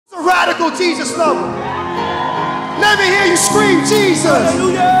radical Jesus lover. Let me hear you scream Jesus.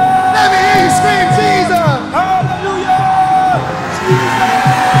 Hallelujah. Let me hear you scream Jesus. Hallelujah.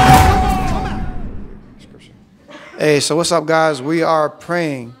 Hey, so what's up, guys? We are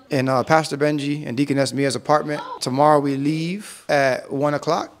praying in Pastor Benji and Deaconess Mia's apartment. Tomorrow we leave at 1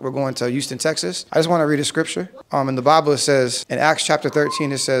 o'clock. We're going to Houston, Texas. I just want to read a scripture. In the Bible it says, in Acts chapter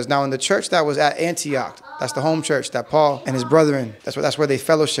 13, it says, now in the church that was at Antioch, that's the home church that Paul and his brethren, that's where they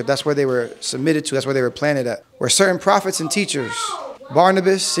fellowshiped, that's where they were submitted to, that's where they were planted at, were certain prophets and teachers.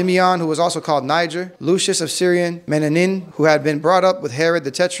 Barnabas, Simeon, who was also called Niger, Lucius of Syrian, Mananin, who had been brought up with Herod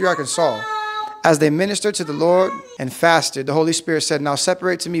the Tetrarch, and Saul. As they ministered to the Lord and fasted, the Holy Spirit said, now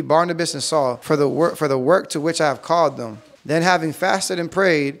separate to me Barnabas and Saul for the work to which I have called them. Then having fasted and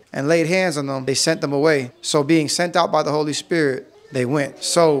prayed and laid hands on them, they sent them away. So being sent out by the Holy Spirit, they went.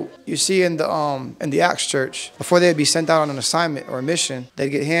 So you see in the Acts church, before they'd be sent out on an assignment or a mission, they'd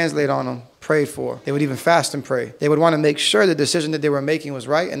get hands laid on them, prayed for. They would even fast and pray. They would want to make sure the decision that they were making was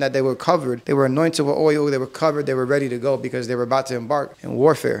right and that they were covered. They were anointed with oil. They were covered. They were ready to go because they were about to embark in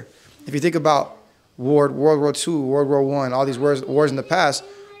warfare. If you think about World War II, World War I, all these wars in the past,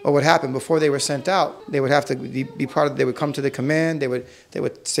 what would happen before they were sent out? They would have to be part of. They would come to the command. They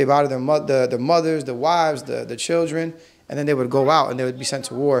would save out of their mothers, the wives, the children, and then they would go out and they would be sent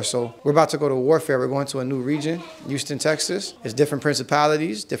to war. So we're about to go to warfare. We're going to a new region, Houston, Texas. It's different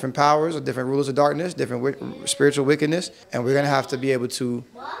principalities, different powers, different rulers of darkness, different spiritual wickedness, and we're gonna have to be able to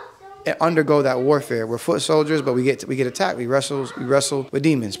undergo that warfare. We're foot soldiers, but we get attacked. We wrestle with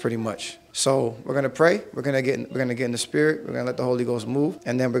demons pretty much. So we're gonna pray. We're gonna get in the spirit. We're gonna let the Holy Ghost move,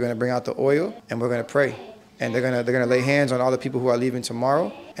 and then we're gonna bring out the oil and we're gonna pray. And they're gonna lay hands on all the people who are leaving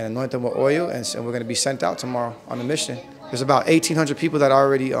tomorrow and anoint them with oil, and we're gonna be sent out tomorrow on a mission. There's about 1,800 people that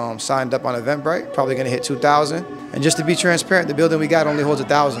already signed up on Eventbrite. Probably gonna hit 2,000. And just to be transparent, the building we got only holds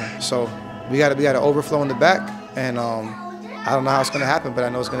 1,000. So we got to overflow in the back, and I don't know how it's gonna happen, but I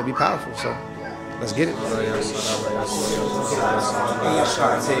know it's gonna be powerful. So let's get it.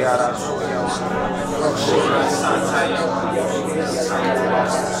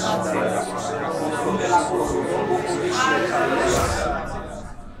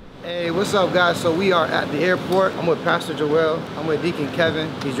 Hey, what's up, guys? So we are at the airport. I'm with Pastor Joel. I'm with Deacon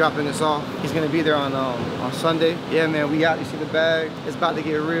Kevin. He's dropping us off. He's gonna be there on Sunday. Yeah, man, we out. You see the bag? It's about to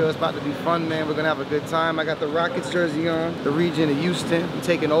get real. It's about to be fun, man. We're gonna have a good time. I got the Rockets jersey on. The region of Houston. We're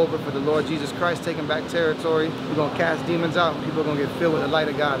taking over for the Lord Jesus Christ, taking back territory. We're gonna cast demons out. People are gonna get filled with the light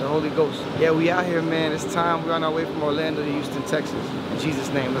of God, the Holy Ghost. Yeah, we out here, man. It's time. We're on our way from Orlando to Houston, Texas. In Jesus'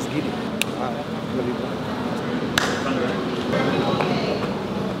 name, let's get it. All right, really good.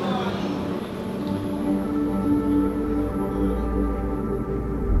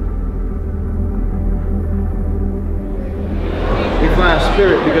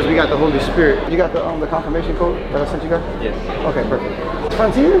 Spirit, because we got the Holy Spirit. You got the confirmation code that I sent you guys? Yes. Okay, perfect.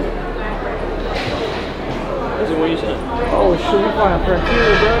 Frontier? This is what you said. Oh shit, we flying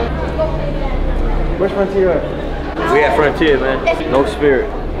Frontier, bro. Where's Frontier at? We at Frontier, man. No spirit,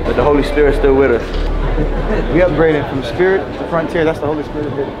 but the Holy Spirit's still with us. We upgraded from Spirit to Frontier. That's the Holy Spirit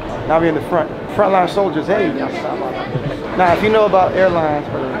did it. Now we're in the frontline soldiers. Hey, now if you know about airlines,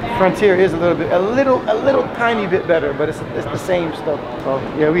 Frontier is a little tiny bit better, but it's the same stuff. So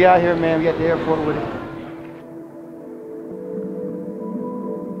yeah, we out here, man. We at the airport with it.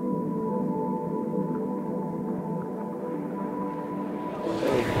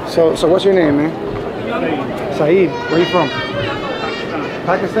 So what's your name, man? Saeed. Where you from?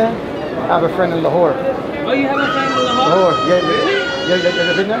 Pakistan. I have a friend in Lahore. Oh, you have a friend in Lahore? Lahore, yeah. You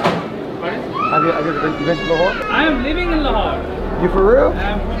ever been there? Pardon? Have you been to Lahore? I am living in Lahore. You for real?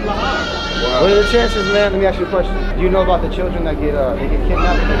 I am from Lahore. Wow. What are the chances, man? Let me ask you a question. Do you know about the children that get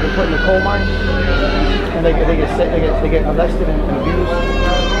kidnapped, they get put in the coal mine, and they get arrested and abused?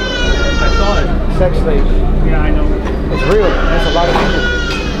 I saw it. Sex slaves. Yeah, I know. It's real. It's a lot of people.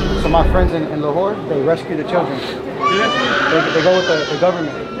 So my friends in Lahore, they rescue the children. They go with the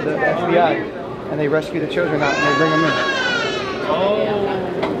government, the FBI, and they rescue the children out and they bring them in. Oh.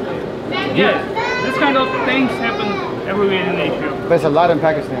 Yeah, this kind of things happen everywhere in Asia. But it's a lot in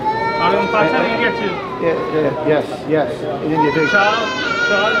Pakistan. Out in Pakistan, you get to. Yes. In India, big. Child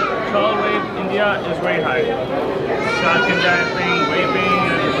rape in India is very high. Child kidnapping, raping,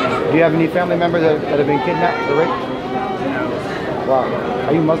 everything. Do you have any family members that have been kidnapped or raped? No. Wow.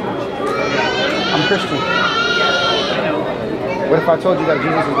 Are you Muslim? Yeah. I'm Christian. I know. What if I told you that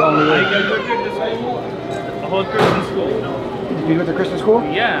Jesus is the only way? I go to the school, a whole Christian school. You went to Christian school?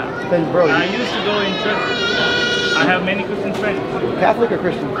 Yeah. Then, bro. I used to go in church. I have many Christian friends. Catholic or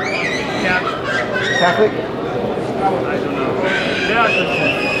Christian? Catholic. Catholic? I don't know. They are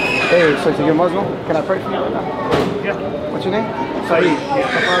Christians. Hey, so you're Muslim? Can I pray for you right now? Yeah. What's your name? Saeed.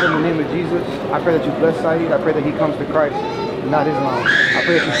 Father, in the name of Jesus, I pray that you bless Saeed. I pray that he comes to Christ, not Islam. I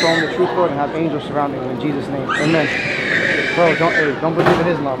pray that you show him the truth, Lord, and have angels surrounding him in Jesus' name. Amen. Bro, don't believe in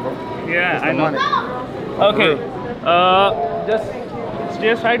Islam, bro. Yeah, I know. Okay. Just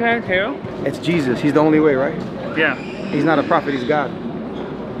stairs right hand here. It's Jesus. He's the only way, right? Yeah. He's not a prophet. He's God.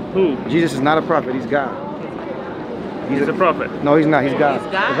 Who? Jesus is not a prophet. He's God. He's a prophet. No, he's not. He's God.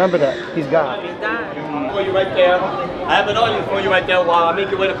 Remember that. He's God. For you right there. I have an audience for you right there while I make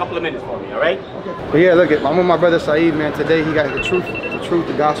you wait a couple of minutes for me, all right? But yeah, look, I'm with my brother Saeed, man. Today he got the truth,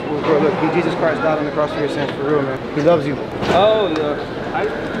 the gospel. Bro, look, Jesus Christ died on the cross for your sins, for real, man. He loves you. Oh,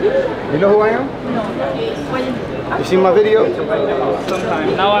 no. You know who I am? You seen my video?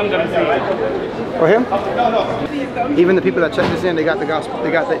 Sometime. Now I'm gonna see it. For him? Even the people that check this in, they got the gospel.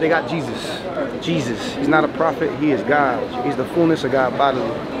 They got Jesus. Jesus. He's not a prophet. He is God. He's the fullness of God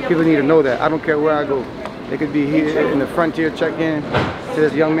bodily. People need to know that. I don't care where I go. They could be here in the frontier check-in to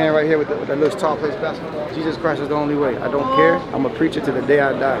this young man right here with that little tall place basketball. Jesus Christ is the only way. I don't care. I'm a preacher to the day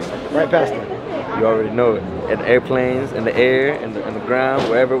I die. Right, Pastor? You already know it. In the airplanes, in the air, in the ground,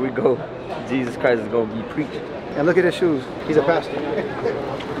 wherever we go, Jesus Christ is going to be preaching. And look at his shoes. He's a pastor.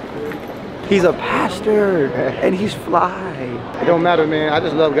 He's a pastor, and he's fly. It don't matter, man. I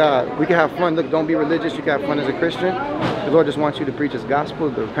just love God. We can have fun. Look, don't be religious. You can have fun as a Christian. The Lord just wants you to preach His gospel,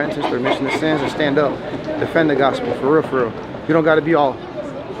 the repentance, the remission of sins, and stand up. Defend the gospel, for real, for real. You don't got to be all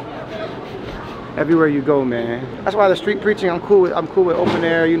everywhere you go, man. That's why the street preaching, I'm cool with open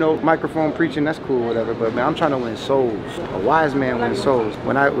air, you know, microphone preaching, that's cool, whatever. But man, I'm trying to win souls. A wise man wins souls.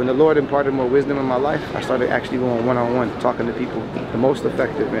 When the Lord imparted more wisdom in my life, I started actually going one-on-one, talking to people. The most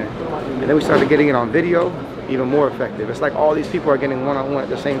effective, man. And then we started getting it on video, even more effective. It's like all these people are getting one-on-one at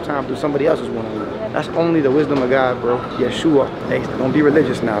the same time through somebody else's one-on-one. That's only the wisdom of God, bro. Yeshua. Hey, don't be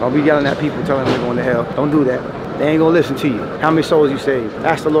religious now. Don't be yelling at people telling them they're going to hell. Don't do that. They ain't gonna listen to you. How many souls you saved?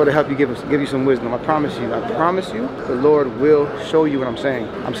 Ask the Lord to help you, give you some wisdom. I promise you, the Lord will show you what I'm saying.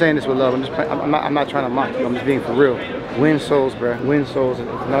 I'm saying this with love. I'm not trying to mock you. I'm just being for real. Win souls, bro. Win souls. It's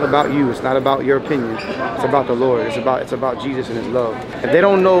not about you. It's not about your opinion. It's about the Lord. It's about Jesus and His love. If they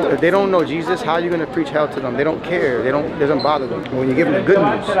don't know Jesus, how are you gonna preach hell to them? They don't care. It doesn't bother them. When you give them the good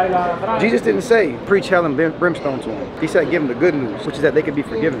news, Jesus didn't say preach hell and brimstone to them. He said give them the good news, which is that they can be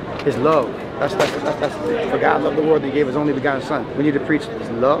forgiven. His love. That's for God loved the world. He gave His only begotten Son. We need to preach His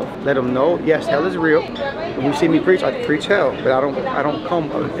love. Let them know, yes, hell is real. When you see me preach, I preach hell, but I don't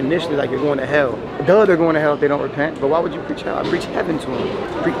come initially like you're going to hell. Duh, they're going to hell if they don't repent. But why would you preach hell? I preach heaven to them.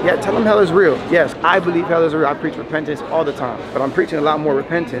 Yeah, tell them hell is real. Yes, I believe hell is real. I preach repentance all the time, but I'm preaching a lot more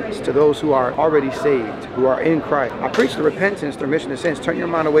repentance to those who are already saved, who are in Christ. I preach the repentance, the remission of sins. Turn your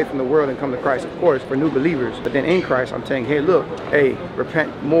mind away from the world and come to Christ, of course, for new believers. But then in Christ, I'm saying, hey, look, hey,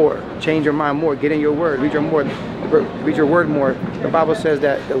 repent more, change your mind more, get in your word, read your word more. The Bible says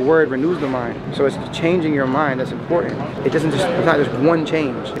that the word renews the mind. So it's changing your mind that's important. It's not just one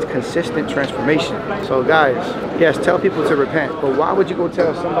change. It's consistent transformation. So guys, yes, tell people to repent. But why would you go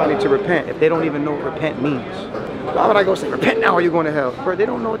tell somebody to repent if they don't even know what repent means? Why would I go say, repent now or you're going to hell? Bro, they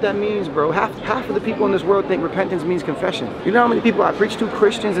don't know what that means, bro. Half of the people in this world think repentance means confession. You know how many people I preach to,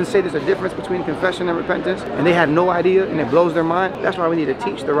 Christians, and say there's a difference between confession and repentance? And they had no idea and it blows their mind? That's why we need to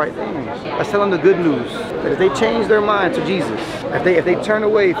teach the right things. Let's tell them the good news. That if they change their mind to Jesus, if they turn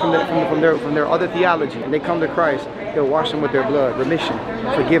away from their other theology and they come to Christ, He'll wash them with their blood, remission,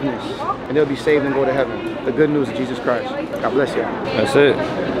 forgiveness, and they'll be saved and go to heaven. The good news of Jesus Christ. God bless you. That's it.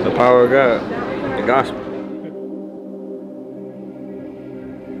 The power of God. The gospel.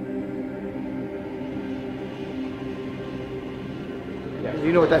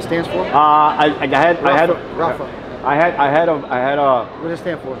 You know what that stands for? I had Rafa. I had a. What does it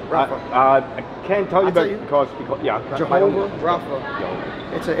stand for? Rafa. I can't tell you, because yeah. Jehovah Rafa.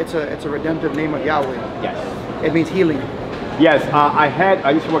 It's a redemptive name of Yahweh. Yes. It means healing. Yes.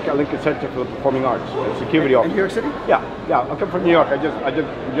 I used to work at Lincoln Center for the Performing Arts, security officer. In New York City? Yeah. I come from New York. I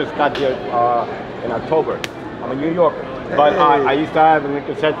just got here in October. I'm a New Yorker. But I used to have in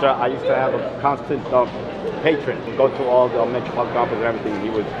Lincoln Center. I used to have a constant patron. Go to all the metropolitan office and everything. He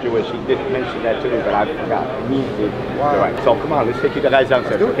was Jewish. He did mention that to me, but I forgot immediately. Wow. All right. So come on, let's take you guys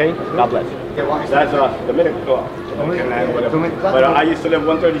downstairs, okay? God bless. That's the minute. But I used to live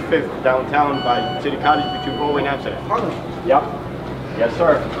 135th downtown by City College between Broadway and Amsterdam. Harlem. Yep. Yes,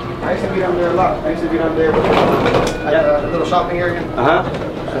 sir. I used to be down there a lot. I used to be down there at a little shopping area. In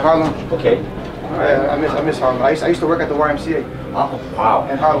Harlem. Okay. I miss Harlem. I used to work at the YMCA. Oh, wow.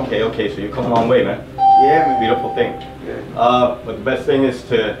 In Harlem. Okay. So you come a long way, man. Yeah, man. Beautiful thing. Yeah. But the best thing is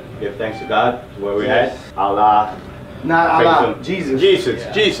to give thanks to God, where we're at. Allah Not Okay, Allah. so- Jesus.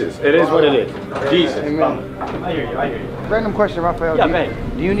 Jesus. It is what it is. Jesus. Amen. I hear you. Random question, Raphael. Yeah, do, man.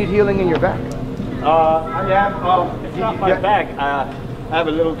 do you need healing in your back? I have, it's not my Yeah. back. I have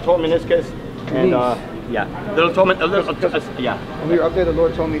a little torn meniscus. And, yeah. Little torn, yeah. When we were up there, the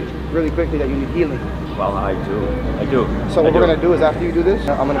Lord told me really quickly that you need healing. Well, I do. So what we're going to do is after you do this,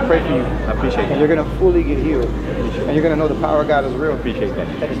 I'm going to pray for you. I appreciate And that. you're going to fully get healed. And you're going to know the power of God is real. Appreciate that.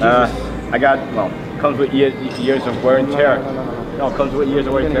 That is Jesus. I got, comes with years of wear and tear. No. No, comes with years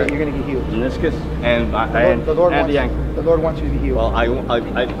of wear and tear. You're going to get healed. Meniscus and The Lord and wants, the ankle. the Lord wants you to be healed. Well, I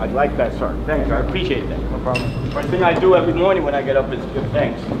like that, sir. Thanks, I appreciate that. No problem. First thing I do every morning when I get up is give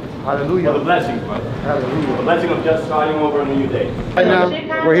thanks Hallelujah. for the blessings, brother. Hallelujah. The blessing of just starting over a new day. Right now,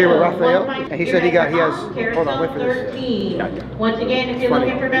 we're here with Raphael, and he said he has, hold on, wait for this. 13. Once again, if you're Funny.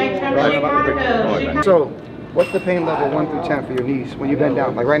 looking for bags from Right. Chicago, Chicago. So, what's the pain level 1 through 10 for your knees when you bend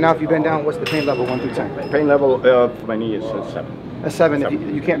down? Like right now, if you bend down, what's the pain level 1 through 10? Pain level for my knee is 7. A 7. If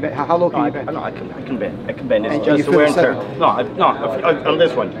you can't bend, how low can you bend? No, I can bend. I can bend. It's And just you the feel wear the and tear. 7? No, on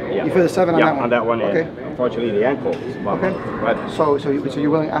this one. Yeah. You feel the 7 on yeah, that one? on that one. Okay. And unfortunately, the ankle is Okay. Right. So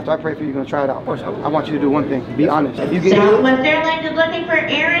you're willing, after I pray for you, you're going to try it out. Of course, I want you to do one thing. Be honest. If you get healed, Southwest Airlines is looking for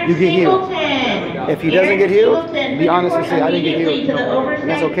Aaron You get healed. Singleton. If he doesn't Aaron get healed, Singleton, be honest and report say, I didn't get immediately healed. to the oversight And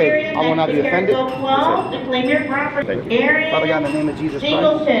that's okay. area I will not next be to offended. Carousel 12 to claim your property. Thank you. Aaron Father God, in the name of Jesus Christ,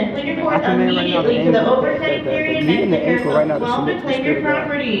 Singleton, please report I command right now the immediately to the ankle, oversight the area knee next and to the ankle right now to Carousel 12 submit to to the claim your Spirit of God.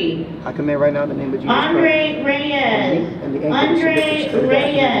 property. I command right now in the name of Jesus Christ. Andre Reyes. And the ankle to submit to the Andre Spirit of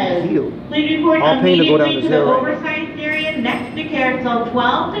God to be healed. Reyes. Please report All pain to go down immediately to to the zero. oversight area next to Carousel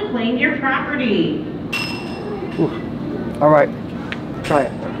 12 to claim your property. All right, try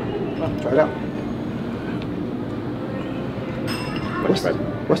it. Try it out.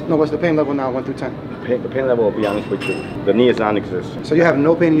 What's the pain level now, 1 through 10? The pain level, will be honest with you, the knee is non-existent. So you have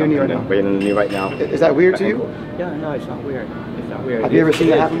no pain in your knee right now? Pain in the knee right now. Is that weird to you? Yeah, no, it's not weird. It's not weird. Have you ever seen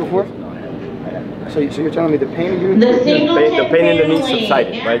that happen before? No, I haven't. So you're telling me the pain in your The knee? Singleton The pain in the knee family,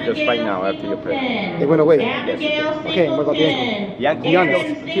 subsided, right? Just Abigail right now after your prayer. Singleton. It went away? Abigail Okay, and what about the ankle? Singleton. The ankle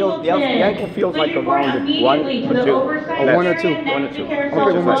Aaron feels- the ankle feels like Please report around immediately one to or the two. oversight Oh, 1 or area 2. next 1 or to 2. Carousel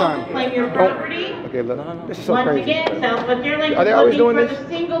Okay, one more 12 time. to claim your property. Okay, look, this is so Once crazy. again, Southwest Airlines Are they is always looking doing for this?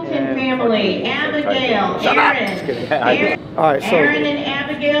 the Singleton Yeah, family, Abigail, Shut up. Aaron. Just kidding. Aaron, All right, so Aaron and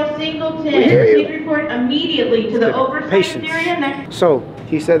Abigail Singleton, We hear you. please report immediately to the oversight patience. area next. So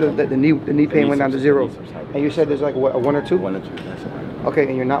he said that the knee pain went down to 0, subsided. and you said there's like what, a 1 or 2? 1 or 2, that's all. Okay,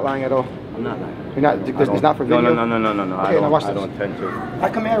 and you're not lying at all. I'm not lying. You're not. It's not for video. No. Okay, now watch I this. don't tend to. I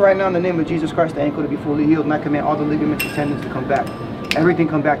command right now in the name of Jesus Christ the ankle to be fully healed, and I command all the ligaments and tendons to come back. Everything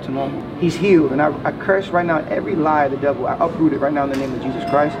come back to normal. He's healed, and I curse right now every lie of the devil. I uproot it right now in the name of Jesus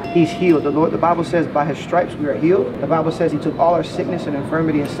Christ. He's healed. The Bible says by his stripes we are healed. The Bible says he took all our sickness and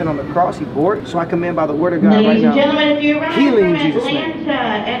infirmity and sin on the cross. He bore it. So I command by the word of God right Ladies and now. gentlemen, if you're running Healing from in Jesus' name.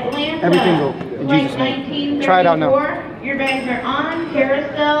 Atlanta, Everything go in flight Jesus' name. 1934, Try it out now. your bags are on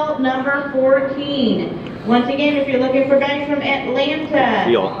carousel number 14. Once again, if you're looking for bags from Atlanta, I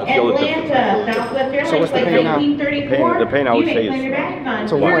feel it different. Southwest Airlines, So what's the flight pain now? 1934, The pain I would you say may claim is- your bags on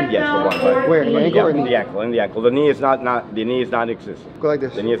So one, yes, the one, carousel right. Where? The 14. ankle or knee? In the ankle. The knee is not existent. Go like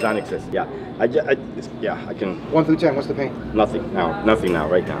this. The knee is non-existent. Yeah. I can 1 through 10. What's the pain? nothing now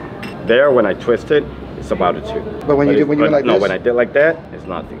right now. There when I twist it, it's about a 2. But when you went like no, this? when I did like that, it's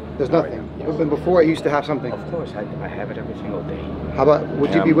nothing. There's Not nothing. right now. But before it used to have something. Of course, I have it every single day. How about?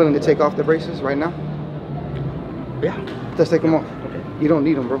 Would you be willing to take off the braces right now? Yeah. Let's take them off. Okay. You don't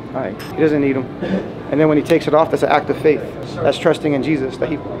need them, bro. All right. He doesn't need them. And then when he takes it off, that's an act of faith. That's trusting in Jesus. That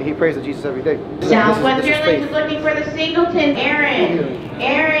he prays to Jesus every day. Southwest This is Airlines is faith. looking for the Singleton, Aaron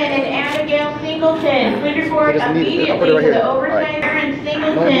and Abigail Singleton. Please report He doesn't need it. I'll put immediately it right to the here. oversight. Aaron No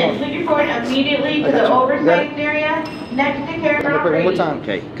Singleton, more. please report immediately I to got the you. oversight Got area next to care I'm gonna put it one more property. time.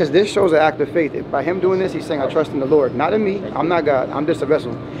 Okay. Because this shows an act of faith. By him doing this, he's saying, I trust in the Lord. Not in me. I'm not God. I'm just a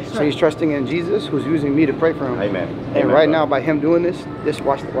vessel. So he's trusting in Jesus, who's using me to pray for him. Amen. And Amen, right brother. now, by him doing this,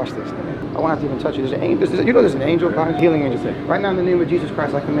 watch this. I won't have to even touch you. There's an angel. You know there's an angel behind healing angel. Right now, in the name of Jesus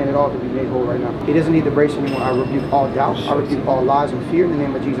Christ, I command it all to be made whole right now. He doesn't need the brace anymore. I rebuke all doubt. I rebuke all lies and fear in the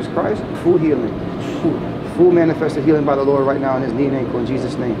name of Jesus Christ. Full healing. Full manifested healing by the Lord right now in his knee and ankle in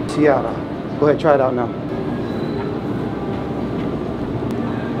Jesus' name. Ciara. Go ahead, try it out now.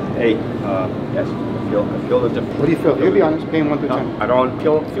 Hey, yes, I feel the difference. What do you feel? You'll be honest. Pain 1 through 10. I don't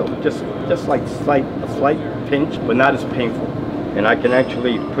feel just like a slight pinch, but not as painful. and I can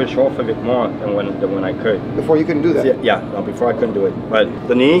actually push off of it more than when I could. Before you couldn't do that? Yeah, no, before I couldn't do it. But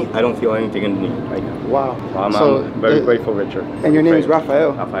the knee, I don't feel anything in the knee right now. Wow. So I'm very grateful, Richard. And your name is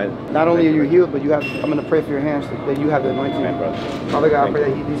Raphael. Raphael. Not only are you healed, but you have, I'm going to pray for your hands that you have the anointing. Amen, brother. Father God, I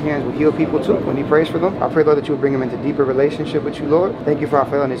pray that these hands will heal people too when he prays for them. I pray, Lord, that you will bring him into deeper relationship with you, Lord. Thank you for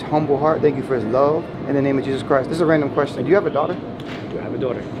Raphael and his humble heart. Thank you for his love. In the name of Jesus Christ. This is a random question. Do you have a daughter? Do I have a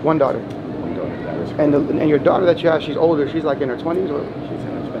daughter? One daughter. One daughter, that is correct. And your daughter that you have, she's older. She's like in her 20s? Or? She's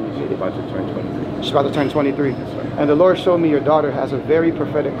in her 20s. She's about to turn 23. She's about to turn 23. That's right. And the Lord showed me your daughter has a very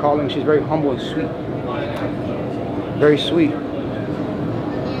prophetic calling. She's very humble and sweet. Very sweet.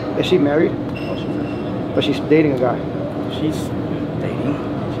 Is she married? Oh, she's in. But she's dating a guy. She's dating.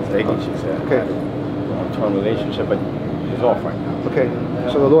 She's dating. She's okay. had a long-term relationship, but it's off right now. Okay.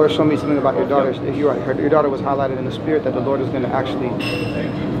 So the Lord showed me something about your daughter. You're right. Your daughter was highlighted in the spirit that the Lord is going to actually.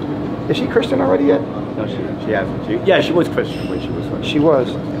 Is she Christian already yet? No, she hasn't. Yeah, she was Christian when she was. She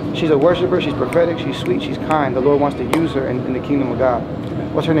was. She's a worshiper. She's prophetic. She's sweet. She's kind. The Lord wants to use her in the kingdom of God.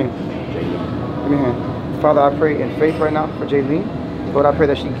 What's her name? Jaylene. Give me a hand. Father, I pray in faith right now for Jaylene. Lord, I pray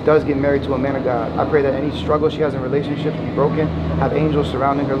that she does get married to a man of God. I pray that any struggle she has in relationships be broken. Have angels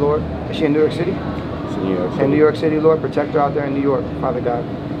surrounding her, Lord. Is she in New York City? It's in New York City. In New York City, Lord, protect her out there in New York, Father God.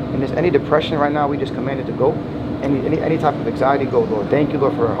 And there's any depression right now, we just command it to go. Any type of anxiety, go, Lord. Thank you,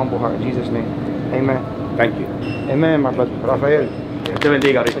 Lord, for her humble heart. In Jesus' name. Amen. Thank you. Amen, my brother. Rafael. Te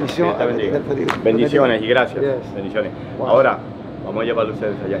bendiga, Richard. Bendición. Te bendiga. Bendiciones y gracias. Yes. Bendiciones. Wow. Ahora, vamos a llevarlos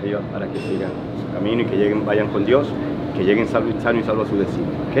ustedes allá arriba para que sigan su camino y que lleguen, vayan con Dios, que lleguen sano y salvo a su destino.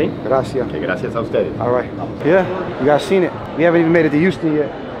 ¿Ok? Gracias. Que gracias a ustedes. All right. Yeah, you guys seen it. We haven't even made it to Houston yet.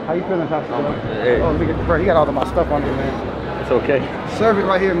 How you feeling, Pastor? Hey. Oh, look at, bro, you got all of my stuff on here, man. It's okay. Serve it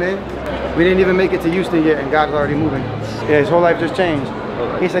right here, man. We didn't even make it to Houston yet, and God's already moving. Yeah, his whole life just changed.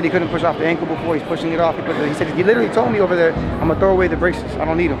 He said he couldn't push off the ankle before. He's pushing it off. He said he literally told me over there, I'm gonna throw away the braces. I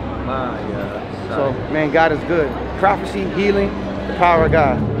don't need them. So, man, God is good. Prophecy, healing, the power of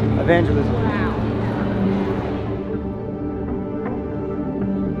God, evangelism.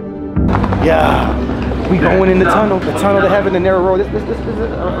 Yeah, we going in the tunnel to heaven, the narrow road. This is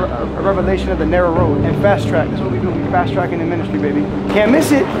a revelation of the narrow road and fast track. That's what we do. We fast tracking in ministry, baby. Can't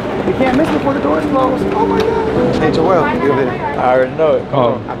miss it. We can't miss it before the doors close. Oh my God. Hey Joel, get over there. I already know it. Come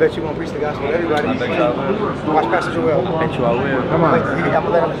on. I bet you won't preach the gospel to everybody. I bet you I will. Watch Pastor Joel. I bet you I will. Come on. I'm gonna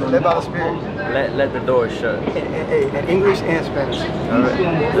let him live by the Spirit. Let the door shut. In English and Spanish. All right.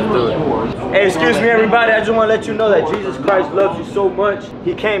 Let's do it. Hey, excuse me everybody, I just want to let you know that Jesus Christ loves you so much.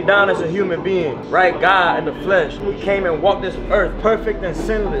 He came down as a human being, right? God in the flesh. He came and walked this earth perfect and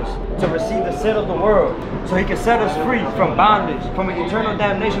sinless to receive the sin of the world so he can set us free from bondage, from eternal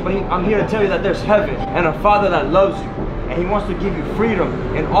damnation. But I'm here to tell you that there's heaven and a Father that loves you, and he wants to give you freedom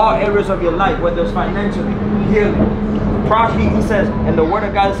in all areas of your life, whether it's financially, healing, he says, and the word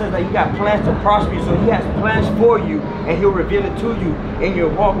of God says that he got plans to prosper you, so he has plans for you, and he'll reveal it to you in your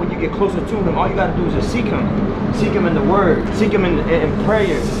walk when you get closer to him. All you got to do is just seek him in the word, seek him in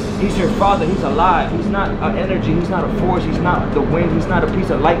prayer. He's your Father. He's alive. He's not an energy. He's not a force. He's not the wind. He's not a piece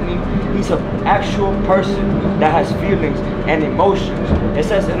of lightning. He's an actual person that has feelings and emotions. It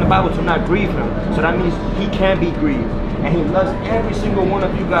says in the Bible to not grieve him, so that means he can be grieved, and he loves every single one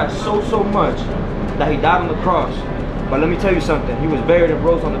of you guys so much that he died on the cross. But let me tell you something, he was buried and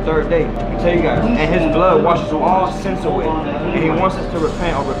rose on the third day. Let me tell you guys, and his blood washes all sins away. And he wants us to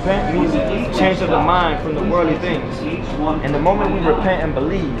repent. Or repent means change of the mind from the worldly things. And the moment we repent and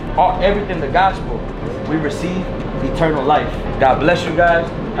believe everything the gospel, we receive eternal life. God bless you guys.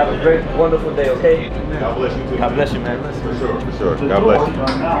 Have a great, wonderful day, okay? God bless you too. God bless you, man. For sure. God bless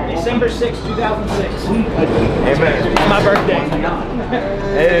you. December 6, 2006. Amen. It's my birthday.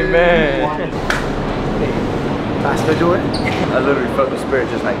 Amen. Pastor Joel. I literally felt the spirit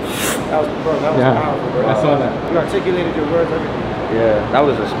just like. That was powerful, bro. I saw that. You articulated your words, everything. Yeah, that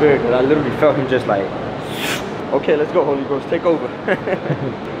was a spirit, but I literally felt him just like. Okay, let's go, Holy Ghost, take over.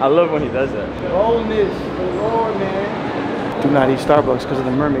 I love when he does that. Boldness, the Lord, man. Do not eat Starbucks because of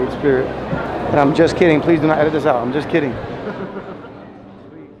the mermaid spirit. And I'm just kidding. Please do not edit this out. I'm just kidding.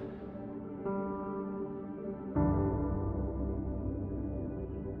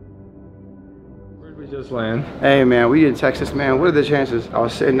 Just land. Hey man, we in Texas, man. What are the chances? I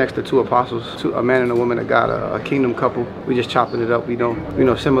was sitting next to two apostles, a man and a woman that got a kingdom couple. We just chopping it up. We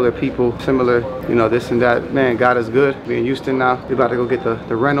know similar people, similar, this and that. Man, God is good. We in Houston now. We about to go get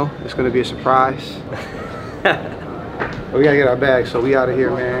the rental. It's gonna be a surprise. But we gotta get our bags, so we out of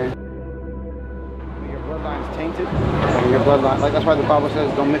here, man. When your bloodline's tainted, and your bloodline, like that's why the Bible says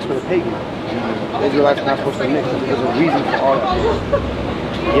don't mix with a pagan. The Israelites are not supposed to mix. There's a reason for all that.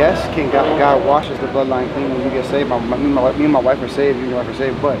 Yes, God washes the bloodline clean when you get saved. Me and my wife are saved, you and your wife are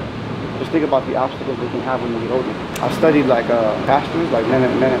saved, but just think about the obstacles they can have when they get older. I've studied like pastors, like men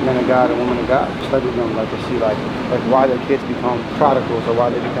of God and women of God. I've studied them like to see like why their kids become prodigals or why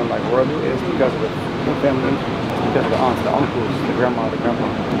they become like worldly. It's because of the family influence. It's because of the aunts, the uncles, the grandma, the grandpa.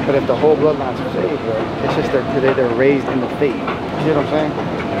 But if the whole bloodline's saved, bro, it's just they're raised in the faith. You see what I'm saying?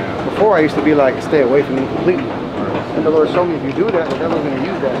 Before I used to be like, stay away from them completely. And the Lord showed me if you do that, the devil's going to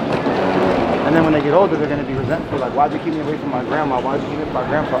use that. And then when they get older, they're going to be resentful. Like, why'd you keep me away from my grandma? Why'd you keep me from my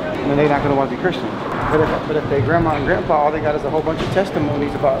grandpa? And then they're not going to want to be Christians. But if their grandma and grandpa, all they got is a whole bunch of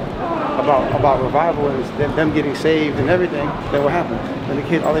testimonies about revival and them getting saved and everything, then what happens? Then the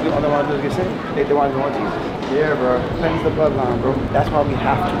kids, all they want to do is get saved. They want to go on Jesus. Yeah, bro. Cleanse the bloodline, bro. That's why we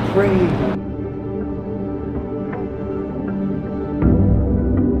have to pray.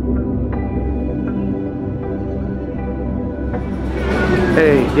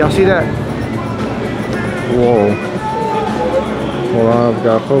 Hey, y'all see that? Whoa. Hold on, I've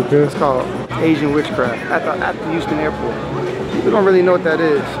got focus. It's called Asian witchcraft at the Houston airport. People don't really know what that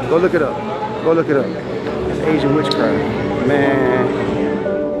is. Go look it up. Go look it up. It's Asian witchcraft. Man.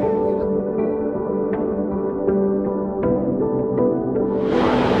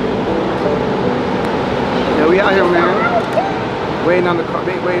 Yeah, we out here, man. Waiting on the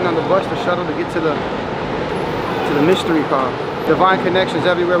bus, the shuttle to get to the mystery car. Divine connections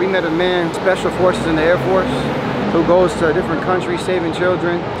everywhere. We met a man, Special Forces in the Air Force, who goes to different countries, saving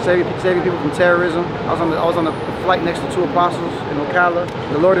children, saving people from terrorism. I was on the flight next to two apostles in Ocala.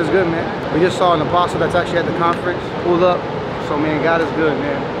 The Lord is good, man. We just saw an apostle that's actually at the conference pull up. So, man, God is good,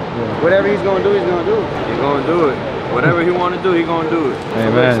 man. Yeah. Whatever he's going to do, he's going to do. He's going to do it. Whatever he want to do, he's going to do it. Amen.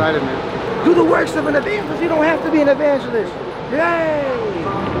 I'm really excited, man. Do the works of an evangelist. You don't have to be an evangelist. Yay!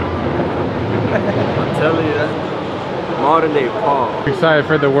 I'm telling you that. Modern day Paul. Excited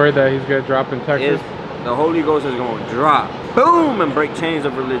for the word that he's gonna drop in Texas. The Holy Ghost is gonna drop, boom, and break chains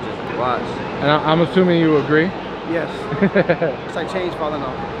of religion. Watch. And I'm assuming you agree. Yes. It's like chains falling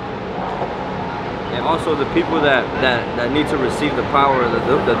off. And also the people that need to receive the power,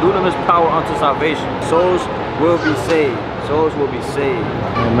 the dunamis power unto salvation. Souls will be saved. Souls will be saved.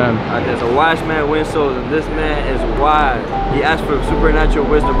 Amen. There's a wise man wins souls, and this man is wise. He asks for supernatural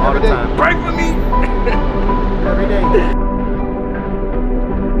wisdom all the time. Pray for me. Every day.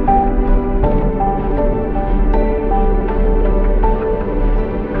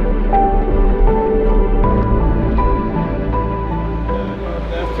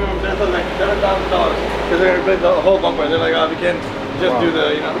 That's like $7,000 because they're gonna build the whole bumper. They're like, oh, we can just do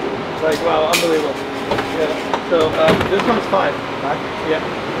the, you know, it's like, wow, unbelievable. Yeah. So this one's fine. Yeah.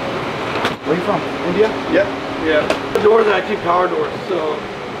 Where you from? India? Yeah. Yeah. The doors are actually power doors, so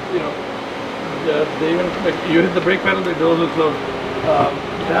you know. They even, like, you hit the brake pedal, the doors will close.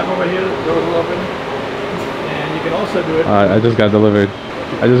 Tap over here, the doors will open. And you can also do it. I just got delivered.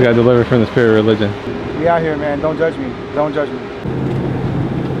 I just got delivered from the spirit religion. We out here, man. Don't judge me. Don't judge me.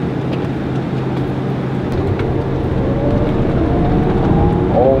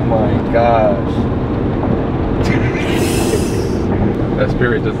 Oh my gosh. That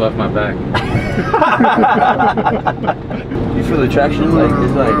spirit just left my back. You feel the traction? It's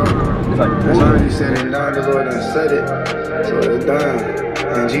like That's already said it. Now the Lord done said it. So it's done.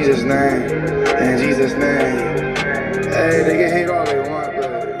 In Jesus' name. In Jesus' name. Hey, they can hate all they want,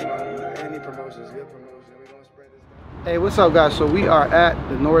 but you know, any promotion is good promotion. We're gonna spread this. Hey, what's up, guys? So we are at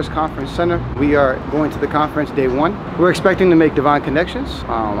the Norris Conference Center. We are going to the conference day one. We're expecting to make divine connections.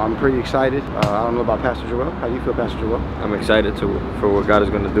 I'm pretty excited. I don't know about Pastor Joel. How do you feel, Pastor Joel? I'm excited for what God is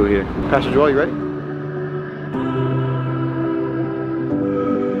going to do here. Pastor Joel, you ready?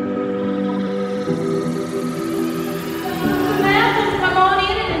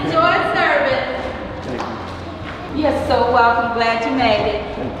 You're so welcome. Glad you made it.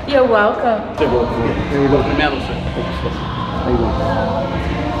 You're welcome. Here we go. How you doing?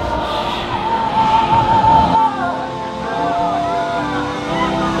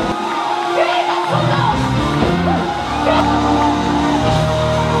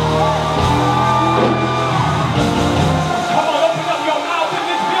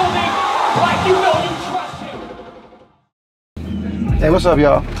 Hey, what's up,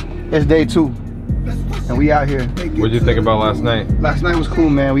 y'all? It's day 2, and we out here. What'd you think about last night? Last night was cool,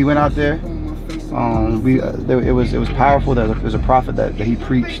 man. We went out there. It was powerful. There was a prophet that he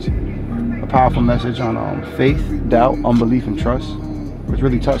preached a powerful message on faith, doubt, unbelief, and trust, which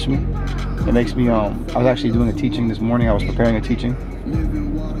really touched me. It makes me. I was actually doing a teaching this morning. I was preparing a teaching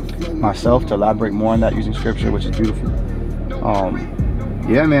myself to elaborate more on that using scripture, which is beautiful.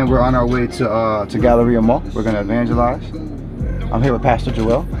 Yeah, man. We're on our way to Galleria Mall. We're gonna evangelize. I'm here with Pastor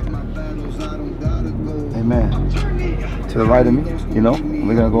Joel. Amen. To the right of me, you know,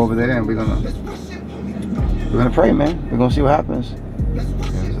 we're gonna go over there and we're gonna pray, man. We're gonna see what happens.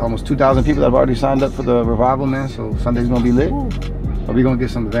 There's almost 2,000 people that have already signed up for the revival, man. So Sunday's gonna be lit. But we're gonna get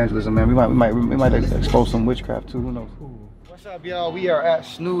some evangelism, man. We might expose some witchcraft too. Who knows? What's up, y'all? We are at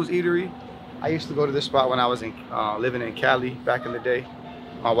Snooze Eatery. I used to go to this spot when I was living in Cali back in the day.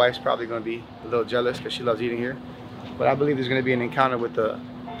 My wife's probably gonna be a little jealous because she loves eating here. But I believe there's gonna be an encounter with the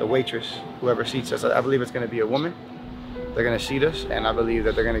waitress, whoever seats us. I believe it's gonna be a woman. They're gonna seat us, and I believe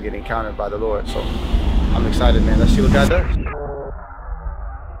that they're gonna get encountered by the Lord. So I'm excited, man. Let's see what God does.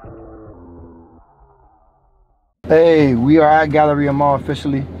 Hey, we are at Galleria Mall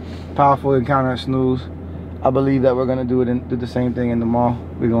officially. Powerful encounter at Snooze. I believe that we're gonna do the same thing in the mall.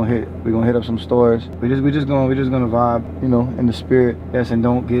 We're gonna hit up some stores. We're just gonna vibe, you know, in the spirit. Yes, and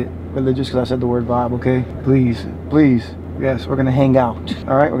don't get religious because I said the word vibe. Okay, please. Yes, we're gonna hang out.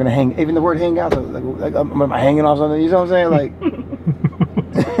 All right, we're gonna hang. Even the word hang out, like am I hanging off something? You know what I'm saying?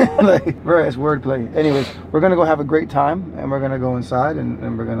 Like, bro, it's wordplay. Anyways, we're gonna go have a great time, and we're gonna go inside,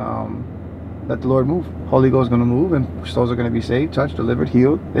 and we're gonna let the Lord move. Holy Ghost is gonna move, and souls are gonna be saved, touched, delivered,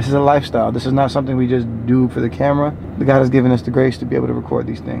 healed. This is a lifestyle. This is not something we just do for the camera. The God has given us the grace to be able to record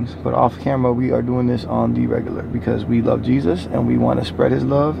these things. But off camera, we are doing this on the regular because we love Jesus and we want to spread His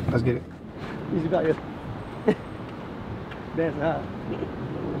love. Let's get it. Easy about you. Dancing high.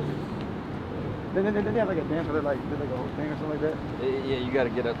 They have like a dance where they're like a whole thing or something like that. Yeah, you gotta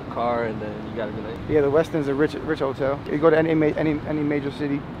get out the car and then you gotta be like. Yeah, the Weston's a rich hotel. You go to any major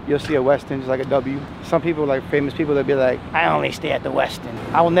city, you'll see a Westin, just like a W. Some people, like famous people, they'll be like, I only stay at the Westin.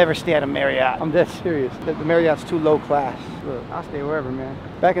 I will never stay at a Marriott. I'm dead serious. The Marriott's too low class. Look, I'll stay wherever, man.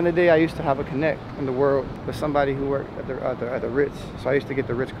 Back in the day, I used to have a connect in the world with somebody who worked at the Ritz. So I used to get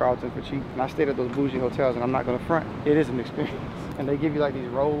the Ritz-Carlton for cheap. And I stayed at those bougie hotels, and I'm not gonna front. It is an experience. And they give you like these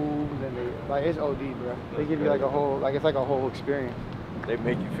robes, and it's OD, bro. They give you like a whole, like it's like a whole experience. They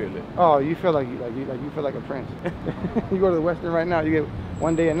make you feel it. Oh, you feel like you feel like a prince. You go to the Western right now, you get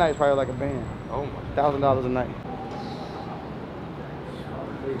one day a night, it's probably like a band. Oh my. $1,000 a night.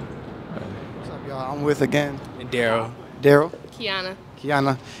 What's up, y'all? I'm with again. Daryl.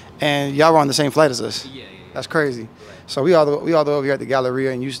 Kiana. And y'all were on the same flight as us. Yeah. That's crazy. So we all over here at the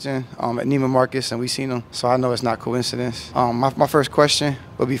Galleria in Houston, at Neiman Marcus, and we seen them. So I know it's not coincidence. My first question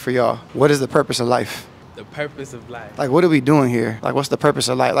would be for y'all. What is the purpose of life? The purpose of life. Like, what are we doing here? Like, what's the purpose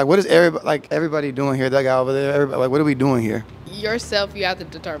of life? Like, what is everybody doing here? That guy over there, everybody, like, what are we doing here? Yourself, you have to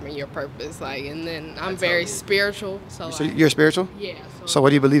determine your purpose. Like, and then I'm very spiritual. So like, you're spiritual? Yeah. So what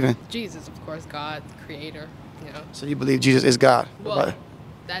do you believe in? Jesus, of course, God, creator, you know. So you believe Jesus is God? Well,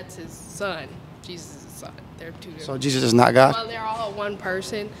 that's his son. Jesus is his son. They're two different. So Jesus is not God? Well, they're all one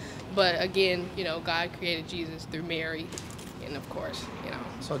person. But again, you know, God created Jesus through Mary. And of course, you know.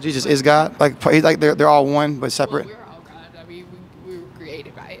 So Jesus is God? Like they're all one but separate? Well, we're all God. I mean, we were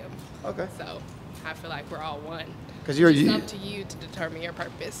created by him. Okay. So I feel like we're all one. Because it's up to you to determine your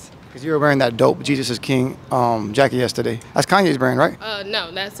purpose. Because you were wearing that dope Jesus is King jacket yesterday. That's Kanye's brand, right? No,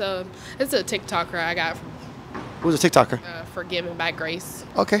 it's a TikToker I got from. Who's a TikToker? Forgiven by Grace.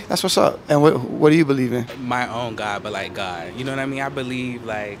 Okay, that's what's up. And what do you believe in? My own God, but like God. You know what I mean? I believe,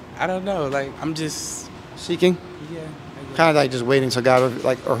 like, I don't know, like, I'm just seeking. Yeah. Kind of like just waiting until God,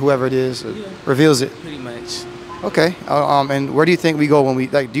 or whoever it is, reveals it. Pretty much. Okay. And where do you think we go when we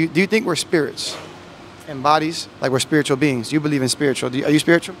like? Do you think we're spirits and bodies? Like we're spiritual beings? Do you believe in spiritual? Are you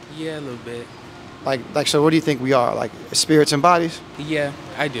spiritual? Yeah, a little bit. Like so, what do you think we are? Like spirits and bodies? Yeah,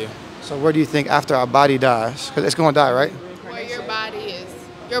 I do. So where do you think after our body dies? Because it's going to die, right? Well, your body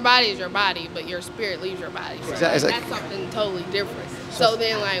is your body, but your spirit leaves your body. So that's something totally different. So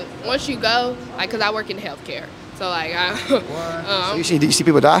then, like, once you go, like, because I work in healthcare. So, like, so you see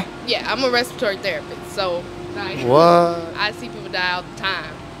people die? Yeah, I'm a respiratory therapist. So, like, I see people die all the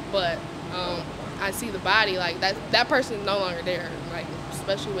time. But I see the body, like, that person is no longer there. Like,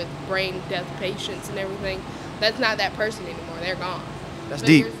 especially with brain death patients and everything. That's not that person anymore. They're gone. That's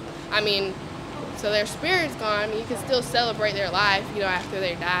deep. I mean, so their spirit's gone. I mean, you can still celebrate their life, you know, after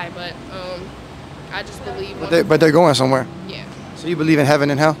they die. But I just believe. But they're going somewhere. Yeah. So you believe in heaven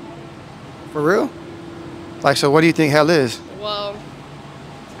and hell? For real? Like, so what do you think hell is? Well,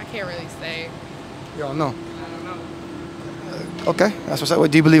 I can't really say. You don't know? I don't know. Okay, that's what's up.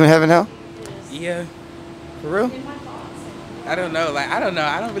 What, do you believe in heaven and hell? Yeah. For real? I don't know. Like, I don't know.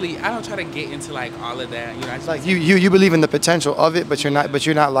 I don't try to get into like all of that. You know, I just, like you believe in the potential of it, but you're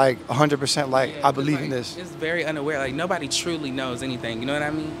not like 100% like, I believe in this. It's very unaware. Like, nobody truly knows anything. You know what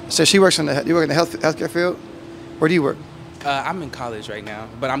I mean? So you work in the healthcare field? Where do you work? I'm in college right now,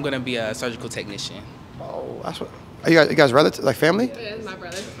 but I'm gonna be a surgical technician. Oh, Are you guys relatives, like family? Yeah, it's my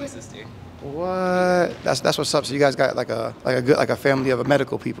brother. My sister. What? That's what's up. So you guys got like a family of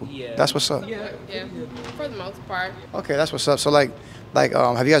medical people. Yeah. That's what's up. Yeah, for the most part. Okay, that's what's up. So like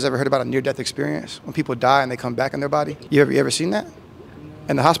have you guys ever heard about a near-death experience when people die and they come back in their body? You ever seen that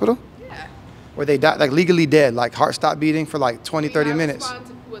in the hospital? Yeah. Where they die like legally dead, like heart stopped beating for like 20, 30 minutes. I respond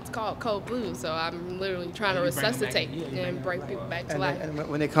to what's called cold blue, so I'm literally trying to resuscitate and bring people back to life. And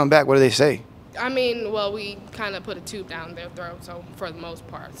when they come back, what do they say? I mean, well, we kind of put a tube down their throat, so for the most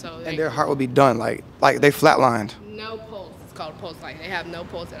part, so And their heart will be done, like they flatlined. no pulse. It's called pulse. Like they have no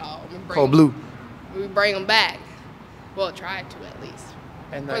pulse at all. Cold blue. We bring them back. Well, try to at least.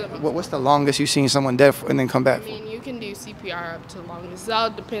 And what's the longest you've seen someone dead and then come back? I mean, you can do CPR up to the longest. It all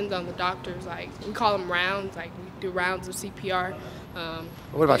depends on the doctors. Like we call them rounds. Like we do rounds of CPR.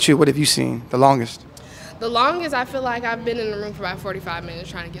 What about you? What have you seen the longest? The longest, I feel like I've been in the room for about 45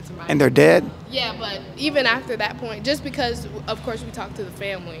 minutes trying to get somebody. And they're dead? Yeah, but even after that point, just because, of course, we talk to the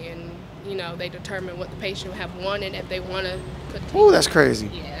family and, you know, they determine what the patient have wanted, if they want to continue. Ooh, that's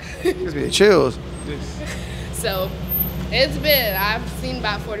crazy. Yeah. Gives me the chills. So, I've seen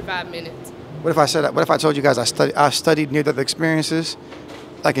about 45 minutes. What if I told you guys I studied near-death experiences,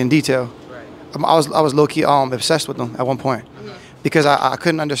 like in detail? Right. I was low-key obsessed with them at one point. Because I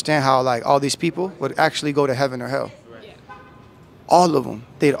couldn't understand how like all these people would actually go to heaven or hell. Yeah. All of them,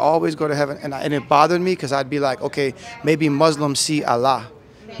 they'd always go to heaven, and it bothered me because I'd be like, okay, maybe Muslims see Allah,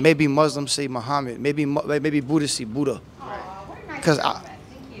 maybe Muslims see Muhammad, maybe Buddhists see Buddha. Because I'm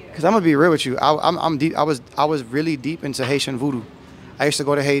gonna be real with you, I'm deep. I was really deep into Haitian voodoo. I used to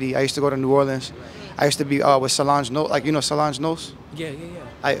go to Haiti. I used to go to New Orleans. I used to be with Solange Knowles, like you know Solange Knowles.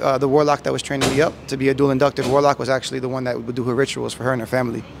 Yeah. The warlock that was training me up to be a dual inducted warlock was actually the one that would do her rituals for her and her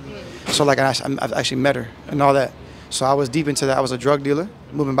family. So like I've actually met her and all that. So I was deep into that. I was a drug dealer,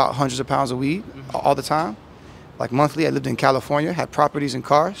 moving about hundreds of pounds of weed all the time, like monthly. I lived in California, had properties and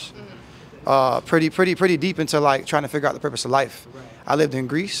cars. Pretty deep into like trying to figure out the purpose of life. I lived in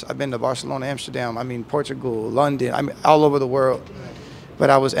Greece. I've been to Barcelona, Amsterdam. I mean Portugal, London. I mean all over the world. But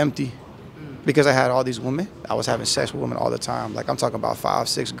I was empty. Because I had all these women, I was having sex with women all the time. Like I'm talking about 5,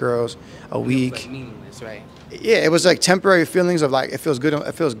 6 girls a week. Like meaningless, right? Yeah, it was like temporary feelings of like it feels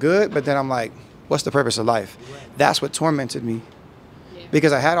good, but then I'm like, what's the purpose of life? That's what tormented me.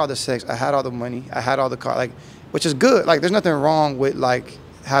 Because I had all the sex, I had all the money, I had all the car, like, which is good. Like there's nothing wrong with like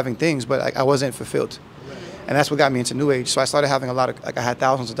having things, but like I wasn't fulfilled. And that's what got me into New Age. So I started having a lot of, like I had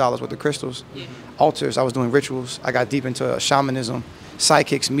thousands of dollars worth of crystals, altars, I was doing rituals. I got deep into shamanism,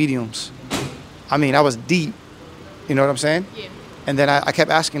 psychics, mediums. I mean, I was deep, you know what I'm saying? Yeah. And then I kept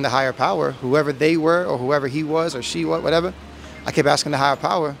asking the higher power, whoever they were or whoever he was or she was, whatever, I kept asking the higher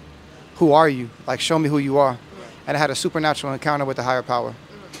power, who are you? Like, show me who you are. And I had a supernatural encounter with the higher power.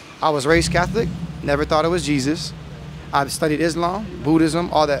 I was raised Catholic, never thought it was Jesus. I studied Islam, Buddhism,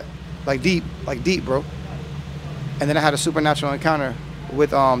 all that, like deep, bro. And then I had a supernatural encounter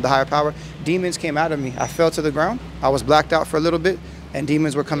with the higher power. Demons came out of me. I fell to the ground. I was blacked out for a little bit. And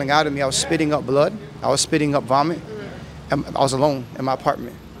demons were coming out of me. I was spitting up blood. I was spitting up vomit. And I was alone in my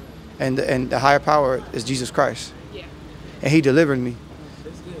apartment. And the higher power is Jesus Christ. Yeah. And he delivered me.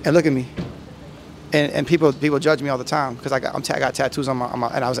 And look at me. And people judge me all the time because I got tattoos on my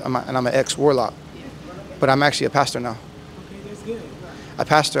and I'm an ex-warlock. But I'm actually a pastor now. Okay, that's good. A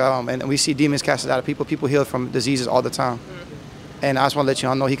pastor, and we see demons casted out of people. People heal from diseases all the time. And I just want to let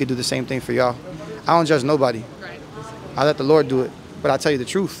y'all know he could do the same thing for y'all. I don't judge nobody. I let the Lord do it. But I'll tell you the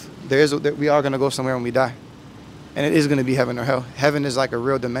truth, we are going to go somewhere when we die. And it is going to be heaven or hell. Heaven is like a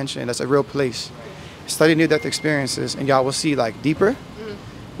real dimension. That's a real place. Study near-death experiences, and y'all will see like deeper,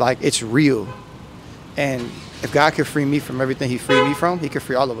 like it's real. And if God could free me from everything he freed me from, he could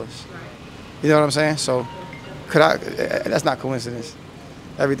free all of us. You know what I'm saying? So that's not coincidence.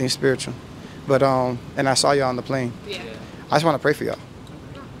 Everything's spiritual. But, and I saw y'all on the plane. Yeah. I just want to pray for y'all.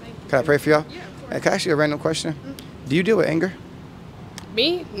 Can I pray for y'all? Yeah, of course. Can I ask you a random question? Do you deal with anger?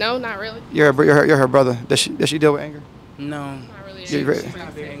 Me? No, not really. You're her brother. Does she deal with anger? No. Not really. She's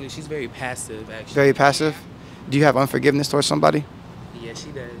not very angry. She's very passive, actually. Very passive? Do you have unforgiveness towards somebody? Yeah,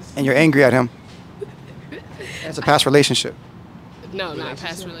 she does. And you're angry at him? It's a past relationship. No, not a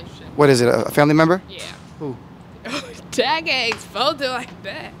past relationship. What is it, a family member? Yeah. Who? Dad can't expose it like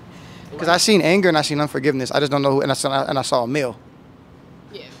that. Because I seen anger and I seen unforgiveness. I just don't know who, and I saw a male.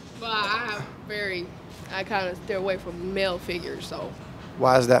 Yeah, but I kind of steer away from male figures, so.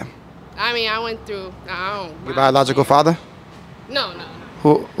 Why is that? I mean, I went through, I don't. Your biological father? No.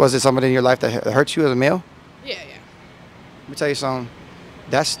 Who was it? Somebody in your life that hurt you as a male? Yeah. Let me tell you something.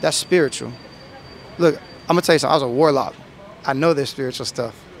 That's spiritual. Look, I'm gonna tell you something. I was a warlock. I know there's spiritual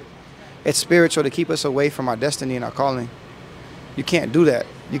stuff. It's spiritual to keep us away from our destiny and our calling. You can't do that.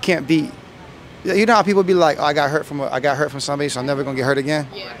 You can't be. You know how people be like, oh, I got hurt from somebody, so I'm never gonna get hurt again.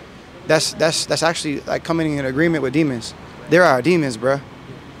 Yeah. That's actually like coming in agreement with demons. There are demons, bruh.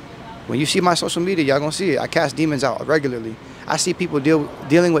 When you see my social media, y'all gonna see it. I cast demons out regularly. I see people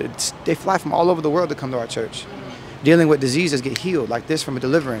dealing with. They fly from all over the world to come to our church, dealing with diseases, get healed like this from a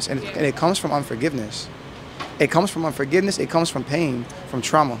deliverance, and it comes from unforgiveness. It comes from unforgiveness. It comes from pain, from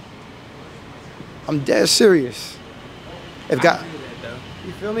trauma. I'm dead serious. If God,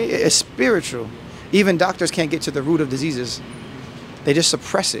 you feel me? It's spiritual. Even doctors can't get to the root of diseases. They just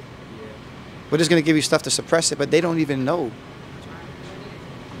suppress it. We're just gonna give you stuff to suppress it, but they don't even know.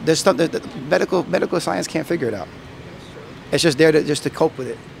 There's stuff that medical science can't figure it out. It's just there to cope with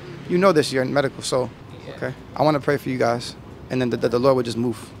it. You know this, you're in medical, so okay. I want to pray for you guys, and then the Lord would just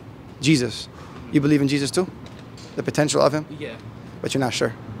move. Jesus, you believe in Jesus too? The potential of him? Yeah. But you're not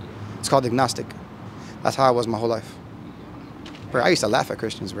sure. It's called agnostic. That's how I was my whole life. Bro, I used to laugh at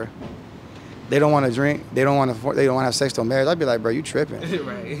Christians, bro. They don't want to drink. They don't want to have sex till marriage. I'd be like, bro, you tripping.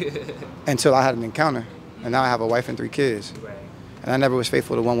 Right. Until I had an encounter, and now I have a wife and 3 kids. Right. And I never was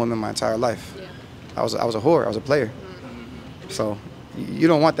faithful to one woman my entire life. Yeah. I was a whore. I was a player. Mm-hmm. So you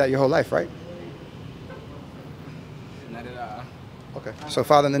don't want that your whole life, right? Not at all. Okay. So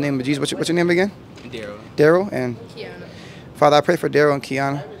Father, in the name of Jesus, what's your name again? Daryl. Daryl and Kiana. Father, I pray for Daryl and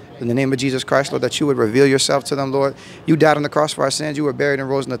Kiana. In the name of Jesus Christ, Lord, that you would reveal yourself to them, Lord. You died on the cross for our sins. You were buried and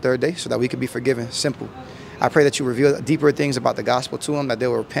rose on the 3rd day so that we could be forgiven. Simple. I pray that you reveal deeper things about the gospel to them, that they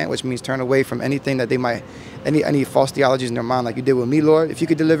will repent, which means turn away from anything that they might, any false theologies in their mind like you did with me, Lord. If you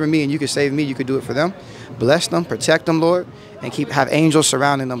could deliver me and you could save me, you could do it for them. Bless them, protect them, Lord, and have angels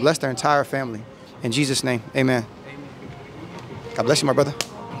surrounding them. Bless their entire family. In Jesus' name, amen. God bless you, my brother.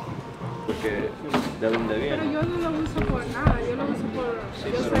 Pero yo no lo uso por nada, yo lo uso por...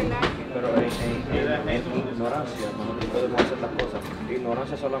 yo soy like. Pero en ignorancia nosotros podemos hacer las cosas.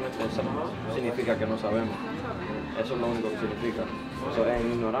 Ignorancia solamente significa que no sabemos. Eso es lo único que significa.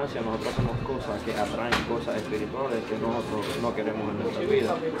 En ignorancia nosotros hacemos cosas que atraen cosas espirituales que nosotros no queremos en nuestra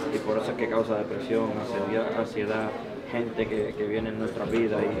vida. Y por eso es que causa depresión, ansiedad, gente que viene en nuestra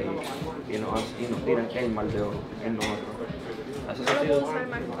vida y nos tiran el mal de ojo en nosotros. ¿Hace No sentido? lo uso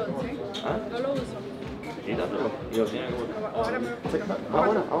más entonces. ¿Ah? No lo uso. Quítatelo. Y lo tienes que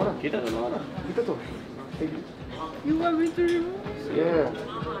ahora. Quítatelo ahora. Quítatelo. You want me to remove? Yeah.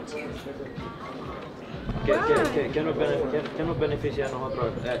 ¿Qué nos beneficia a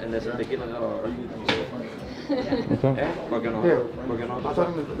nosotros en ese tequila de ahora? Porque nosotros...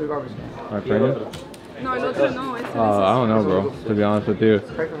 My ¿Y el otro? No, el otro no. Ese I don't know, bro, to be honest with you.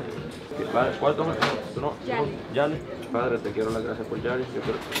 Padre, ¿cuál tomas? ¿Tú no? Yali. Padre, te quiero dar gracias por Yali.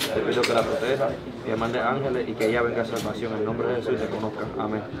 Te pido que la proteja, que mande ángeles y que ella venga a salvación. En el nombre de Jesús te conozca.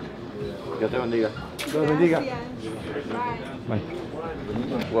 Amén. Dios te bendiga. Dios bendiga. Bye.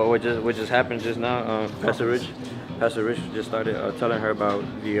 Well, what just happened just now, PastorRich just started telling her about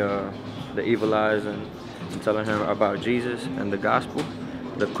the evil eyes and telling her about Jesus and the gospel,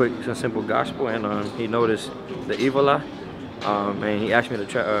 the quick and simple gospel, and he noticed the evil eye, and he asked me to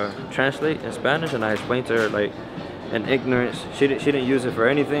translate in Spanish, and I explained to her like in ignorance. She didn't use it for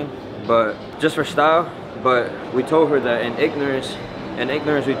anything, but just for style. But we told her that in ignorance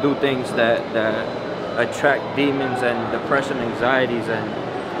we do things that attract demons and depression, anxieties,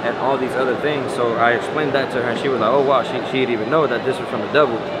 and all these other things. So I explained that to her, and she was like, oh wow, she didn't even know that this was from the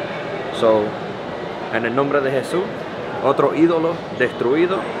devil. So, en el nombre de Jesús, otro ídolo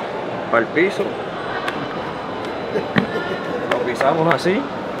destruido, para el piso. Lo pisamos así,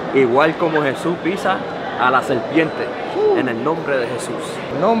 igual como Jesús pisa a la serpiente. En el nombre de Jesús.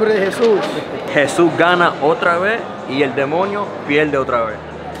 En nombre de Jesús. Jesús gana otra vez y el demonio pierde otra vez.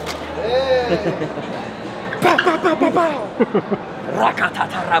 Pa, pa, pa, pa, pa.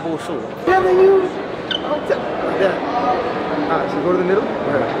 Rakatarabusu. Telling you. Alright, so go to the middle.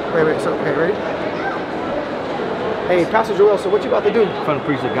 Wait, so, okay, ready? Hey, Pastor Joel, so what you about to do? I'm going to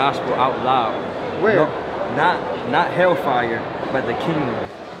preach the gospel out loud. Where? No, not hellfire, but the kingdom.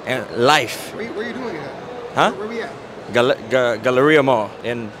 And life. Where you doing it at? Huh? Where we at? Galleria Mall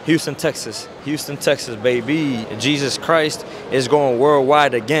in Houston, Texas. Houston, Texas, baby. Jesus Christ is going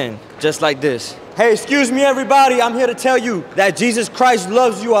worldwide again, just like this. Hey, excuse me, everybody. I'm here to tell you that Jesus Christ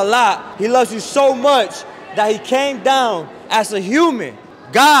loves you a lot. He loves you so much that he came down as a human,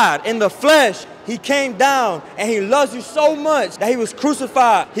 God in the flesh. He came down and he loves you so much that he was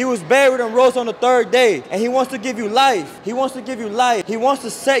crucified. He was buried and rose on the 3rd day. And he wants to give you life. He wants to give you life. He wants to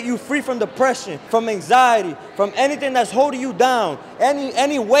set you free from depression, from anxiety, from anything that's holding you down,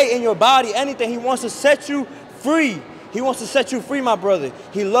 any weight in your body, anything. He wants to set you free. He wants to set you free, my brother.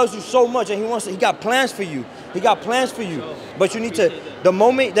 He loves you so much, and he got plans for you. He got plans for you. But you need to, the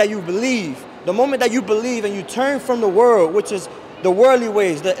moment that you believe and you turn from the world, which is the worldly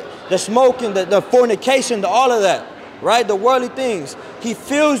ways, the smoking, the fornication, all of that, right? The worldly things. He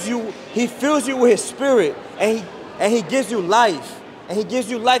fills you with his spirit, and he gives you life. And he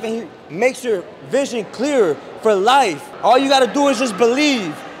gives you life, and he makes your vision clearer for life. All you got to do is just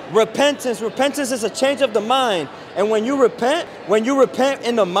believe. Repentance is a change of the mind. And when you repent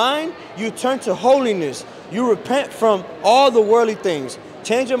in the mind, you turn to holiness. You repent from all the worldly things.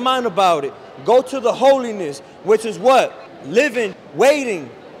 Change your mind about it. Go to the holiness, which is what? Living, waiting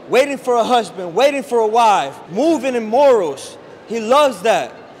for a husband, waiting for a wife, moving in morals. He loves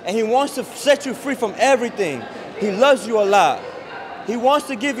that. And he wants to set you free from everything. He loves you a lot. He wants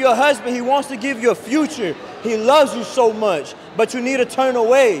to give you a husband. He wants to give you a future. He loves you so much. But you need to turn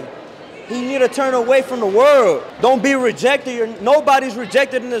away. You need to turn away from the world. Don't be rejected. Nobody's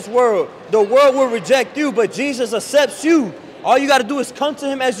rejected in this world. The world will reject you, but Jesus accepts you. All you got to do is come to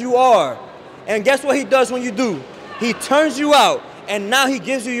him as you are. And guess what he does when you do? He turns you out, and now he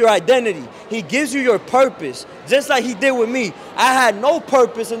gives you your identity. He gives you your purpose, just like he did with me. I had no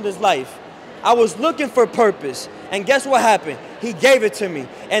purpose in this life. I was looking for purpose. And guess what happened? He gave it to me.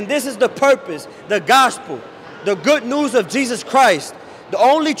 And this is the purpose, the gospel, the good news of Jesus Christ, the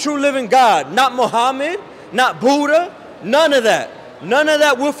only true living God, not Muhammad, not Buddha, none of that. None of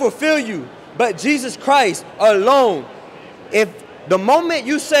that will fulfill you, but Jesus Christ alone. If the moment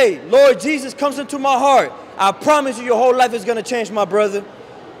you say, Lord Jesus comes into my heart, I promise you your whole life is going to change, my brother.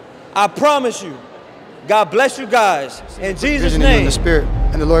 I promise you. God bless you guys. In Jesus' name. In the spirit.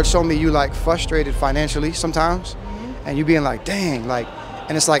 And the Lord showed me you like frustrated financially sometimes. And you being like, dang, like,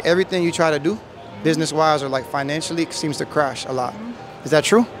 and it's like everything you try to do, business-wise or like financially, seems to crash a lot. Is that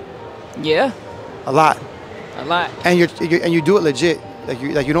true? Yeah. A lot. A lot. And you do it legit. Like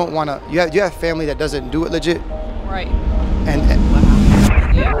you don't want to. You have family that doesn't do it legit. Right. And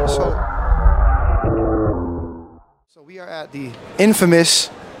yeah. So we are at the infamous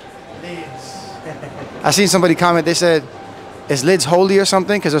Lids. I seen somebody comment. They said, "Is Lids holy or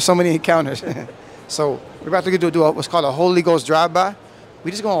something?" Because there's so many encounters. So we're about to do what's called a Holy Ghost drive-by.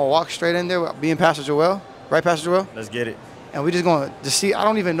 We just gonna walk straight in there, being Pastor Joel, right, Pastor Joel? Let's get it. And we're just gonna see. I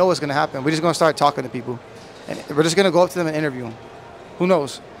don't even know what's gonna happen. We're just gonna start talking to people, and we're just gonna go up to them and interview them. Who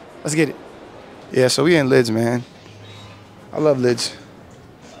knows? Let's get it. Yeah. So we in Lids, man. I love Lids.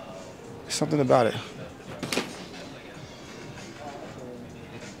 There's something about it.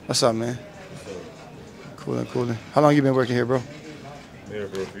 What's up, man? Coolin', coolin'. How long you been working here, bro? Been here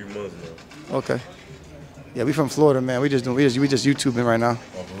for a few months now. Okay. Yeah, we from Florida, man. We just YouTubing right now.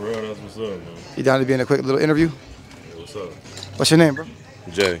 Oh, for real? That's what's up, man. You down to be in a quick little interview? Yeah, what's up? What's your name, bro?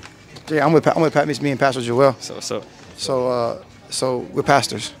 Jay. Jay, I'm with Pat. Me and Pastor Joel. So what's up? So we're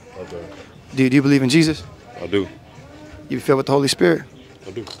pastors. Okay. Do you believe in Jesus? I do. You filled with the Holy Spirit?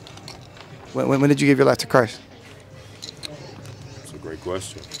 I do. When did you give your life to Christ? That's a great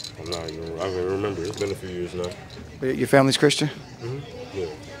question. I don't remember. It's been a few years now. Your family's Christian? Mm-hmm. Yeah.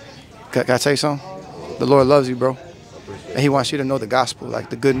 Can I tell you something? The Lord loves you, bro. And he wants you to know the gospel, like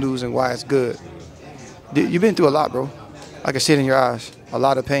the good news and why it's good. You've been through a lot, bro. I can see it in your eyes. A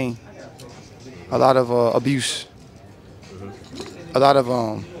lot of pain. A lot of abuse. A lot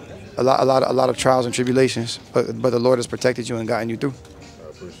of trials and tribulations. But the Lord has protected you and gotten you through. I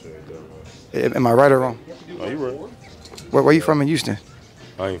appreciate that, man. Am I right or wrong? No, you're right. Where are you from in Houston?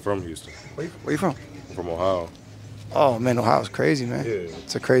 I ain't from Houston. Where you from? I'm from Ohio. Oh, man, Ohio's crazy, man. Yeah.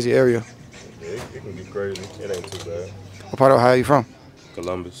 It's a crazy area. Yeah, it can be crazy. It ain't too bad. What part of Ohio are you from?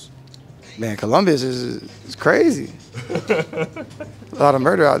 Columbus. Man, Columbus is crazy. A lot of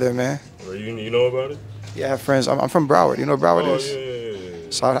murder out there, man. You know about it? Yeah, I have friends. I'm from Broward. You know what Broward is?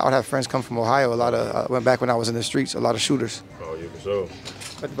 Yeah. So I would have friends come from Ohio. I went back when I was in the streets, a lot of shooters. Oh, yeah, for sure.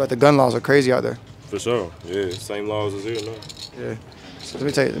 But the gun laws are crazy out there. For sure. Yeah, same laws as here now. Yeah. So let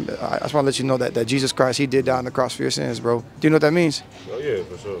me tell you, I just want to let you know that Jesus Christ, he did die on the cross for your sins, bro. Do you know what that means? Oh, yeah,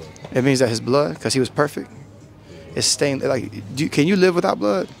 for sure. It means that his blood, because he was perfect, is stained. Like, can you live without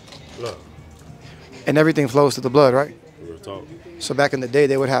blood? No. And everything flows through the blood, right? We were taught. So back in the day,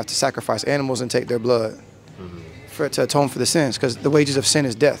 they would have to sacrifice animals and take their blood to atone for the sins, because the wages of sin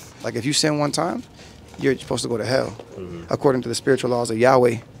is death. Like if you sin one time, you're supposed to go to hell, according to the spiritual laws of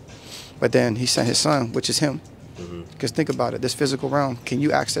Yahweh. But then he sent his son, which is him. Because think about it, this physical realm, can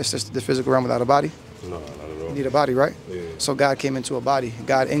you access this physical realm without a body? No, not at all. You need a body, right? Yeah. So God came into a body,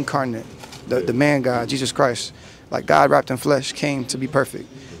 God incarnate, the man God, Jesus Christ. Like God wrapped in flesh, came to be perfect,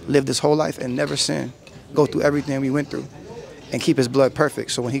 lived his whole life and never sinned, go through everything we went through, and keep his blood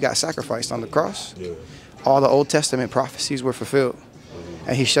perfect. So when he got sacrificed on the cross, all the Old Testament prophecies were fulfilled.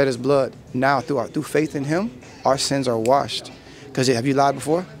 And he shed his blood. Now, through faith in him, our sins are washed. Because have you lied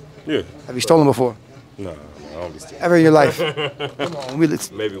before? Yeah. Have you stolen before? No, I don't be stealing. Ever in your life? Come on.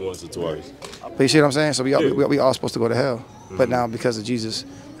 Maybe once or twice. But you see what I'm saying? So we all supposed to go to hell. But now, because of Jesus,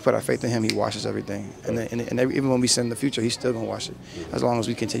 we put our faith in him, he washes everything. And even when we sin in the future, he's still going to wash it. As long as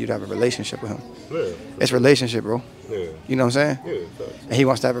we continue to have a relationship with him. Yeah. It's relationship, bro. Yeah. You know what I'm saying? Yeah. And he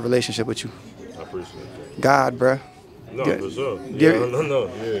wants to have a relationship with you. I appreciate that. God, bruh. No, for sure. Yeah, no.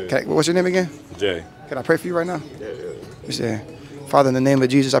 Yeah. What's your name again? Jay. Can I pray for you right now? Yeah. You say, Father, in the name of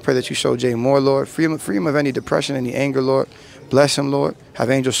Jesus, I pray that you show Jay more, Lord. Free him of any depression, any anger, Lord. Bless him, Lord. Have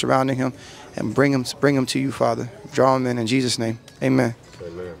angels surrounding him. And bring him to you, Father. Draw him in Jesus' name. Amen.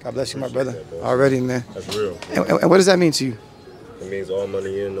 Amen. God bless you, my brother. Already, man. That's real. And what does that mean to you? It means all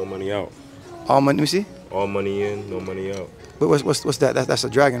money in, no money out. All money, let me see. All money in, no money out. What's that? That's a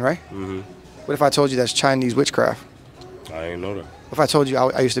dragon, right? Mm-hmm. What if I told you that's Chinese witchcraft? I ain't know that. If I told you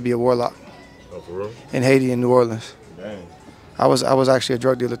I used to be a warlock Oh, for real? in Haiti and New Orleans. Dang. I was actually a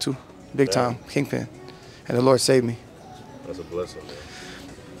drug dealer too. Big time, kingpin. And the Lord saved me. That's a blessing, man.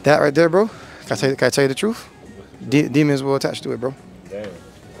 That right there, bro. Can I tell you the truth? Demons will attach to it, bro. Damn.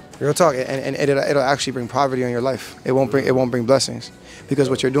 Real talk, and it'll actually bring poverty on your life. It won't bring blessings, because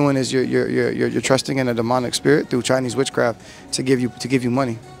what you're doing is you're trusting in a demonic spirit through Chinese witchcraft to give you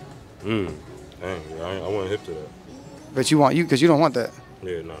money. Dang, I want hip to that. But because you don't want that.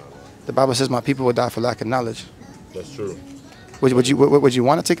 Yeah, nah. The Bible says my people will die for lack of knowledge. That's true. Would you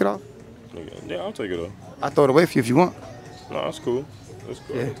want to take it off? Yeah, I'll take it off. I'll throw it away for you if you want. No, that's cool. That's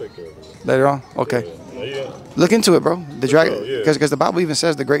cool. Yeah. I'll take care of it. Later on? Okay. Yeah. Look into it, bro. The dragon, sure, yeah. because the Bible even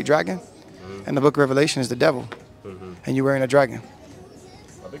says the great dragon in the book of Revelation is the devil. And you're wearing a dragon.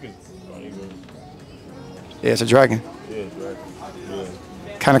 I think it's not even. Yeah, it's a dragon. Yeah, it's dragon.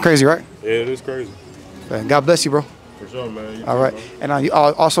 Yeah. Kind of crazy, right? Yeah, it is crazy. God bless you, bro. For sure, man. You All too, right. man. And on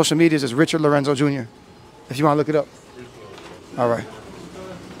all social medias is Richard Lorenzo Jr. If you want to look it up. All right.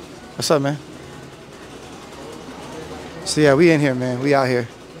 What's up, man? So yeah, we in here, man. We out here.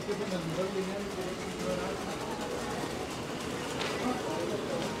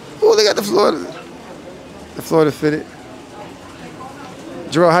 Oh, they got the Florida fitted.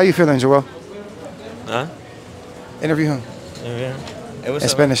 Joel, how you feeling, Joel? ¿Ah? Interview him. Bien. In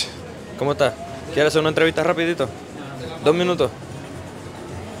Spanish. ¿Cómo estás? ¿Quieres hacer una entrevista rapidito? 2 minutos.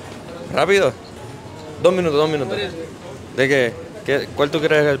 ¿Rápido? 2 minutos, 2 minutos. ¿De qué? ¿Cuál tú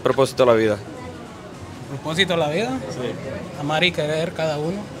crees es el propósito de la vida? ¿Propósito de la vida? Sí. Amar y querer cada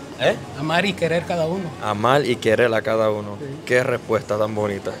uno. ¿Eh? Amar y querer cada uno. Amar y querer a cada uno. Sí. Qué respuesta tan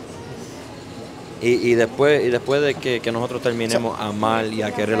bonita. Y después de que nosotros terminemos a amar y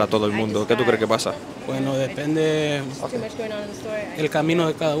a querer a todo el mundo, ¿qué tú crees que pasa? Bueno, depende el camino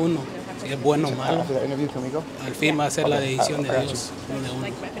de cada uno. Si es bueno o malo. Al fin va a ser la decisión de Dios. De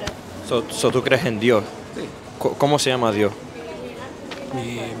uno. ¿Tú crees en Dios? Sí. ¿Cómo se llama Dios?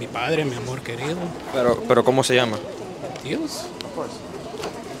 Mi padre, mi amor querido. Pero ¿cómo se llama? Dios.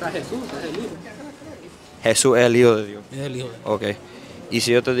 Está Jesús, es el Hijo. Jesús es el Hijo de Dios. Es el Hijo de Dios. Ok. Y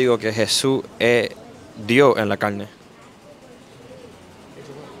si yo te digo que Jesús es Dios en la carne.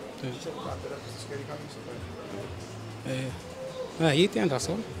 Ahí tienes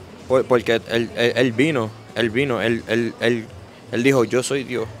razón. Porque él dijo, yo soy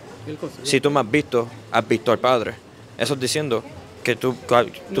Dios. Si tú me has visto al Padre. Eso es diciendo que tú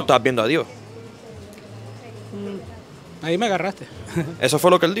estás viendo a Dios. Ahí me agarraste. Eso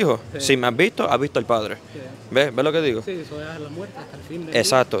fue lo que él dijo. Sí. Si me has visto al Padre. Sí. ¿Ves lo que digo? Sí, eso es la muerte hasta el fin.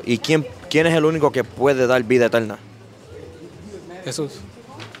 Exacto. ¿Y quién es el único que puede dar vida eterna? Jesús.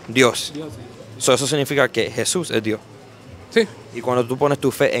 Dios. Dios, sí. Eso significa que Jesús es Dios. Sí. Y cuando tú pones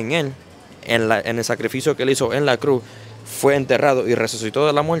tu fe en Él, en el sacrificio que Él hizo en la cruz, fue enterrado y resucitó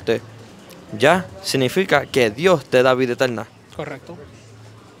de la muerte, ya significa que Dios te da vida eterna. Correcto.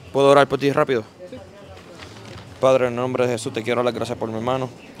 ¿Puedo orar por ti rápido? Sí. Padre, en el nombre de Jesús te quiero dar las gracias por mi hermano.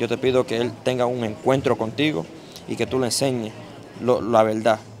 Yo te pido que él tenga un encuentro contigo y que tú le enseñes la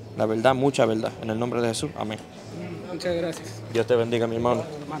verdad, mucha verdad. En el nombre de Jesús, amén. Muchas gracias. Dios te bendiga, mi hermano.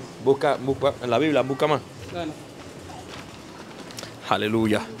 Busca en la Biblia, busca más. Bueno.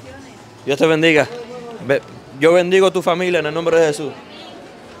 Aleluya. Dios te bendiga. Yo bendigo tu familia en el nombre de Jesús.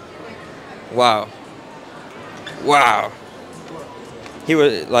 Wow. He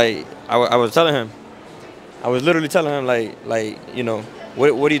was like, I was telling him, I was literally telling him like you know,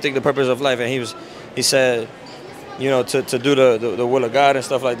 what do you think the purpose of life? And he said, you know, to do the will of God and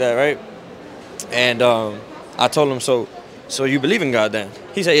stuff like that, right? And I told him, so you believe in God then?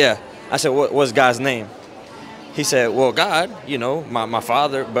 He said, yeah. I said, what's God's name? He said, well, God, you know, my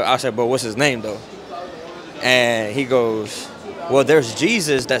father. But I said, but what's his name though? And he goes, well, there's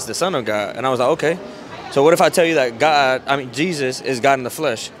Jesus, that's the Son of God. And I was like, okay. So what if I tell you that Jesus is God in the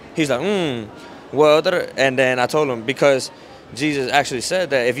flesh? He's like, well, and then I told him, because Jesus actually said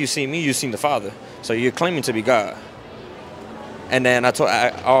that if you see me, you've seen the Father. So you're claiming to be God. And then I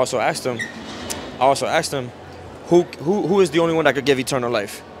also asked him, who is the only one that could give eternal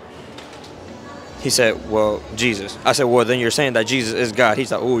life? He said, well, Jesus. I said, well, then you're saying that Jesus is God.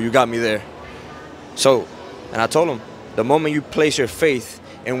 He's like, oh, you got me there. So, and I told him, the moment you place your faith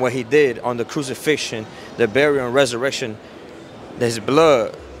in what he did on the crucifixion, the burial and resurrection, his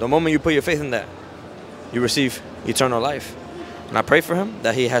blood, the moment you put your faith in that, you receive eternal life. And I pray for him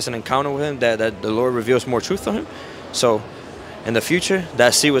that he has an encounter with him, that the Lord reveals more truth to him. So in the future,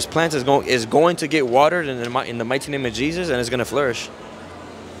 that seed was planted is going to get watered in the mighty name of Jesus, and it's going to flourish.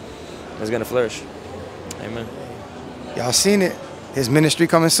 It's going to flourish. Amen. Y'all seen it. His ministry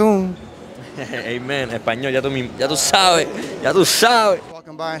coming soon. Amen. Español, ya tú sabes.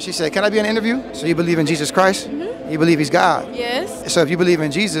 Walking by and she said, can I be in an interview? So you believe in Jesus Christ? You believe he's God? Yes. So if you believe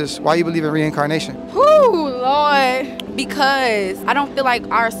in Jesus, why you believe in reincarnation? Whoo, Lord. Because I don't feel like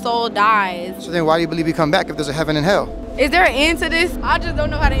our soul dies. So then why do you believe he come back if there's a heaven and hell? Is there an end to this? I just don't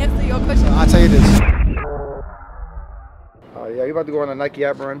know how to answer your question. I'll tell you this. Yeah, you're about to go on a Nike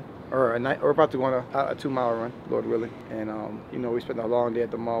app run. We're about to go on a 2-mile run, Lord willing. And, you know, we spent a long day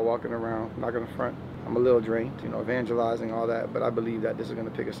at the mall walking around, not gonna front. I'm a little drained, you know, evangelizing, all that, but I believe that this is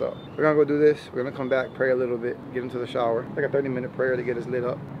gonna pick us up. We're gonna go do this. We're gonna come back, pray a little bit, get into the shower. Like a 30-minute prayer to get us lit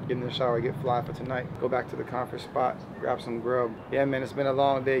up. Get in the shower, get fly for tonight. Go back to the conference spot, grab some grub. Yeah, man, it's been a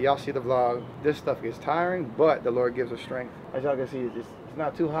long day. Y'all see the vlog. This stuff gets tiring, but the Lord gives us strength. As y'all can see, it's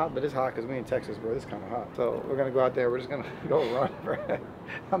not too hot, but it's hot because we in Texas, bro. It's kind of hot. So we're gonna go out there. We're just gonna go run, bro.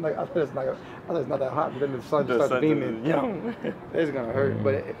 I'm like, I thought it's not that hot, but then the sun starts beaming. It's gonna hurt,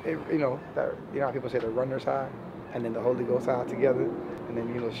 but you know how people say the runner's high, and then the Holy Ghost high together, and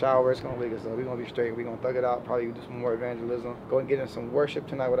then shower. It's gonna wake us up. We're gonna be straight. We're gonna thug it out. Probably do some more evangelism. Go and get in some worship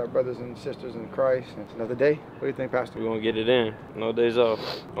tonight with our brothers and sisters in Christ. It's another day. What do you think, Pastor? We're gonna get it in. No days off.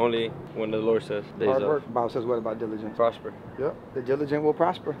 Only when the Lord says days off. Hard work. The Bible says what about diligence? Prosper. Yep. The diligent will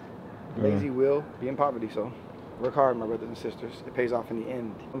prosper. Lazy will be in poverty. So work hard, my brothers and sisters. It pays off in the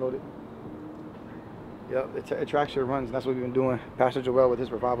end. Unload it. Yep. It tracks your runs. And that's what we've been doing. Pastor Joel with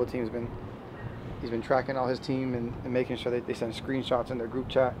his revival team he's been tracking all his team and making sure that they send screenshots in their group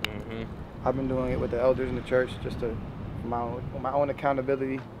chat. I've been doing it with the elders in the church just to my own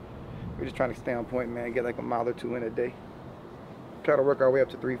accountability. We're just trying to stay on point, man. Get like a mile or 2 in a day. Try to work our way up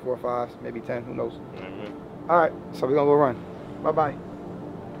to 3, 4, 5, maybe 10. Who knows? All right, so we're gonna go run. Bye bye.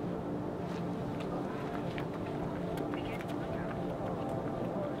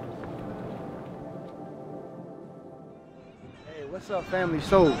 What's up, family?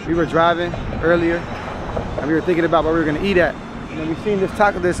 So we were driving earlier and we were thinking about what we were gonna eat at, and then we seen this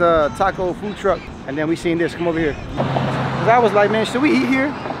taco food truck, and then we seen this. Come over here. Cause I was like, man, should we eat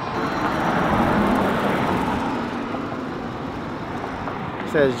here?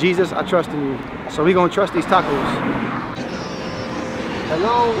 It says, Jesus, I trust in you. So we gonna trust these tacos.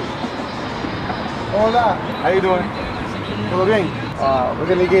 Hello. Hola. How you doing? Todo bien. We're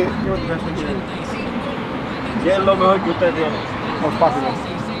gonna get. ¿Qué es lo mejor que usted tiene? Most popular.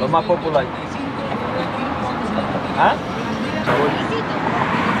 Lo más popular. ¿Ah?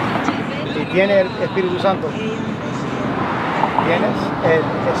 Y tiene el Espíritu Santo. Tienes el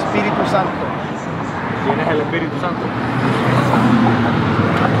Espíritu Santo. Tienes el Espíritu Santo.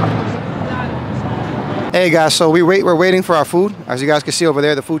 Hey guys, so we're waiting for our food. As you guys can see over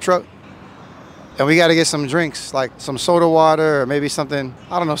there, the food truck. And we got to get some drinks, like some soda water or maybe something,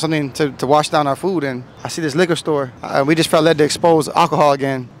 I don't know, something to wash down our food. And I see this liquor store. We just felt led to expose alcohol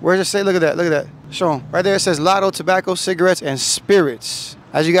again. Where does it say? Look at that. Look at that. Show them. Right there it says Lotto, tobacco, cigarettes, and spirits.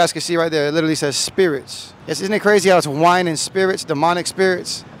 As you guys can see right there, it literally says spirits. Isn't it crazy how it's wine and spirits, demonic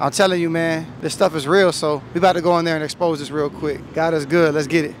spirits? I'm telling you, man, this stuff is real. So we about to go in there and expose this real quick. God is good. Let's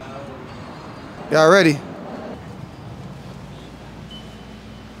get it. Y'all ready?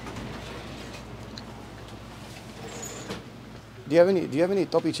 Do you have any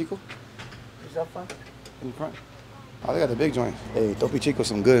Topi Chico? Is that fun? In front. Oh, they got the big joint. Hey, Topi Chico,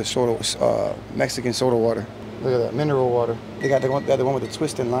 some good soda, Mexican soda water. Look at that, mineral water. They got the one with the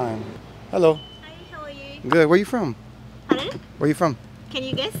twist and lime. Hello. Hi, how are you? Good. Where you from? Pardon? Where you from? Can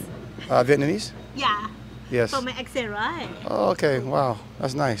you guess? Vietnamese? Yeah. Yes. From my accent, right? Oh, okay. Wow,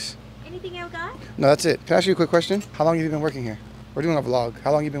 that's nice. Anything else, guys? No, that's it. Can I ask you a quick question? How long have you been working here? We're doing a vlog.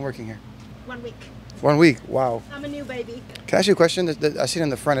 How long have you been working here? 1 week. 1 week. Wow. I'm a new baby. Can I ask you a question? I see it in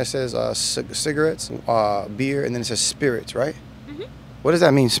the front. It says cigarettes, beer, and then it says spirits, right? Mm-hmm. What does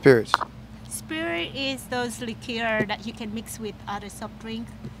that mean, spirits? Spirit is those liqueur that you can mix with other soft drink.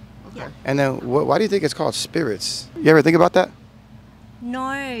 Yeah. And then why do you think it's called spirits? You ever think about that?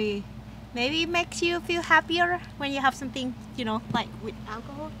 No. Maybe it makes you feel happier when you have something, you know, like with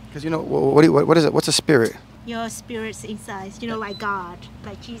alcohol. Because, you know, what is it? What's a spirit? Your spirit's inside, you know, like God,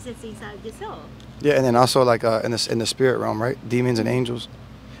 like Jesus inside your soul. Yeah, and then also like in the spirit realm, right? Demons and angels.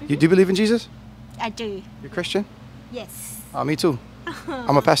 Do you believe in Jesus? I do. You're Christian? Yes. Me too.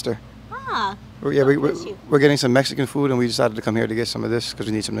 I'm a pastor. Ah. We're getting some Mexican food, and we decided to come here to get some of this because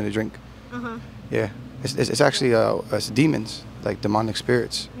we need something to drink. Yeah, it's actually it's demons, like demonic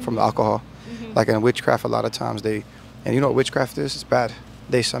spirits from the alcohol. Like in witchcraft, a lot of times and you know what witchcraft is? It's bad.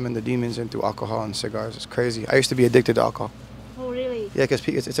 They summon the demons in through alcohol and cigars. It's crazy. I used to be addicted to alcohol. Oh, really? Yeah, because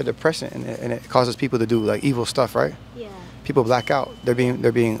it's a depressant, and it causes people to do like evil stuff, right? Yeah. People black out. They're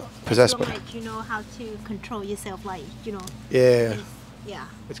being possessed by. Like you know how to control yourself, like you know. Yeah. Yeah.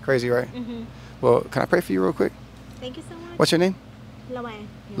 It's crazy, right? Well, can I pray for you real quick? Thank you so much. What's your name? Loay.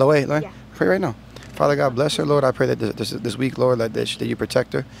 Loay. Yeah. Pray right now. Father God, bless her, Lord. I pray that this week, Lord, that you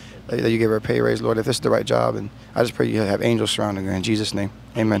protect her, that you give her a pay raise, Lord, if this is the right job. And I just pray you have angels surrounding her in Jesus' name.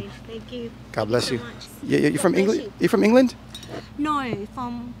 Amen. Thank you. God bless you. So much. You're from England? You're from England? No,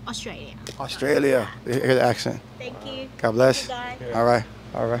 from Australia. Australia. You hear the accent. Thank you. God bless. All right.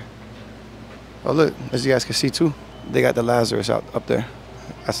 All right. Oh, look, as you guys can see too, they got the Lazarus up there.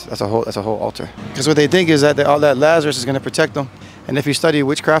 That's a whole altar. Because what they think is that all that Lazarus is going to protect them. And if you study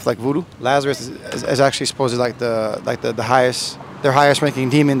witchcraft like voodoo, Lazarus is actually supposed to like the highest, their highest ranking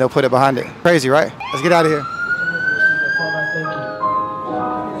demon. They'll put it behind it. Crazy, right? Let's get out of here.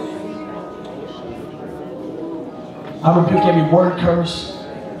 I rebuke every word curse,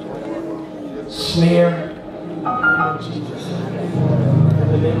 snare, Jesus. In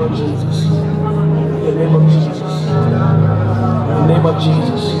the name of Jesus. In the name of Jesus. In the name of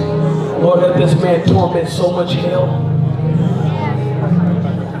Jesus. Lord, let this man torment so much hell.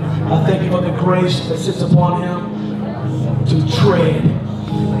 I thank you for the grace that sits upon him to tread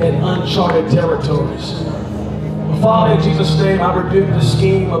in uncharted territories. Father, in Jesus' name, I rebuke the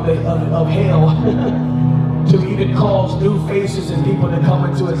scheme of hell to even cause new faces and people to come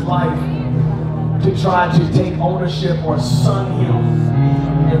into his life to try to take ownership or son him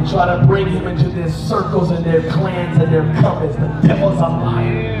and try to bring him into their circles and their clans and their covens. The devil's a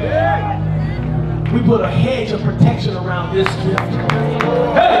liar. We put a hedge of protection around this gift.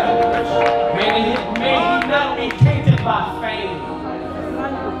 Hey! May he not be tainted by fame.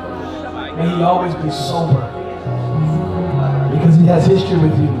 May he always be sober. Because he has history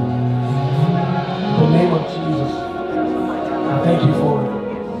with you. In the name of Jesus. I thank you for it. I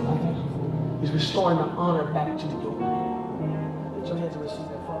thank you for it. He's restoring the honor back to you. Put your hands and receive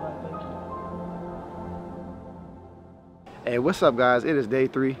that, Father. I thank you. Hey, what's up, guys? It is day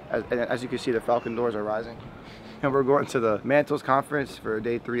 3. As you can see, the Falcon doors are rising. And we're going to the Mantles Conference for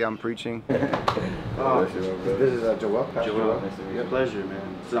day 3. I'm preaching. This is Joel. Joel, it's a pleasure,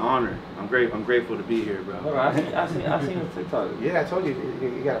 man. It's an honor. I'm grateful to be here, bro. I seen on TikTok. Yeah, I told you,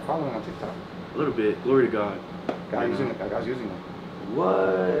 you got a following on TikTok. A little bit. Glory to God. God's using them.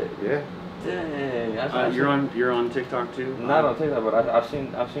 What? Yeah. Dang. You're on TikTok too? Not on TikTok, but I've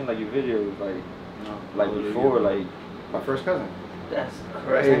seen like your videos like before, like my first cousin. That's His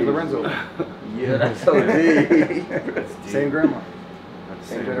crazy. name's Lorenzo. Yeah, that's so deep. Same grandma.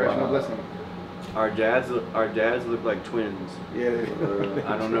 Same generational blessing. Our dads look like twins. Yeah.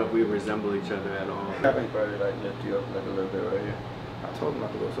 I don't know if we resemble each other at all. Probably like lift you up like a little bit right here. I told him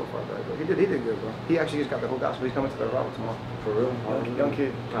not to go so far back, but he did good, bro. He actually just got the whole gospel. He's coming to the revival tomorrow. For real? Young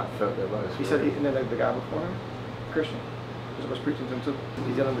kid. I felt that last. He said, and then like the guy before him, Christian, was preaching to him too.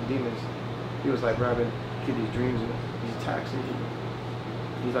 He's dealing with demons. He was like, bro, I've been getting these dreams and these attacks.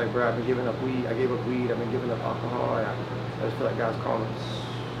 He's like, bro, I've been giving up weed. I gave up weed. I've been giving up alcohol. I just feel like God's calling us.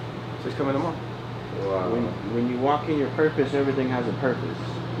 So he's coming tomorrow. Wow. When you walk in your purpose, everything has a purpose.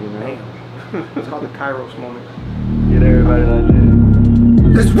 You know. Damn. It's called the Kairos moment. Get everybody like that.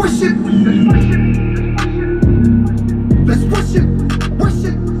 Let's worship. Let's worship.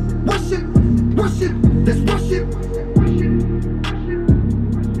 Worship. Worship. Worship. Let's worship.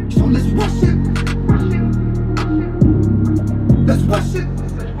 So let's worship. Let's worship.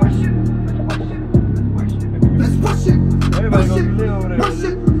 Let's worship. Worship. Worship.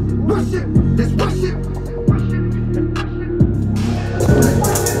 Worship. Let's worship.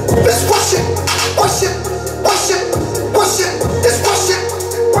 Let's worship. Worship. Worship. Worship. Let's worship.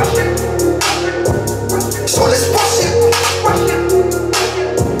 Worship. So let's worship. Worship.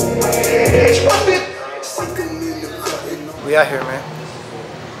 We out here, man.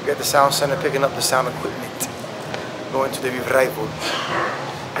 We got the sound center picking up the sound equipment. Going to the revival.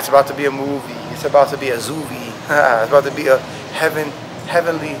 It's about to be a movie. It's about to be a zoovie. It's about to be a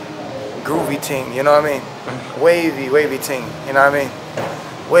heavenly, groovy ting. You know what I mean? Wavy ting. You know what I mean?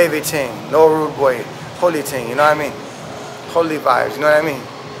 Wavy ting. No rude boy. Holy ting. You know what I mean? Holy vibes. You know what I mean?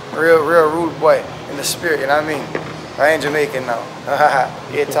 Real rude boy in the spirit. You know what I mean? I ain't Jamaican now.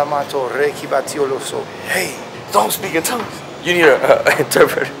 Hey, don't speak in tongues. You need an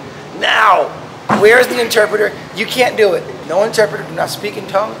interpreter. Now! Where's the interpreter? You can't do it. No interpreter, do not speak in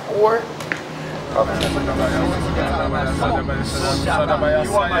tongue or... You are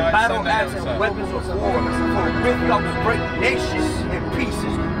my battle axe and weapons of war. For with you I will break nations in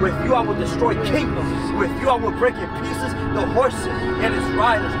pieces. With you I will destroy kingdoms. With you I will break in pieces the horses and its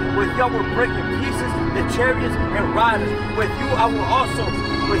riders. With you I will break in pieces the chariots and riders. With you I will also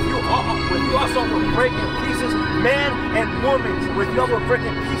will break in pieces men and women. With you I will break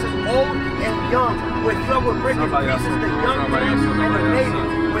in pieces old and young. With you I will break in pieces the young man and the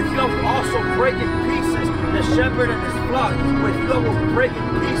maiden. With you I will also break in pieces the shepherd and his flock. With you I will break in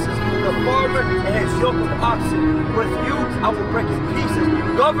pieces the farmer and his yoke of oxen. With you I will break in pieces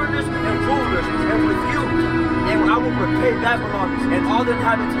governors and rulers. And with you I will repay Babylon and all the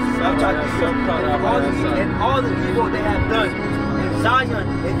inhabitants of Judea and all the evil they have done. In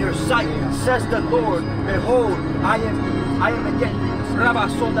Zion in your sight, says the Lord, behold, I am again.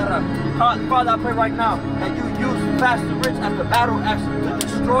 Father, I pray right now that you use PastorRich as the battle axe to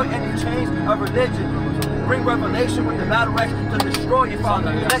destroy any chains of religion. Bring revelation with the battle axe to destroy it,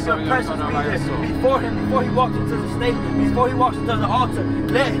 Father. Let your presence be there before him, before he walks into the stage, before he walks into the altar.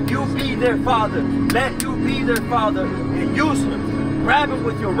 Let you be there, Father. Let you be there, Father, and use him. Grab him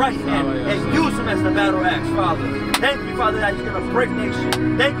with your right hand and use him as the battle axe, Father. Thank you, Father, that he's going to break nations.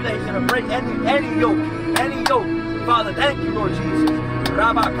 Thank you that he's going to break any yoke, any yoke. Father, thank you, Lord Jesus.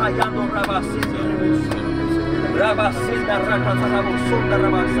 Rabakayando Rabasinda Rabasinda Rakatarabosunda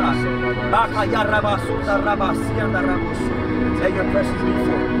Rabasa. Bakaya Rabasunda Rabasianda Rabosu. Let your presence be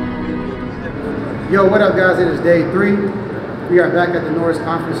full. Yo, what up, guys? It is day 3. We are back at the Norris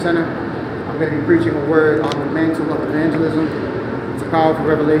Conference Center. I'm going to be preaching a word on the mantle of evangelism. It's a powerful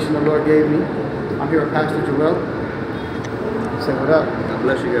revelation the Lord gave me. I'm here with Pastor Joel. Say what up. God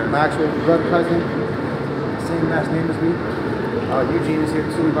bless you guys. My actual brother cousin, same last name as me. Eugene is here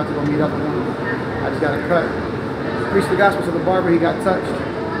too. We're about to go meet up with him. I just got a cut. Preached the gospel to the barber. He got touched.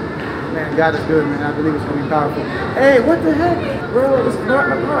 Man, God is good, man. I believe it's going to be powerful. Hey, what the heck? Bro,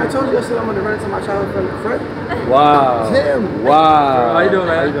 I told you yesterday I'm going to run into my childhood friend, Fred. Wow. It's him. Wow. How you doing,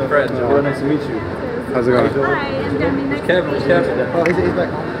 man? How you doing, Fred? Well, nice to meet you. How's it going? Hi, I'm Demi. It's Kevin. It's Kevin. Oh, he's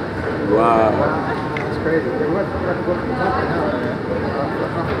back home. Wow. That's crazy. We're about to go to the conference now.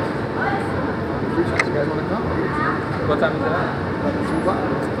 You guys want to come? What time is that? Like 2 o'clock.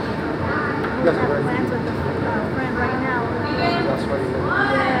 You guys are ready. Plans with a friend right now. That's right.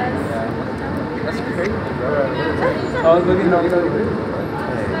 Yes. That's crazy. All right. I was looking at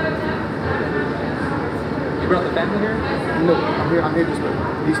You brought the family here? No, I'm here just with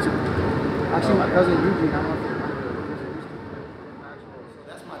these two. Actually, my cousin Eugene, I'm up here.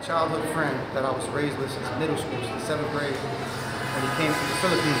 That's my childhood friend that I was raised with since middle school, since 7th grade, when he came from the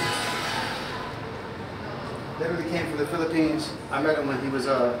Philippines. Literally came from the Philippines. I met him when he was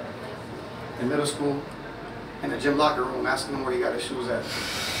in middle school, in the gym locker room, asking him where he got his shoes at.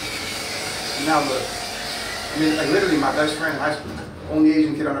 And now look, I mean, like literally my best friend in high school, only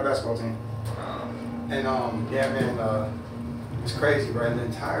Asian kid on our basketball team. And yeah, man, it's crazy, bro. In the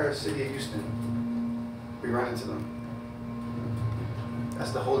entire city of Houston, we run into them.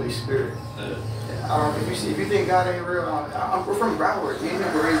 That's the Holy Spirit. If you think God ain't real, we're from Broward. Me and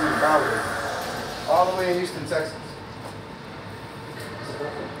him were raised in Broward, all the way in Houston, Texas.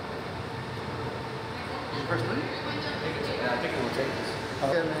 First three? Yeah, I think it will take us.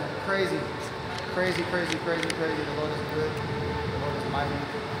 Yeah, man, crazy. The Lord is good. The Lord is mighty.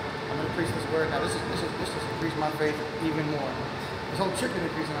 I'm gonna preach this word now. This is increase my faith even more. This whole trip is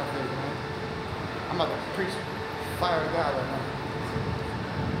increasing our faith, man. I'm about to preach fire of God right now.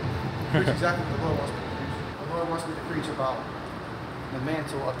 Preach exactly what the Lord wants me to preach. The Lord wants me to preach about the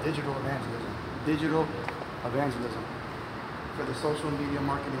mantle of digital evangelism. Digital evangelism. For the social media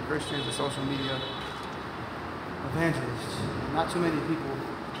marketing Christians, the social media evangelists. Not too many people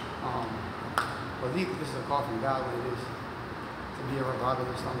believe that this is a call from God when it is to be a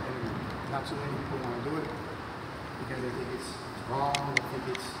revivalist on the internet. Not too many people want to do it because they think it's wrong, they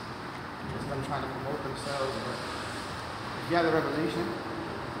think it's them trying to promote themselves. But if you have the revelation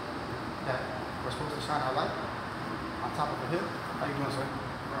that we're supposed to shine our light on top of a hill, how you doing, sir?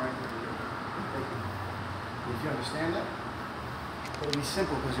 All right. If you understand that, it'll be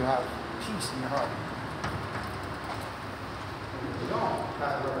simple because you'll have peace in your heart.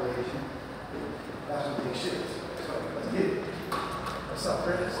 Past revelation. That's some big shit. So let's get it. What's up,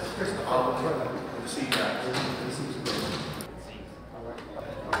 Chris? Chris, the see guy.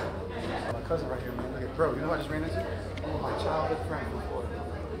 My cousin right here, man. Look at, bro, you know what I just ran into? Oh, my childhood friend before.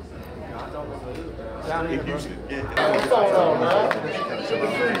 Down here, bro. What's going on, man?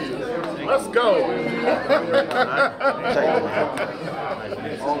 Let's go.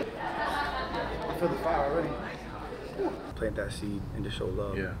 I feel the fire already. Plant that seed and just show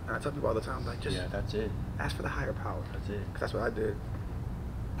love. Yeah. And I tell people all the time, like, just that's it. Ask for the higher power. That's it. Because that's what I did.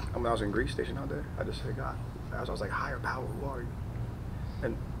 When I was in Greece, stationed out there, I just said, God, I was like, higher power, who are you?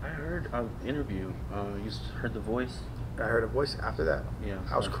 And I heard an interview. You heard the voice. I heard a voice after that. Yeah.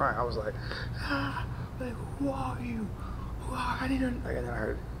 I was crying. I was like, who are you? Who are I didn't. Like, and then I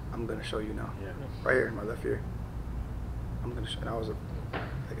heard, I'm gonna show you now. Yeah. Right here in my left ear. I'm gonna show. And I was like,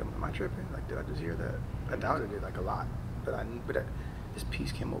 am I tripping? Like, did I just hear that? I doubted it like a lot, but this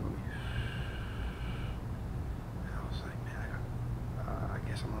peace came over me. And I was like, man, I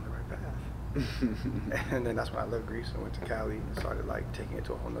guess I'm on the right path. And then that's when I left Greece and went to Cali and started like taking it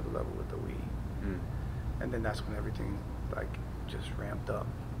to a whole nother level with the weed. And then that's when everything like just ramped up.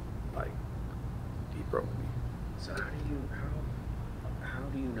 Like he broke me. So how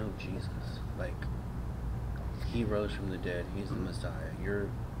do you know Jesus? Like he rose from the dead, he's the Messiah. You're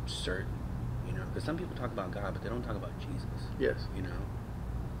certain, you know, because some people talk about God, but they don't talk about Jesus. Yes. You know.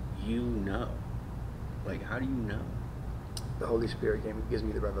 You know. Like how do you know? The Holy Spirit gives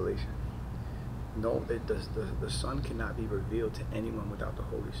me the revelation. No, the Son cannot be revealed to anyone without the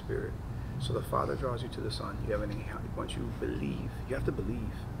Holy Spirit. So the Father draws you to the Son. You have once you believe, you have to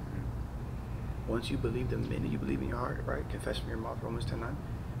believe. Once you believe, the minute you believe in your heart, right? Confess from your mouth, Romans 10:9,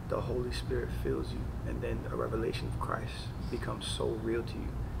 the Holy Spirit fills you, and then a revelation of Christ becomes so real to you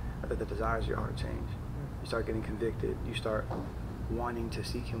that the desires of your heart change. You start getting convicted. You start wanting to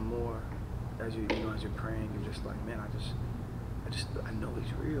seek Him more. As you're praying, you're just like, man, I know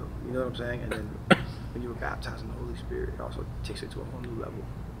He's real. You know what I'm saying? And then when you were baptized in the Holy Spirit, it also takes it to a whole new level.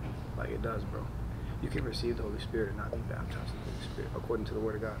 Like it does, bro. You can receive the Holy Spirit and not be baptized in the Holy Spirit, according to the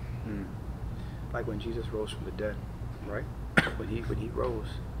Word of God. Like when Jesus rose from the dead, right? When he rose,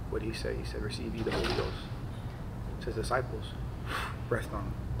 what did He say? He said, receive ye the Holy Ghost. To His disciples, breathed on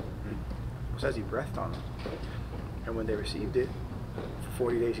them. It says He breathed on them. And when they received it, for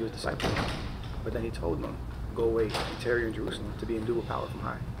 40 days He was discipling them. But then He told them, go away and tarry in Jerusalem to be endued with power from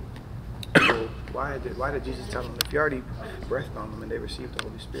high. So why did Jesus tell them, if you already breathed on them and they received the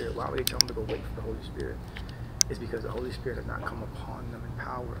Holy Spirit, why would He tell them to go wait for the Holy Spirit? It's because the Holy Spirit had not come upon them in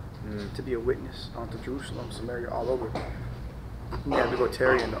power to be a witness onto Jerusalem, Samaria, all over. You had to go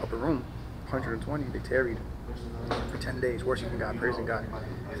tarry in the upper room. 120, they tarried for 10 days, worshiping God, praising God.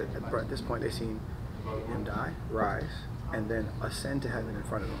 At this point, they seen Him die, rise, and then ascend to heaven in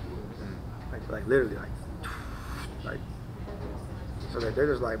front of them. Like literally, like. So they're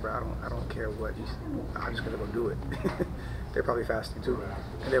just like, bro, I don't care what. I'm just gonna go do it. They're probably fasting too,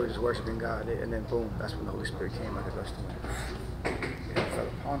 and they were just worshiping God. And then boom, that's when the Holy Spirit came like a gust of wind. It fell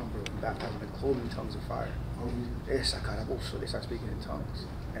upon them, bro, and baptized them in cloven tongues of fire. So they start speaking in tongues,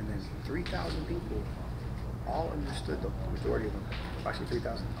 and then 3,000 people all understood the majority of them. Actually,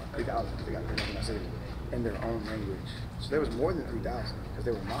 3,000, because they got in that city in their own language. So there was more than 3,000 because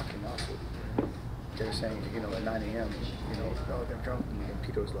they were mocking also. They were saying, at 9 a.m., oh, they're drunk. And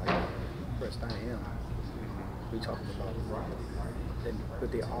Peter was like, bro, it's 9 a.m. We talking about but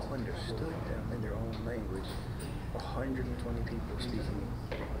they all understood them in their own language. 120 people speaking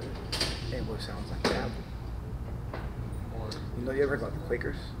in what sounds like babble. You ever heard about the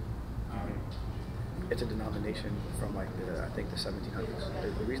Quakers? It's a denomination from I think the 1700s.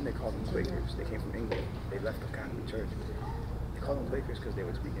 The reason they call them Quakers, they came from England. They left the Catholic Church. They call them Quakers because they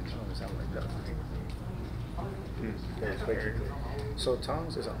would speak in tongues and sound like ducks. So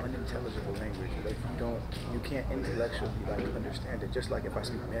tongues is an unintelligible language. Like you can't intellectually understand it. Just like if I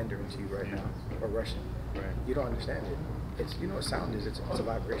speak Mandarin to you right now or Russian, you don't understand it. It's what sound is. It's a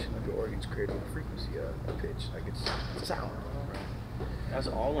vibration of your organs creating a frequency, a pitch. Like it's sound. That's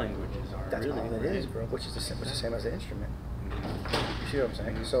all languages are. That's really all it is, bro. Which is the same as the instrument. You see what I'm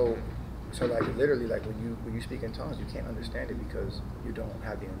saying? So literally when you speak in tongues, you can't understand it because you don't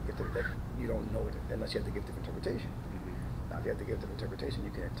have you don't know it unless you have the gift of interpretation. Now, if you have the gift of interpretation,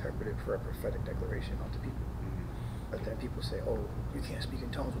 you can interpret it for a prophetic declaration onto people. But then people say, "Oh, you can't speak in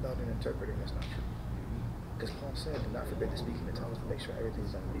tongues without an interpreter." That's not true. Because Paul said, "Do not forbid the speaking in tongues to make sure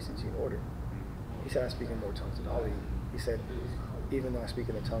everything's done in decency and order." He said, "I speak in more tongues than all of you." He said, "Even though I speak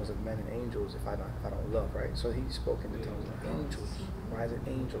in the tongues of men and angels, if I don't love," right? So he spoke in the tongues of angels. Why is it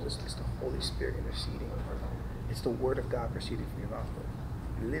angels? It's the Holy Spirit interceding. It's the word of God proceeding from your mouth.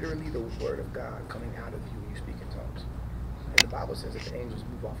 literally the word of God coming out of you when you speak in tongues. And the Bible says that the angels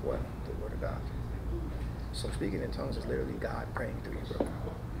move off what? The word of God. So speaking in tongues is literally God praying through you, bro.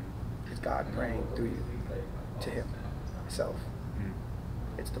 It's God praying through you to him, himself.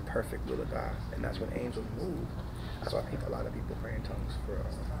 It's the perfect will of God. And that's when angels move. That's why a lot of people pray in tongues for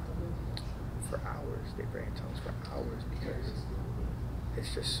hours. They pray in tongues for hours because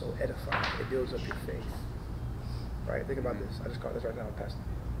it's just so edifying. It builds up your faith. Right? Think about this. I just caught this right now, Pastor.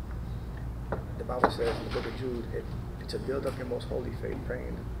 The Bible says in the book of Jude, to build up your most holy faith,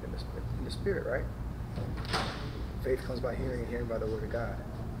 praying in the Spirit, right? Faith comes by hearing, and hearing by the word of God.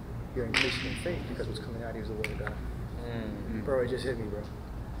 You're increasing in faith because what's coming out of you is the word of God. Bro, it just hit me, bro.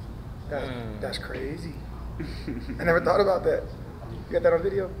 That's crazy. I never thought about that. You got that on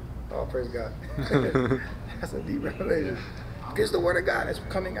video? Oh, praise God. That's a deep revelation. It's the word of God that's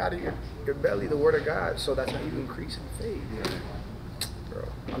coming out of your belly, the word of God. So that's how you increase in faith. Bro,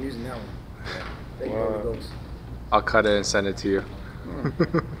 I'm using that one. Thank you, Holy Ghost. I'll cut it and send it to you.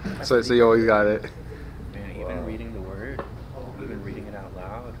 So you always got it. Man, even reading the word, even reading it out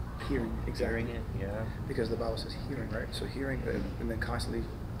loud. Hearing, exactly. Hearing it, yeah. Because the Bible says hearing, right? So hearing, and then constantly,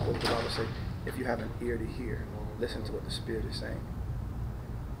 what the Bible says, if you have an ear to hear, listen to what the Spirit is saying.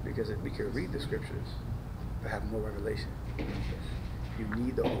 Because we can read the scriptures, but have no revelation. You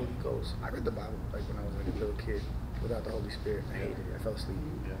need the Holy Ghost. I read the Bible like when I was like a little kid without the Holy Spirit. I hated it. I fell asleep.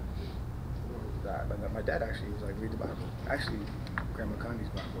 My dad actually was like, read the Bible. Actually, Grandma Condi's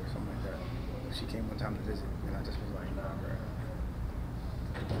Bible or something like that. She came one time to visit, and I just was like, nah, bro.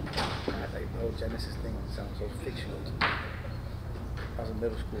 Like the whole Genesis thing sounds so fictional to me. I was in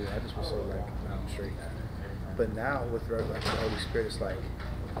middle school. I just was so like, nah, I'm straight. But now with like the Holy Spirit, it's like,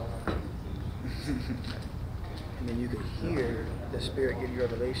 and then you can hear the Spirit give you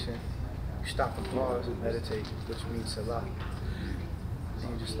revelation. You stop and pause and meditate, which means a lot. And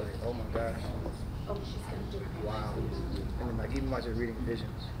you're just like, oh my gosh. Wow. And then like even while you're reading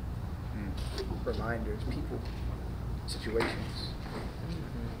visions, reminders, people, situations.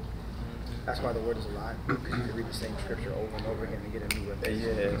 That's why the word is alive, because you can read the same scripture over and over again and get a new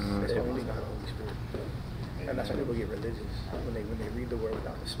revelation. It's only by the Holy Spirit. And that's why people get religious. When they read the word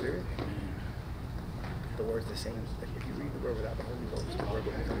without the Spirit, the word's the same. Like if you read the word without the Holy Ghost, the word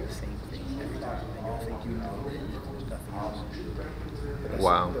will become the same thing every time. And you'll think you know it, and there's nothing else.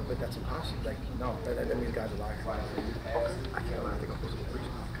 Wow. But that's impossible. Like, no, that means God's alive. I can't lie, I think I'm supposed to preach.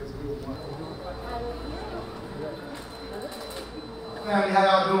 Family, how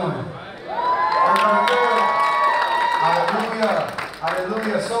y'all doing? Everybody good? Hallelujah.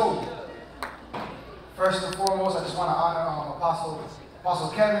 Hallelujah. So, first and foremost, I just want to honor Apostle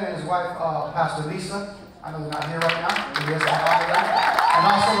Kevin and his wife, Pastor Lisa. I know they're not here right now. But yes, I honor them. And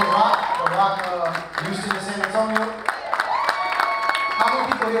also The Rock, Houston and San Antonio. How many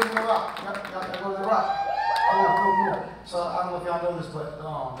people here from The Rock? Y'all go to The Rock? Cool. So I don't know if y'all know this, but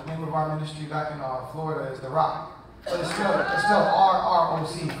the name of our ministry back in Florida is The Rock. But it's spelled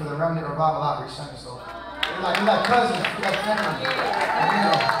RROC for the Remnant Revival Outreach Center. So we're like cousins, we're like family.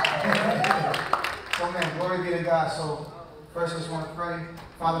 So man, glory be to God. So first I just want to pray.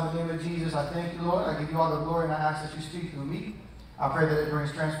 Father, in the name of Jesus, I thank you, Lord. I give you all the glory and I ask that you speak through me. I pray that it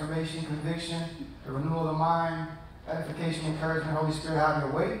brings transformation, conviction, the renewal of the mind, edification, encouragement. Holy Spirit, have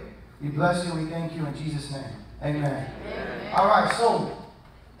your way. We bless you and we thank you in Jesus' name. Amen. All right, so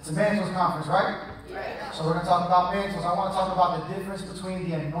it's a mantles conference, right? So we're going to talk about mantles. I want to talk about the difference between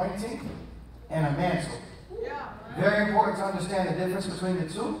the anointing and a mantle. Very important to understand the difference between the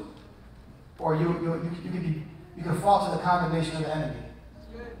two, or you can fall to the condemnation of the enemy,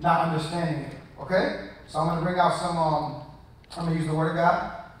 not understanding it. Okay? So I'm going to bring out some, I'm going to use the word of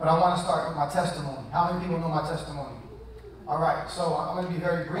God, but I want to start with my testimony. How many people know my testimony? All right, so I'm going to be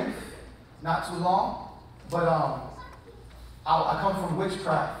very brief, not too long, but I come from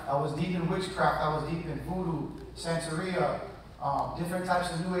witchcraft. I was deep in witchcraft. I was deep in voodoo, Santeria, different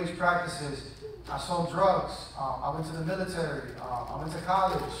types of New Age practices. I sold drugs. I went to the military. I went to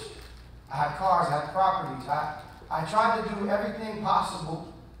college. I had cars. I had properties. I tried to do everything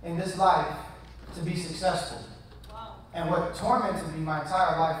possible in this life to be successful. And what tormented me my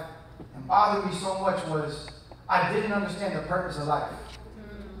entire life and bothered me so much was I didn't understand the purpose of life.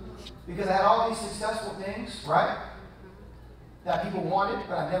 Because I had all these successful things, right, that people wanted,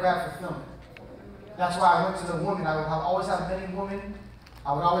 but I never had fulfillment. That's why I went to the women. I would always have many women.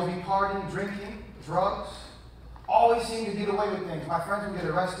 I would always be partying, drinking, drugs. Always seemed to get away with things. My friends would get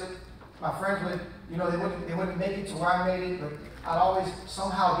arrested. My friends would, they wouldn't make it to where I made it, but I'd always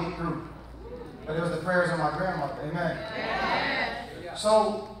somehow get through. But it was the prayers of my grandmother. Amen.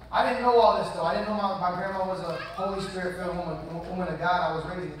 So I didn't know all this though. I didn't know my grandma was a Holy Spirit-filled woman of God. I was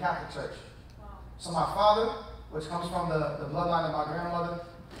raised in the Catholic Church. So my father, which comes from the bloodline of my grandmother,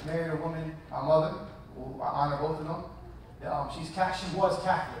 married a woman, my mother, who I honor both of them. She was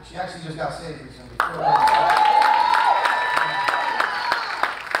Catholic. She actually just got saved recently. So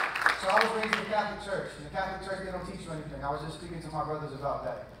I was raised in the Catholic Church. In the Catholic Church, they don't teach you anything. I was just speaking to my brothers about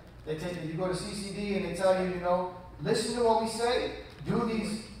that. They take you go to CCD and they tell you, listen to what we say, do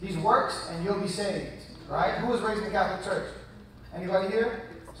these works, and you'll be saved. Right? Who was raised in the Catholic Church? Anybody here?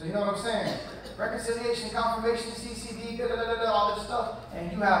 So you know what I'm saying? Reconciliation, confirmation, CCD, all this stuff,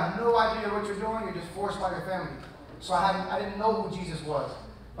 and you have no idea what you're doing. You're just forced by your family. So I didn't know who Jesus was,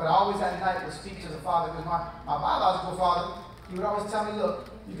 but I always at night would speak to the Father because my biological father, he would always tell me, look,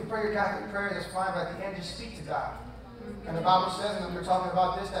 you can pray your Catholic prayers, that's fine, but at the end, just speak to God. And the Bible says, and we're talking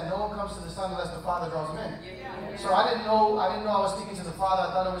about this, that no one comes to the Son unless the Father draws him in. So I didn't know I was speaking to the Father.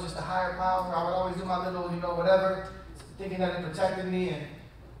 I thought it was just a higher power. I would always do my little, whatever, thinking that it protected me. And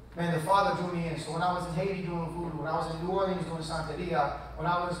man, the Father drew me in. So when I was in Haiti doing voodoo, when I was in New Orleans doing Santeria, when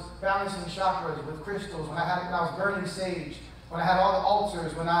I was balancing chakras with crystals, when I was burning sage, when I had all the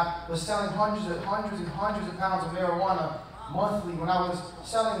altars, when I was selling hundreds and hundreds of pounds of marijuana monthly, when I was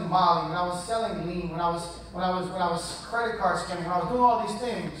selling Molly, when I was selling lean, when I was credit card scamming, when I was doing all these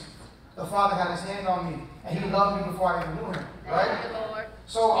things, the Father had his hand on me, and he loved me before I even knew him, right?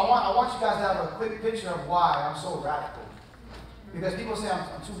 So I want you guys to have a quick picture of why I'm so radical. Because people say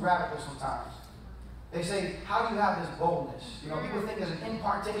I'm too radical sometimes. They say, how do you have this boldness? People think there's an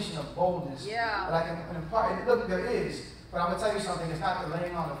impartation of boldness. Yeah. But I can impart, and look, there is. But I'm going to tell you something, it's not the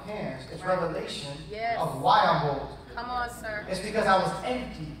laying on of hands, it's revelation of why I'm bold. Come on, sir. It's because I was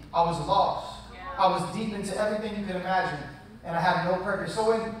empty, I was lost. I was deep into everything you could imagine, and I had no purpose. So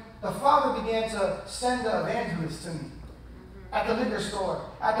when the Father began to send the evangelists to me, at the liquor store,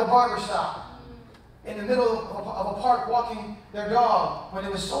 at the barber shop, in the middle of a park walking their dog, when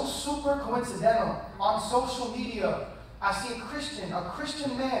it was so super coincidental, on social media, I see a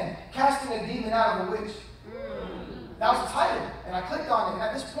Christian man casting a demon out of a witch. That was the title, and I clicked on it, and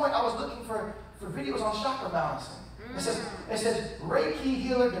at this point I was looking for videos on chakra balancing. It says Reiki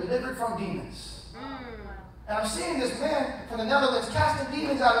healer delivered from demons. And I'm seeing this man from the Netherlands casting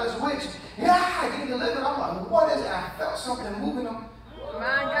demons out of this witch. Yeah, getting delivered. I'm like, what is it? I felt something moving him.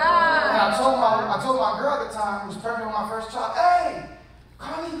 My God. And I told my girl at the time, who was pregnant with my first child, hey,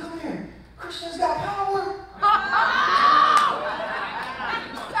 Carly, come here. Christians got power.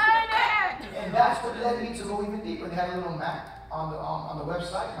 And that's what led me to go even deeper. They had a little map on the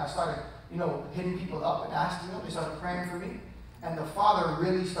website, and I started, hitting people up and asking them. They started praying for me, and the Father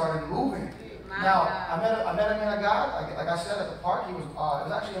really started moving. Now, I met a man of God, like I said, at the park. It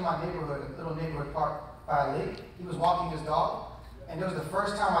was actually in my neighborhood, a little neighborhood park by a lake. He was walking his dog, and it was the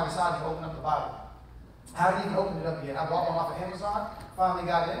first time I decided to open up the Bible. I hadn't even opened it up yet. I bought one off of Amazon, finally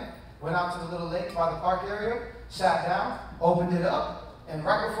got in, went out to the little lake by the park area, sat down, opened it up, and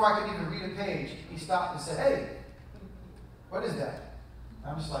right before I could even read a page, he stopped and said, hey, what is that?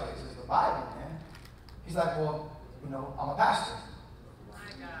 And I'm just like, it's the Bible, man. He's like, well, I'm a pastor.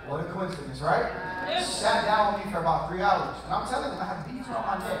 What a coincidence, right? Sat down with me for about 3 hours. And I'm telling him I have beads on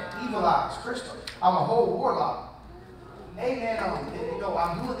my neck, evil eyes, crystal. I'm a whole warlock. Hey, man,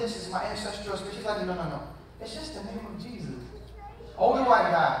 I'm doing this. It's my ancestral spirit. She's like, no. It's just the name of Jesus. Older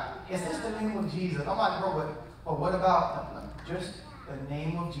white guy. Is this the name of Jesus? I'm like, bro, but what about just the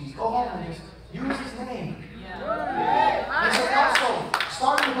name of Jesus? Go home and just use his name. And so also,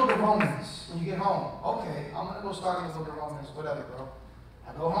 start in the book of Romans when you get home. Okay, I'm going to go start in the book of Romans, whatever, bro.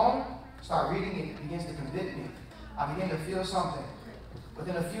 I go home, start reading it, it begins to convict me. I begin to feel something.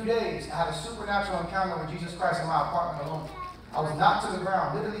 Within a few days, I had a supernatural encounter with Jesus Christ in my apartment alone. I was knocked to the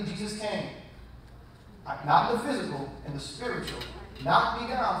ground. Literally, Jesus came. Not in the physical, in the spiritual. Knocked me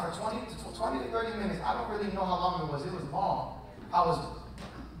down for 20 to 30 minutes. I don't really know how long it was. It was long. I was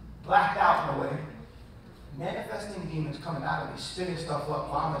blacked out in a way. Manifesting demons coming out of me, spitting stuff up,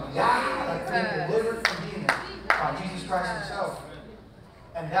 vomiting. Like being delivered from demons by Jesus Christ himself.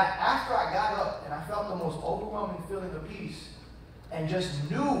 And that after I got up and I felt the most overwhelming feeling of peace and just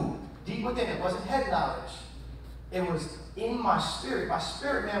knew deep within, it wasn't head knowledge. It was in my spirit. My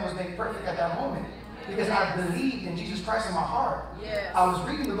spirit man was made perfect at that moment because I believed in Jesus Christ in my heart. Yes. I was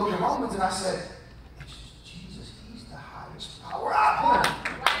reading the book of Romans and I said, it's Jesus, he's the highest power.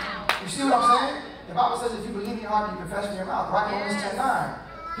 You see what I'm saying? The Bible says if you believe in your heart and you confess in your mouth, right? Romans 10:9.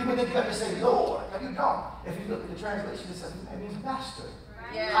 People think you have to say Lord, but you don't. If you look at the translation, it says it means master.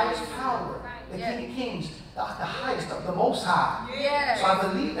 Yes. Highest power, the King of Kings, the highest, the most high. Yes. So I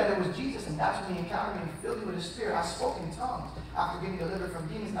believe that it was Jesus, and that's when he encountered me and filled me with his spirit. I spoke in tongues after getting delivered from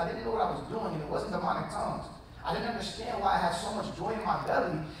demons. I didn't know what I was doing, and it wasn't demonic tongues. I didn't understand why I had so much joy in my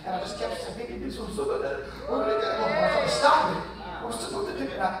belly, and I just kept saying, "Hey, this was so good." I tried to stop it.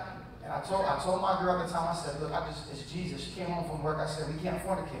 And I told my girl at the time, I said, "Look, it's Jesus." She came home from work. I said, "We can't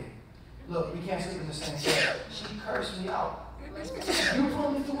fornicate. Look, we can't sleep in the same bed." She cursed me out. "You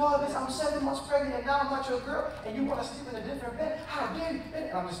put me through all this. I'm 7 months pregnant, and now I'm not your girl, and you want to sleep in a different bed? How dare you?"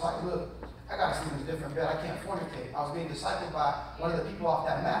 And I'm just like, "Look, I got to sleep in a different bed. I can't fornicate." I was being discipled by one of the people off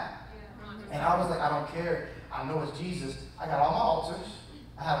that mat. And I was like, "I don't care. I know it's Jesus." I got all my altars.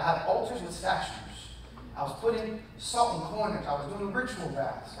 I had altars with statues. I was putting salt in corners. I was doing ritual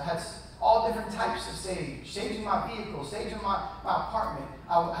baths. I had all different types of sage. Sage in my vehicle, sage in my apartment.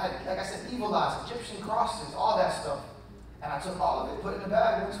 I had, like I said, evil eyes, Egyptian crosses, all that stuff. And I took all of it, put it in a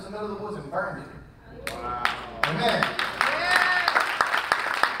bag, went to the middle of the woods and burned it. Wow. Amen. Yeah.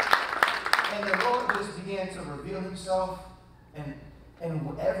 And the Lord just began to reveal himself, and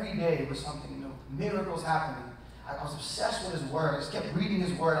every day was something new. Miracles happening. I was obsessed with his word. I just kept reading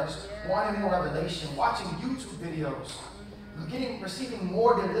his word. I just wanted more revelation, watching YouTube videos, receiving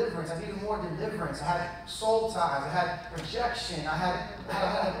more deliverance. I needed more deliverance. I had soul ties. I had rejection. I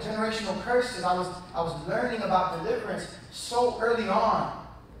had generational curses. I was learning about deliverance so early on,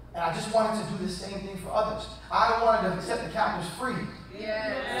 and I just wanted to do the same thing for others. I wanted to set the captives free.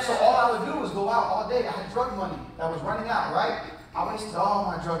 Yes. So all I would do was go out all day. I had drug money that was running out, right? I wasted all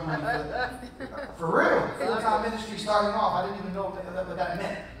my drug money for real. Full-time ministry starting off. I didn't even know what that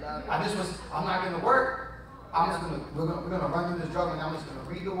meant. I'm not going to work. We're going to run through this drug money. I'm just going to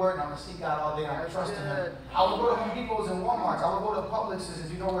read the word, and I'm going to seek God all day. I'm going to trust in him. I would go to Home Depots and Walmarts. I would go to Publix's,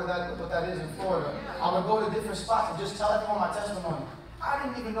 if you know what that is in Florida. I would go to different spots and just tell everyone my testimony. I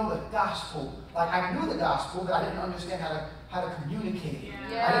didn't even know the gospel. Like, I knew the gospel, but I didn't understand how to communicate it.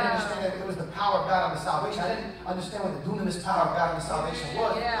 Yeah. I didn't understand that it was the power of God on the salvation. I didn't understand what the dunamis power of God on the salvation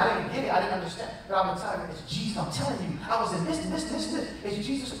was. Yeah. I didn't get it. I didn't understand. But I would tell you, it's Jesus. I'm telling you, I was in this. It's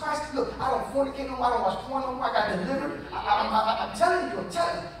Jesus Christ. Look, I don't fornicate no more. I don't watch porn no more. I got delivered. I'm telling you.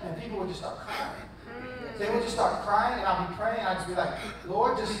 And people would just start crying. They would just start crying, and I'd be praying. I'd just be like,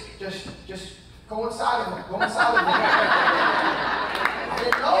 "Lord, just go inside of them. Go inside of them." I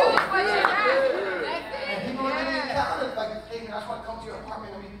didn't know. And people would really encounter, like, "Hey, man, I just want to come to your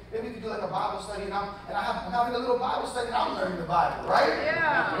apartment. Maybe we could do like a Bible study." And I'm having a little Bible study, and I'm learning the Bible, right?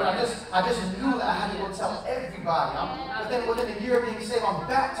 Yeah. But I just knew that I had to go tell everybody. But then within a year of being saved, I'm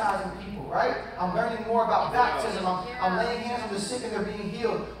baptizing people, right? I'm learning more about baptism. I'm laying hands on the sick and they're being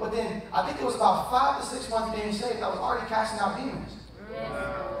healed. But then I think it was about 5 to 6 months being saved, I was already casting out demons.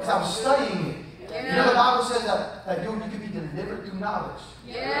 Because I was studying it. Yeah. You know, the Bible says that you can be delivered through knowledge.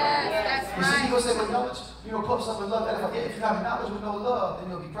 Yes, that's right. You see, people say, "With knowledge, puff up with love." That if you have knowledge with no love, then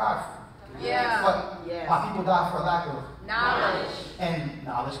you'll be prideful. Yeah. But my people die for a lack of knowledge. And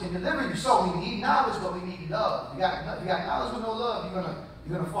knowledge can deliver you. So we need knowledge, but we need love. You got knowledge with no love, you're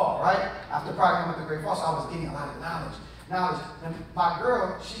gonna fall, right? After pride came with the great fall, so I was getting a lot of knowledge. And my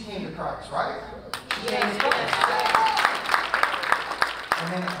girl, she came to Christ, right? She came to Christ.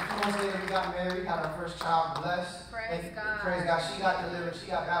 And then a few months later, we got married, got our first child, blessed. Praise God. She got delivered. She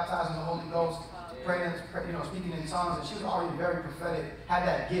got baptized in the Holy Ghost, praying, speaking in tongues. And she was already very prophetic, had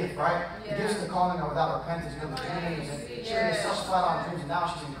that gift, right? Yeah. The gifts of the calling are without repentance, the dreams. And she was such on dreams. And now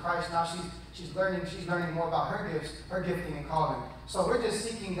she's in Christ. Now she's learning more about her gifts, her gifting and calling. So we're just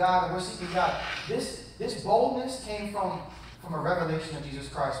seeking God, and we're seeking God. This boldness came from a revelation of Jesus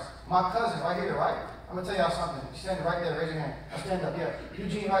Christ. My cousin right here, right? I'm going to tell y'all something. She's standing right there. Raise your hand. I'll stand up. Yeah.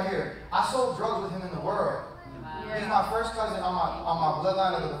 Eugene right here. I sold drugs with him in the world. Wow. He's my first cousin on my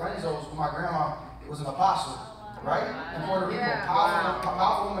bloodline of the Lorenzos, who my grandma was an apostle, right? In Puerto Rico. Yeah.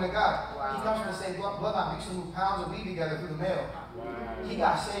 Powerful woman of God. Wow. He comes from the same bloodline. We used to move pounds of weed together through the mail. Wow. He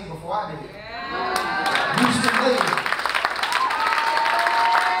got saved before I did. Yeah. Houston Lady.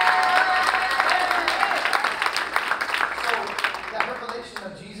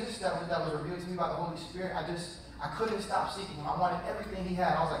 That was revealed to me by the Holy Spirit. I couldn't stop seeking him. I wanted everything he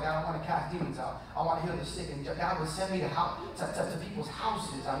had. I was like, "God, I want to cast demons out. I want to heal the sick." And God would send me to people's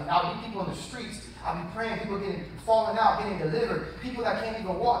houses. I mean, I would meet people in the streets. I'd be praying, people falling out, getting delivered, people that can't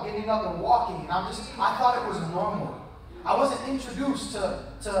even walk, getting up and walking. And I thought it was normal. I wasn't introduced to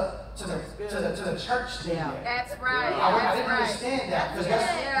the church thing yet. That's right. I didn't understand that because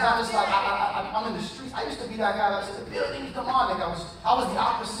I'm just like I'm in the streets. I used to be that guy that said the buildings come on. Like I was the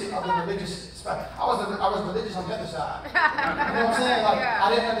opposite of the religious. I was religious on the other side. You know what I'm saying? Like I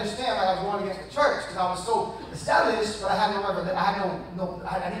didn't understand. Like I was going against the church because I was so zealous, but I had no revelation.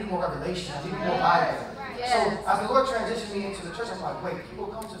 I needed more revelation. I needed more Bible. So as the Lord transitioned me into the church, I'm like, wait, people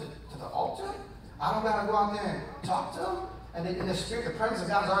come to the altar? I don't gotta go out there and talk to them? And then in the spirit, the presence of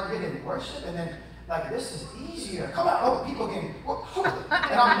God is already here in worship, and then like this is easier. Come on, oh, people can, and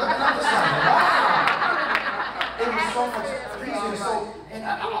I'm looking, I'm just like, wow. It was so much easier. So, and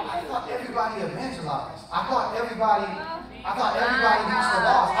I thought everybody evangelized. I thought everybody reached the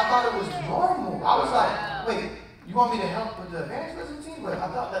lost. I thought it was normal. I was like, wait, you want me to help with the evangelism team? But I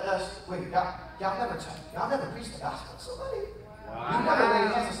thought y'all never preached the gospel to somebody. You never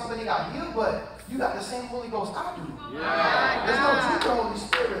laid hands on somebody got healed, but you got the same Holy Ghost I do. There's no truth to Holy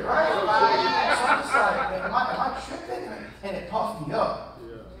Spirit, right? So I'm just like, am I tripping? And it puffed me up.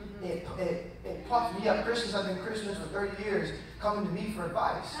 It puffed me up. Christians have been Christians for 30 years coming to me for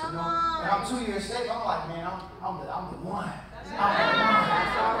advice. You know? And I'm 2 years saved. I'm like, man, I'm the one. I'm the one.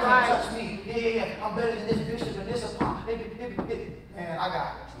 Don't touch me. Yeah. I'm better than this bishop and this apostle. Man, I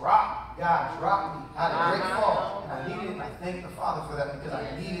got dropped. God dropped me. I had a great fall. And I needed it. I thank the Father for that because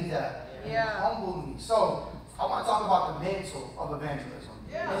I needed that. And it humbled me. So I want to talk about the mantle of evangelism.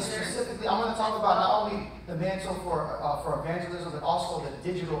 And specifically, I want to talk about not only the mantle for evangelism, but also the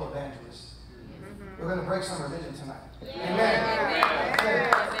digital evangelist. We're going to break some religion tonight. Amen.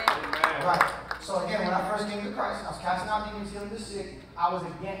 Okay. All right. So again, when I first came to Christ, I was casting out demons, healing the sick. I was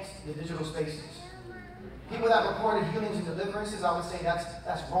against the digital spaces. People that reported healings and deliverances, I would say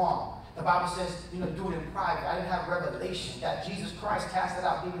that's wrong. The Bible says, do it in private. I didn't have revelation that Jesus Christ casted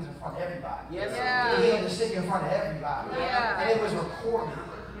out demons in front of everybody. He healed the sick in front of everybody. And it was recorded.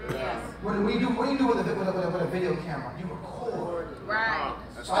 What do you do with a video camera? You record. Right.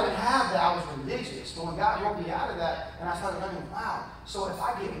 So I didn't have that. I was religious. So when God broke me out of that, and I started learning, wow. So if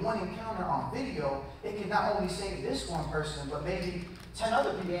I get one encounter on video, it can not only save this one person, but maybe 10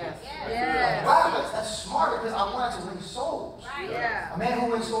 other people. Like, wow, that's smarter because I wanted to win souls. A man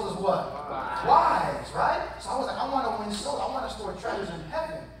who wins souls is what? Wise, right? So I was like, I want to win souls. I want to store treasures in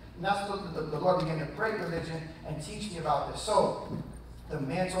heaven. And that's what the Lord began to break religion and teach me about this. So the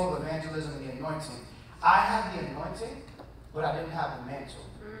mantle of evangelism and the anointing. I had the anointing, but I didn't have the mantle.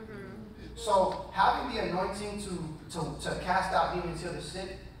 So having the anointing to cast out demons, heal the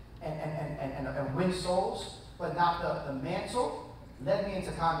sick, and win souls, but not the mantle, led me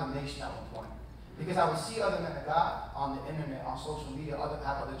into condemnation at one point. Because I would see other men of God on the internet, on social media,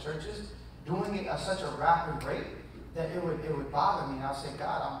 other churches, doing it at such a rapid rate that it would bother me. And I would say,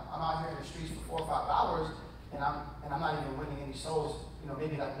 God, I'm out here in the streets for 4 or 5 hours, and I'm not even winning any souls,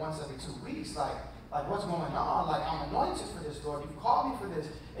 maybe like once every 2 weeks. Like what's going on? Like, I'm anointed for this, Lord. You've called me for this.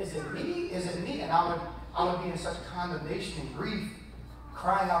 Is it me? Is it me? And I would be in such condemnation and grief,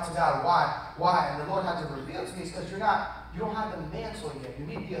 crying out to God, why? And the Lord had to reveal to me, because you don't have the mantle yet. You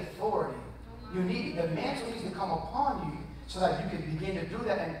need the authority. The mantle needs to come upon you so that you can begin to do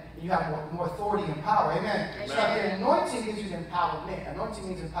that, and you have more authority and power. Amen. So the anointing gives you the empowerment. Anointing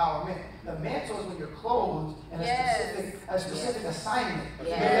means empowerment. The mantle is when you're clothed in a specific assignment.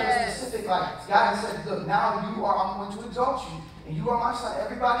 You have a specific, like God has said, look, now I'm going to exalt you, and you are my son.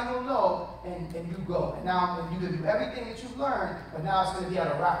 Everybody will know, and you go. And now you can do everything that you've learned, but now it's going to be at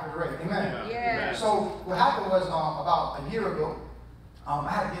a rapid rate. Amen. So what happened was about a year ago, I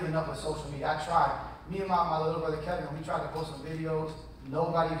had given up with social media. I tried. Me and my little brother Kevin, we tried to post some videos.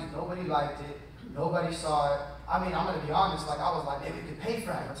 Nobody liked it. Nobody saw it. I mean, I'm going to be honest. Like, I was like, maybe we could pay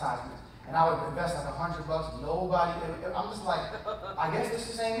for advertisements. And I would invest like $100. Nobody. I'm just like, I guess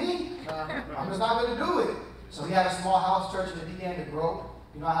this ain't me. I'm just not going to do it. So we had a small house church, and it began to grow.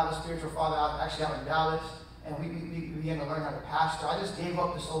 I have a spiritual father out in Dallas, and we began to learn how to pastor. I just gave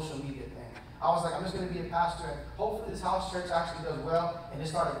up the social media thing. I was like, I'm just going to be a pastor, and hopefully this house church actually does well. And it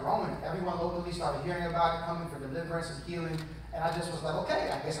started growing. Everyone locally started hearing about it, coming for deliverance and healing. And I just was like,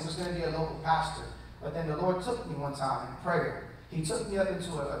 okay, I guess I'm just going to be a local pastor. But then the Lord took me one time in prayer. He took me up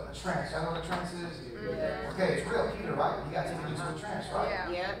into a trance. Y'all know what a trance is? Okay, it's real, Peter, right? He got taken into a trance, right?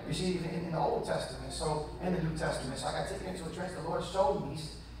 You see, in the Old Testament, so in the New Testament. So I got taken into a trance. The Lord showed me,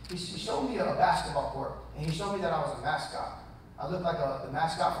 he showed me a basketball court, and he showed me that I was a mascot. I looked like the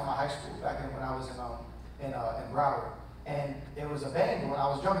mascot from my high school back when I was in Broward. And it was a bangle, and I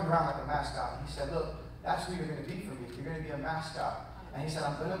was jumping around like a mascot. And he said, look, that's who you're going to be for me. You're going to be a mascot. And he said,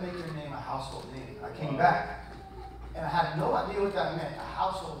 I'm going to make your name a household name. I came back, and I had no idea what that meant. A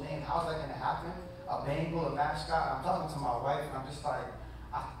household name, how's that going to happen? A bangle, a mascot. I'm talking to my wife, and I'm just like,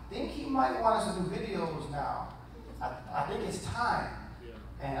 I think he might want us to do videos now. I think it's time.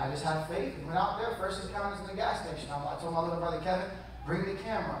 And I just had faith and went out there. First encounters in the gas station. I told my little brother Kevin, bring the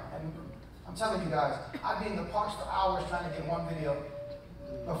camera. And I'm telling you guys, I'd be in the parks for hours trying to get one video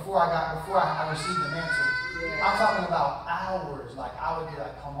before I received the mantle. I'm talking about hours. Like, I would be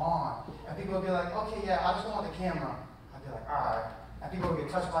like, come on. And people would be like, okay, yeah, I just don't want the camera. I'd be like, all right. And people would get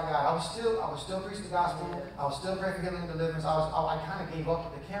touched by God. I would still preach the gospel. I would still pray for healing and deliverance. I kind of gave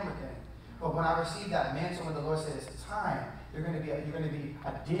up the camera thing. But when I received that mantle, when the Lord said it's time, you're going to be a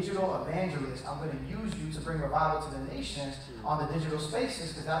digital evangelist. I'm going to use you to bring revival to the nations on the digital spaces,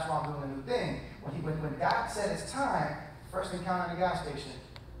 because that's why I'm doing a new thing. When God said it's time, first encounter in the gas station,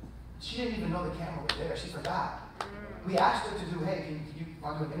 she didn't even know the camera was there. She forgot. We asked her to do, hey, can you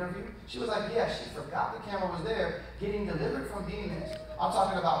want to do an interview? She was like, yeah, she forgot the camera was there, getting delivered from demons. I'm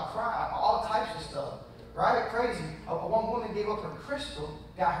talking about crime, all types of stuff. Right? Crazy. One woman gave up her crystal,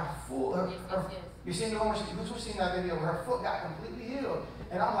 got her full, you seen the woman, who's seen that video where her foot got completely healed?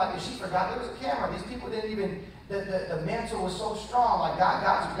 And I'm like, if she forgot there was a camera, these people didn't even, the mantle was so strong, like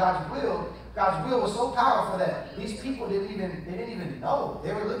God's will was so powerful that these people didn't even know.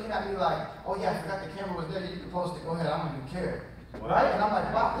 They were looking at me like, oh yeah, I forgot the camera was there, you can post it, go ahead, I don't even care. Wow. Right? And I'm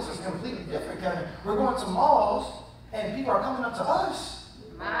like, wow, this is completely different, Kevin. We're going to malls, and people are coming up to us.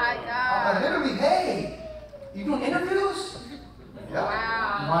 My God. I'm like, literally, hey, you doing interviews? Yeah.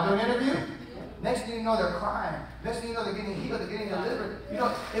 Wow. You want to do an interview? Next thing you know, they're crying. Next thing you know, they're getting healed, they're getting delivered. You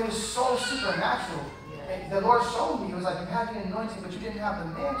know, it was so supernatural. And the Lord showed me, it was like you had the anointing, but you didn't have the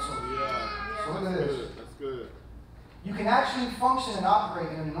mantle. Yeah. So look at this. That's good. You can actually function and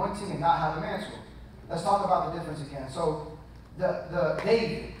operate in an anointing and not have a mantle. Let's talk about the difference again. So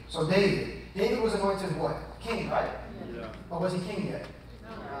David was anointed what? King, right? Yeah. Or was he king yet? No.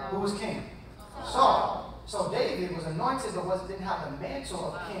 Who was king? Saul. So David was anointed but didn't have the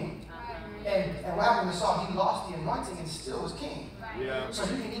mantle of king. And what happened to Saul? He lost the anointing and still was king. Yeah. So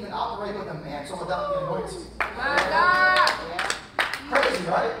you can even operate with a mantle without the anointing. My God! Yeah. Crazy,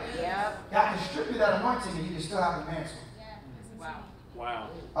 right? Yeah. God can strip you that anointing and you can still have the mantle. Wow. Wow.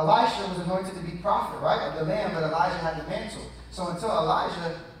 Elisha was anointed to be prophet, right? Of the Lamb, but Elijah had the mantle. So until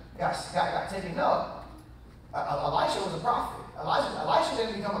Elijah got taken up, Elisha was a prophet. Elisha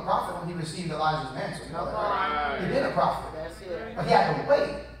didn't become a prophet when he received Elijah's mantle. You know that, right? He been a prophet. That's it. But he had to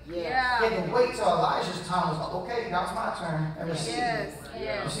wait. Yeah. He had to wait till Elijah's time was like, okay, now it's my turn. And receive it.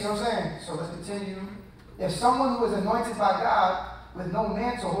 Yes. You see what I'm saying? So let's continue. If someone who is anointed by God with no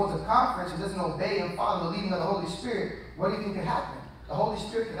mantle holds a conference and doesn't obey and follow the leading of the Holy Spirit, what do you think could happen? The Holy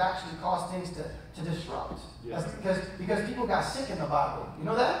Spirit could actually cause things to disrupt. Yeah. Because people got sick in the Bible. You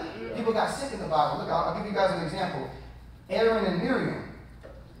know that? Yeah. People got sick in the Bible. Look, I'll give you guys an example. Aaron and Miriam.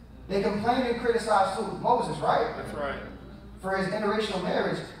 They complained and criticized who? Moses, right? That's right. For his interracial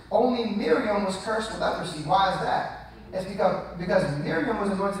marriage. Only Miriam was cursed with leprosy. Why is that? It's because Miriam was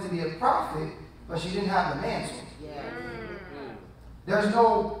anointed to be a prophet, but she didn't have the mantle. Yeah. There's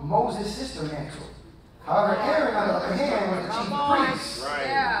no Moses' sister mantle. However, Aaron, on the other hand, was the chief priest. Right.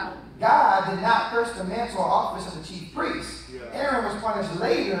 Yeah. God did not curse the mantle or office of the chief priest. Yeah. Aaron was punished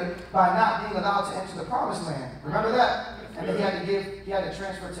later by not being allowed to enter the promised land. Remember that? And then he had to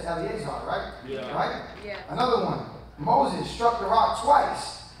transfer to Eleazar, right? Yeah. Right? Yeah. Another one. Moses struck the rock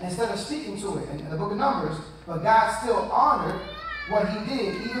twice instead of speaking to it in the book of Numbers, but God still honored what he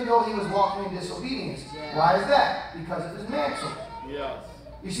did, even though he was walking in disobedience. Yeah. Why is that? Because of his mantle. Yes.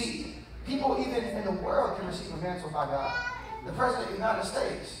 You see, people even in the world can receive a mantle by God. The President of the United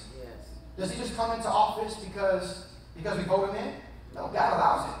States. Yes. Does he just come into office because we vote him in? No, God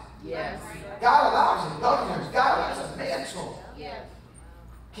allows it. Yes. God allows it. Governors, God allows a mantle. Yes.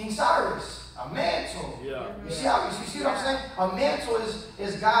 King Cyrus, a mantle. Yeah. You see what I'm saying? A mantle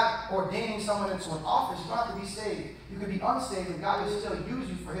is God ordaining someone into an office. You don't have to be saved. You can be unsaved, and God will still use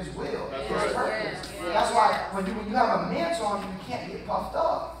you for his will, for his purpose. That's why when you have a mantle on you, you can't get puffed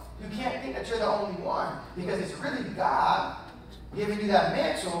up. You can't think that you're the only one, because it's really God giving you that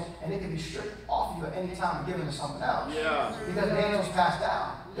mantle, and it can be stripped off you at any time and given to someone else. Yeah. Because mantles pass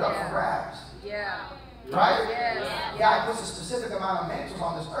down. They're up for grabs. Yeah. Right? Yes. God puts a specific amount of mantles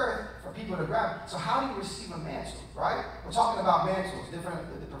on this earth for people to grab. So how do you receive a mantle? Right? We're talking about mantles, the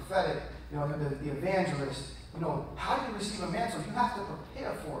prophetic, the evangelist. How do you receive a mantle? You have to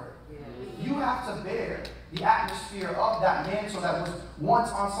prepare for it. Yeah. You have to bear the atmosphere of that mantle that was once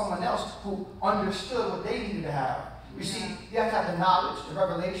on someone else who understood what they needed to have. You see, you have to have the knowledge, the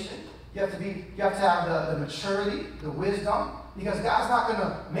revelation. You have to have the maturity, the wisdom, because God's not going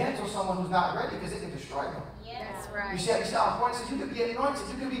to mantle someone who's not ready, because it can destroy them. Yeah, that's right. You see how important it is? You can be anointed.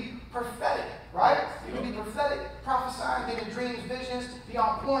 You can be prophetic, right? You can be prophetic, prophesying, getting dreams, visions, be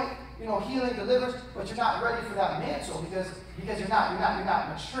on point, healing, deliverance, but you're not ready for that mantle because you're not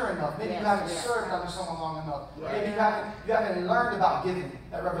mature enough. Maybe you haven't served under someone long enough. Yeah. Maybe you haven't learned about giving,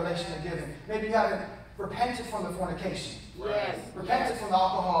 that revelation of giving. Maybe you haven't repented from the fornication. Yes. Repented from the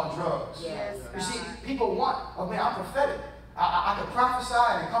alcohol and drugs. Yes. You see, people want, I'm prophetic. I could prophesy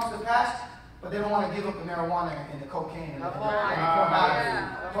and it comes to pass, but they don't want to give up the marijuana and the cocaine and the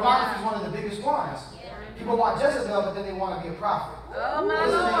pornography. Pornography is one of the biggest ones. People want Jezebel, but then they want to be a prophet. Oh my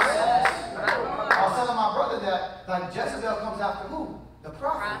Doesn't make Lord. sense. I was telling my brother that like Jezebel comes after who? The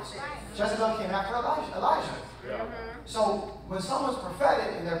prophets. Jezebel came after Elijah. So when someone's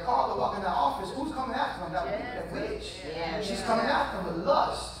prophetic and they're called to walk in that office, who's coming after them? That witch. She's coming after them with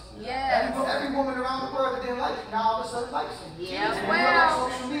lust. Every woman around the world that didn't like it, now all of a sudden likes it. And you're on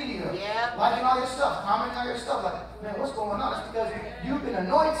social media, liking all your stuff, commenting on your stuff, like, man, what's going on? It's because you've been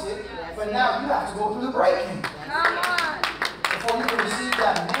anointed, but now you have to go through the breaking. Come on. Before you can receive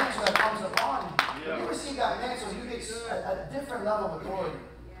that mantle that comes upon you. When you receive that mantle, you get a different level of authority.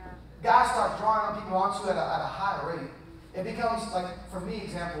 God starts drawing people onto it at a higher rate. It becomes like, for me,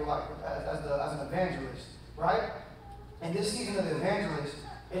 example, like as an evangelist, right? In this season of the evangelist,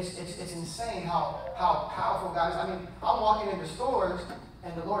 it's insane how powerful God is. I mean, I'm walking into stores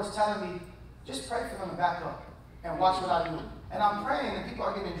and the Lord's telling me, just pray for them and back up and watch what I do. And I'm praying and people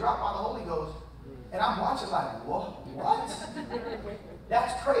are getting dropped by the Holy Ghost. And I'm watching like, whoa, what?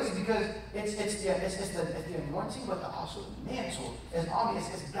 That's crazy because it's the anointing, but also the mantle. It's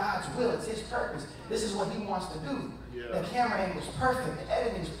God's will. It's His purpose. This is what He wants to do. The camera angle's perfect. The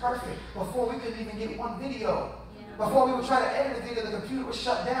editing's perfect. Before we couldn't even get one video. Before we would try to edit a video, the computer was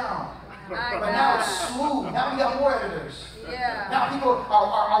shut down. But now it's smooth. Now we got more editors. Now people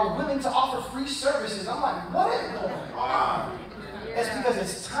are willing to offer free services. I'm like, what is going on? It's because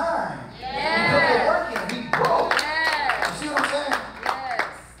it's time. We put the work in. We broke. You see what I'm saying?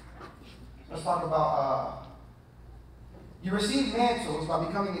 Let's talk about, you receive mantles by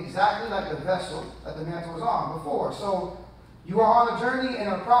becoming exactly like the vessel that the mantle was on before. So you are on a journey and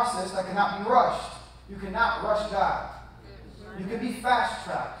a process that cannot be rushed. You cannot rush God. You can be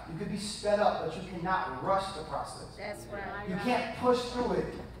fast-tracked. You can be sped up, but you cannot rush the process. That's right. You can't push through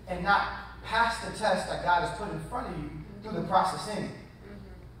it and not pass the test that God has put in front of you through the processing.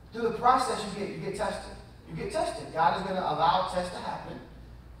 Through the process, you get tested. You get tested. God is going to allow tests to happen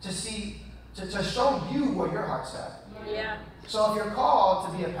to see, to show you where your heart's at. Yeah. So if you're called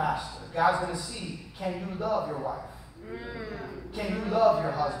to be a pastor, God's going to see, can you love your wife? Can you love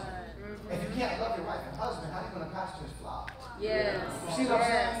your husband? If you can't love your wife and husband, how are you going to pastor his flock? Yes. You see what I'm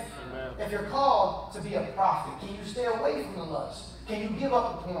saying? If you're called to be a prophet, can you stay away from the lust? Can you give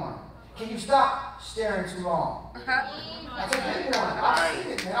up the porn? Can you stop staring too long? That's a big one. I've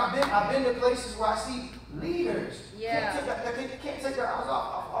seen it, man. I've been to places where I see leaders. Can't take their eyes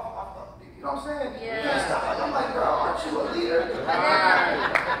off. You know what I'm saying? You can't stop. Like, I'm like, girl, aren't you a leader? I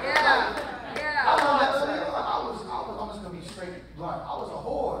love that. I'm just going to be straight blunt. I was a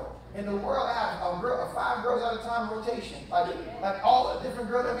whore. In the world, I had 5 girls at a time rotation. Like all the different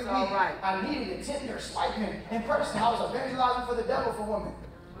girls every week. I needed it. Tinder, swiping in person. I was evangelizing for the devil for women.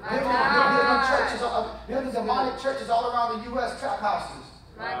 Building demonic churches all around the U.S. trap houses.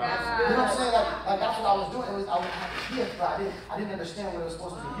 You know what I'm saying? Like that's what I was doing. I had a gift, but I didn't understand what it was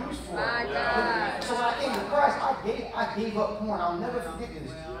supposed to be used for. So when I came to Christ, I gave up porn. I'll never forget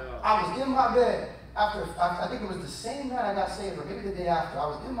this. I was in my bed after, I think it was the same night I got saved, or maybe the day after. I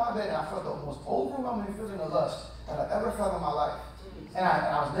was in my bed and I felt the most overwhelming feeling of lust that I've ever felt in my life. And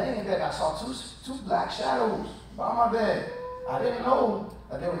I was laying in bed and I saw two black shadows by my bed. I didn't know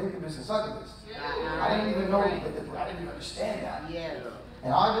that they were incubus and succubus. I didn't even know, I didn't even understand that.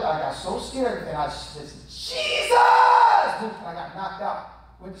 And I got so scared and I said, Jesus! And I got knocked out.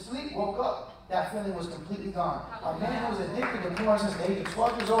 Went to sleep, woke up. That feeling was completely gone. A man who was addicted to porn since the age of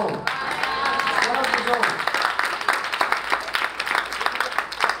 12 years old. 12 years old.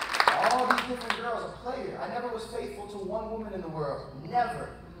 All these different girls, a player. I never was faithful to one woman in the world. Never.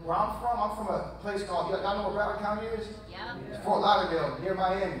 Where I'm from a place called, y'all know where Broward County is? Yeah. Fort Lauderdale, near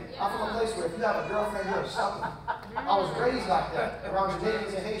Miami. I'm from a place where if you have a girlfriend, you're a sucker. I was raised like that, around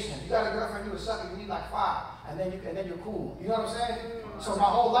Jamaicans and Haitians. You got a girlfriend, you're a sucker, you need like 5, and then you're cool. You know what I'm saying? So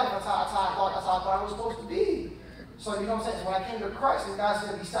my whole life, that's how I thought it was supposed to be. So you know what I'm saying? So when I came to Christ and God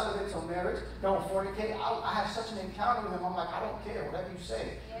said, be celibate till marriage, don't fornicate, I had such an encounter with Him. I'm like, I don't care, whatever you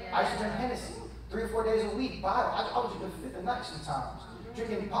say. I used to drink Hennessy 3 or 4 days a week, bottle. I was even 5th at night sometimes.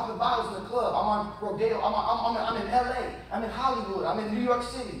 Drinking, popping bottles in the club. I'm on Rodeo. I'm in LA. I'm in Hollywood. I'm in New York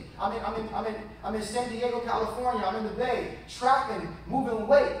City. I'm in San Diego, California. I'm in the Bay. Trapping, moving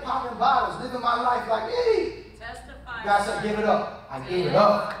weight, popping bottles, living my life like, hey. Testify. God said, give it up. I gave it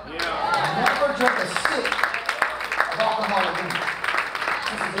up. I never drank a sip of alcohol again.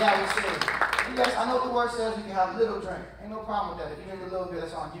 Since the day I was saved. You guys, I know the word says you can have little drink. Ain't no problem with that. If you drink a little bit,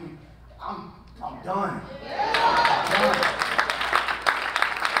 that's on you. I'm done. I'm done.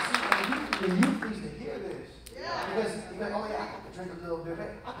 The youth needs to hear this. Because oh yeah, I got the drink a little bit. Hey,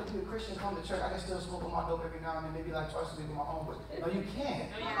 I could be a Christian, come to church. I can still smoke on my dope every now and then, maybe like twice a week on my own. But no, you can't.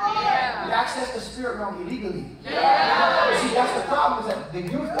 You access the spirit realm illegally. See, that's the problem, is that the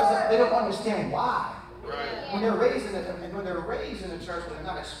youth they don't understand why. When they're raised in the church, when they're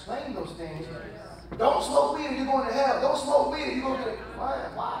not explaining those things, don't smoke weed or you're going to hell. Don't smoke weed or you're going to get it.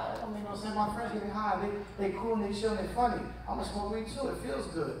 Why? I don't mean no sense. My friends get me high. They cool and they chill and they funny. I'm going to smoke weed too. It feels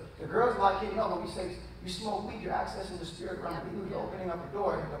good. The girls like it. When we say you smoke weed, you're accessing the spirit realm. You're opening up a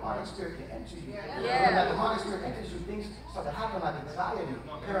door and the demonic spirit can enter you. When that demonic spirit enters you, things start to happen like anxiety,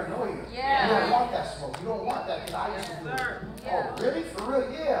 paranoia. You don't want that smoke. You don't want that, because I used to do it. Oh, really? For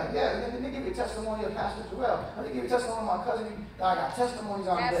real? Yeah. Let me give you a testimony of Pastor Joel. Let me give you a testimony of my cousin. I got testimonies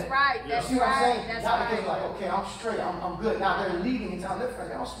on that. That's right. You see what I'm saying? Not because like, okay, I'm straight, I'm good. Now they're leading and telling their friends,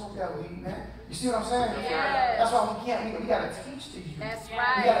 they don't smoke that weed, man. You see what I'm saying? That's why we got to teach the youth. That's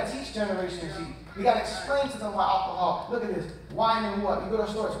right. We got to teach Generation Z. We got to explain to them why alcohol. Look at this. Wine and what? You go to the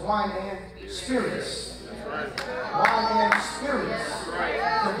store, it's wine and spirits. Wine and spirits.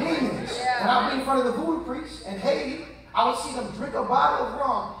 The demons. And I'll be in front of the voodoo priests in Haiti. I would see them drink a bottle of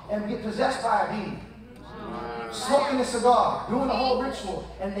rum and get possessed by a demon. Smoking a cigar, doing the whole ritual,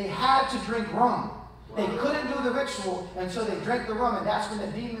 and they had to drink rum. They couldn't do the ritual until they drank the rum, and that's when the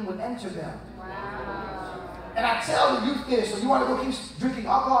demon would enter them. And I tell the youth this, so you want to go keep drinking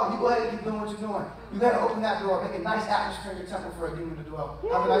alcohol, you go ahead and keep doing what you're doing. You got to open that door, make a nice atmosphere in your temple for a demon to dwell.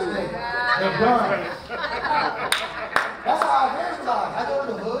 Have a nice day. They're done. That's how I evangelize. I go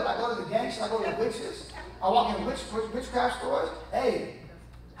to the hood, I go to the gangsters, I go to the witches. I walk in witchcraft stores. Hey,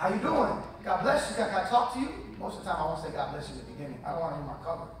 how you doing? God bless you. Can I talk to you? Most of the time I want to say God bless you at the beginning. I don't want to hear my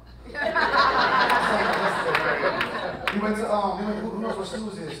cover. He went to who knows what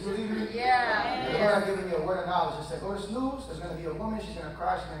snooze is? Snooze. Yeah. The Lord had given me a word of knowledge. He said, go to snooze. There's going to be a woman. She's going to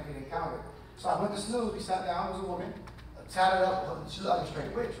cry. She's going to get encountered. So I went to snooze. We sat down. It was a woman. Tatted up. She looked like a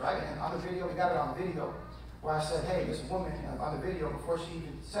straight witch, right? And on the video, we got it on the video, where I said, hey, this woman on the video, before she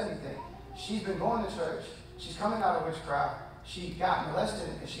even said anything, she's been going to church. She's coming out of witchcraft. She got molested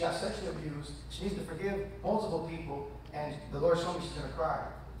and she got sexually abused. She needs to forgive multiple people. And the Lord showed me she's going to cry.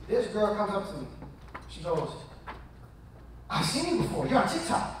 This girl comes up to me. She goes, I've seen you before. You're on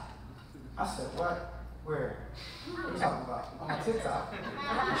TikTok. I said, what? Where? What are you talking about? I'm on TikTok.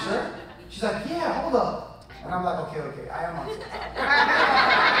 You sure? She's like, yeah, hold up. And I'm like, okay, I am on TikTok.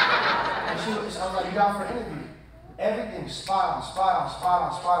 And I was like, you down for an interview? Everything spot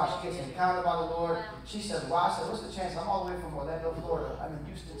on. She gets encountered by the Lord. She said, well, I said, what's the chance? I'm all the way from Orlando, Florida. I'm in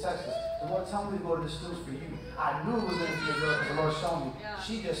Houston, Texas. The Lord told me to go to the snooze for you. I knew it was going to be a girl because the Lord showed me.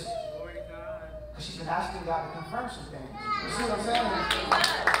 She just, because she's been asking God to confirm some things. You see what I'm saying?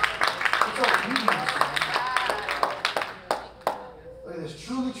 It's obedience, man. Look at this.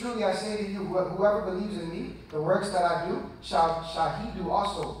 Truly, I say to you, whoever believes in me, the works that I do, shall he do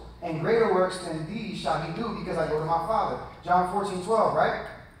also. And greater works than these shall he do, because I go to my Father. John 14:12, right?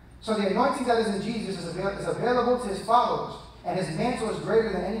 So the anointing that is in Jesus is available to his followers, and his mantle is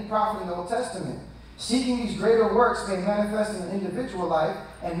greater than any prophet in the Old Testament. Seeking these greater works may manifest in an individual life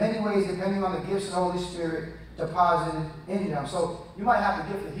in many ways, depending on the gifts of the Holy Spirit deposited in them. So you might have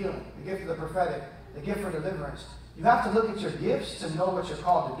the gift of healing, the gift of the prophetic, the gift for deliverance. You have to look at your gifts to know what you're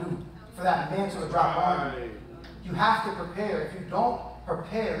called to do, for that mantle to drop on you. You have to prepare. If you don't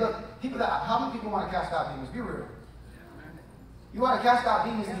prepare, look, how many people want to cast out demons? Be real. You want to cast out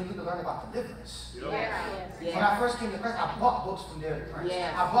demons and you need to learn about deliverance. When I first came to Christ, I bought books from Derek Prince.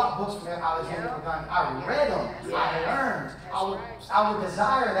 I bought books from Alexander Pagani. I read them. I learned. I would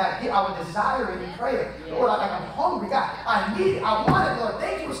desire that. I would desire it in prayer. Lord, I'm hungry. God, I need it. I want it, Lord.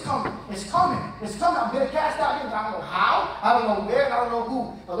 Thank you. It's coming. It's coming. It's coming. I'm going to cast out demons. I don't know how. I don't know where. I don't know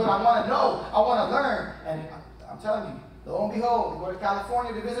who. But Lord, I want to know. I want to learn. And I'm telling you, lo and behold, we go to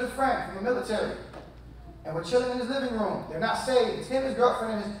California to visit a friend from the military. And we're chilling in his living room. They're not saved. It's him, his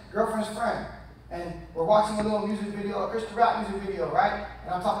girlfriend, and his girlfriend's friend. And we're watching a little music video, a Christian rap music video, right? And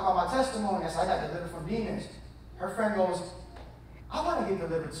I'm talking about my testimony. I said, I got delivered from demons. Her friend goes, I want to get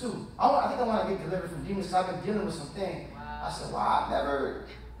delivered too. I think I want to get delivered from demons because I've been dealing with something. I said, wow, I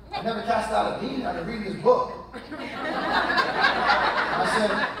never cast out a demon. I've been reading this book. I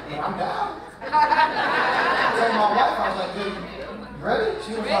said, well, I'm down. I told my wife, I was like, dude, you ready?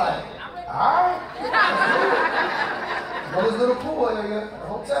 She was like, all right, let's do it. Go to this little pool area at the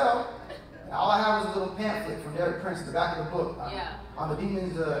hotel, and all I had was a little pamphlet from Derek Prince at the back of the book on the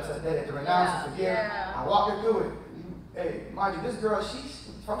demons to renounce and forgive. I walked her through it. Hey, mind you, this girl,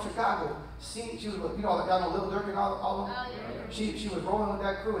 she's from Chicago. She was, y'all know Lil Durk and all of them? She was rolling with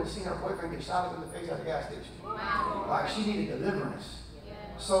that crew and seen her boyfriend get shot up in the face at the gas station. Like, she needed deliverance.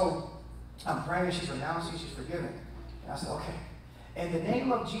 So I'm praying, she's renouncing, she's forgiving. And I said, okay. In the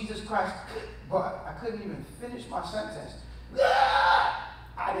name of Jesus Christ, but I couldn't even finish my sentence.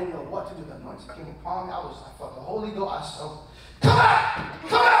 I didn't know what to do. The anointing came upon me. I felt the Holy Ghost. I said, come out!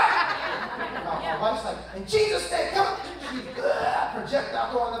 Come out! My wife's like, in Jesus' name, come out!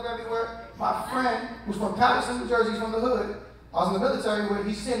 Projectile going up everywhere. My friend, who's from Patterson, New Jersey, from the hood, I was in the military where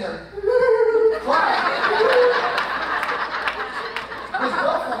he's sitting there crying. His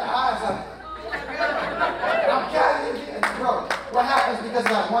girlfriend, eyes like, I'm carrying it. And bro, what happens because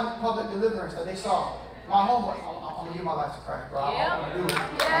of that one public deliverance that they saw? My homework, I'm gonna give my life to Christ, bro. I'm gonna do it.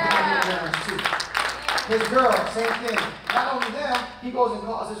 I'm gonna do deliverance too. His girl, same thing. Not only them, he goes and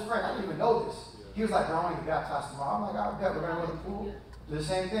calls his friend. I didn't even know this. He was like, bro, I want to get baptized tomorrow. I'm like, I bet we're gonna go to the pool. Do the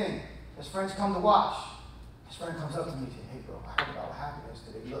same thing. His friends come to watch. His friend comes up to me and says, hey bro, I heard about what happened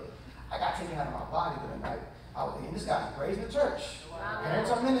yesterday. Look, I got taken out of my body the other night. I was thinking, this guy's raised in the church. Wow.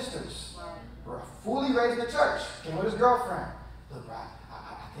 Parents are ministers. Wow. We're fully raised in the church. Came with his girlfriend. Look, bro, I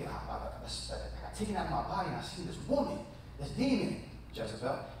think I got taken out of my body and I see this woman, this demon,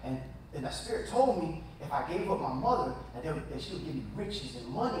 Jezebel, and that spirit told me if I gave up my mother, that she would give me riches and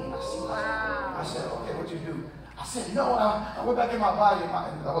money. And I said, okay, what'd you do? I said, no, I went back in my body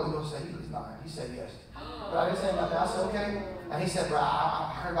and the Holy Ghost said, he was not. He said yes. But I didn't say nothing. I said, okay. And he said, bro,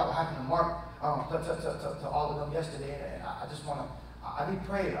 I heard about what happened to Mark, to all of them yesterday, and I just want to, I need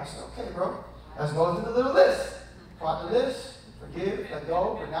prayer. I said, okay, bro, let's go through the little list. Pull out the list, forgive, let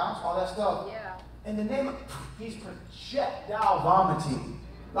go, renounce, all that stuff. Yeah. In the name of, he's projectile vomiting.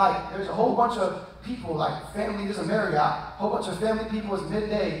 Like, there's a whole bunch of people, like family, there's a Marriott, a whole bunch of family people is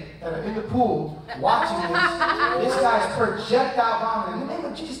midday that are in the pool watching this. This guy's projectile vomiting. In the name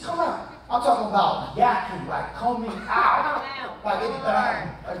of Jesus, come out. I'm talking about yakking, like coming out. Like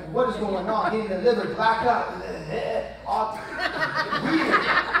what is going on? Getting delivered, black out, all weird.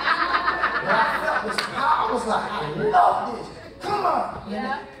 But I felt this power. I was like, I love this. Come on.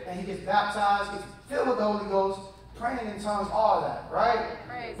 Yeah. And he gets baptized, gets filled with the Holy Ghost, praying in tongues, all of that, right?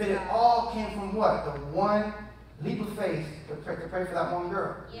 Praise but it God. All came from what? The one leap of faith to pray for that one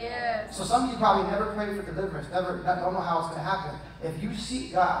girl. Yes. So some of you probably never prayed for deliverance, don't know how it's going to happen. If you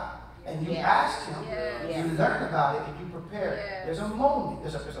seek God, and you ask him, you learn about it, and you prepare. There's a moment,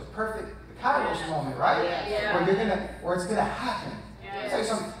 there's a perfect Kairos moment, right? Where it's gonna happen. I'll tell you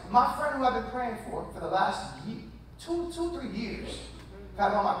something. My friend who I've been praying for the last 2-3 years,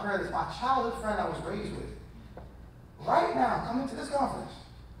 got on my prayer list, my childhood friend I was raised with. Right now, coming to this conference,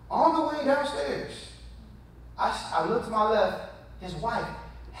 on the way downstairs, I look to my left, his wife,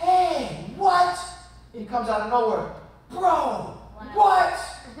 hey, what? He comes out of nowhere, bro, what?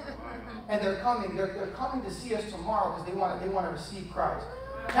 And they're coming to see us tomorrow because they want to receive Christ.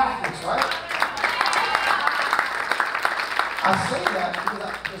 Catholics, right? I say that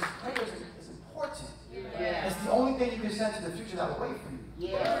because prayer is important. Yeah. It's the only thing you can send to the future that will wait for you.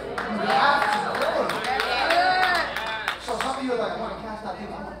 Yeah. You have to pray. Yeah. So some of you are like, I want to cast out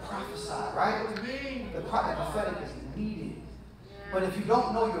people, I want to prophesy, right? What do you mean? The prophetic is needed. But if you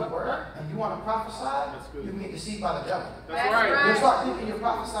don't know your word and you want to prophesy, you can get deceived by the devil. That's right. You start thinking you're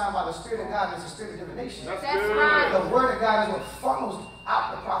prophesying by the Spirit of God, and it's the spirit of divination. That's right. The word of God is what funnels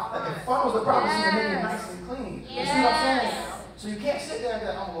out the prophet. Like it funnels the prophecy to make it nice and clean. You see what I'm saying? So you can't sit there and be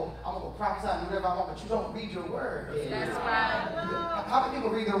like, I'm gonna go prophesy and do whatever I want, but you don't read your word. That's right. How many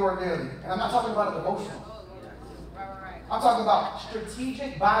people read their word daily? And I'm not talking about a devotional. I'm talking about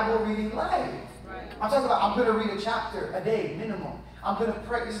strategic Bible reading life. I'm talking about I'm going to read a chapter a day, minimum. I'm going to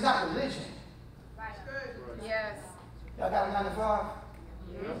pray. This is not religion. Right. Yes. Y'all got a 9 to 5?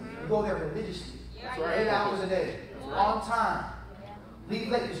 You go there religiously. That's right. 8 hours a day. On time. Leave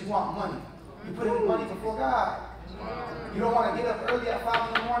late because you want money. You put in money before God. You don't want to get up early at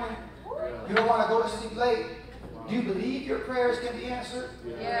 5 in the morning. You don't want to go to sleep late. Do you believe your prayers can be answered?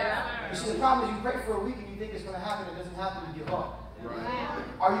 Yeah. You see, the problem is you pray for a week and you think it's going to happen. It doesn't happen. You give up. Right.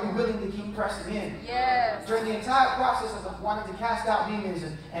 Are you willing to keep pressing in? Yes. During the entire process of wanting to cast out demons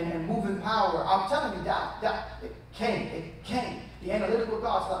and move in power, I'm telling you, that it came. The analytical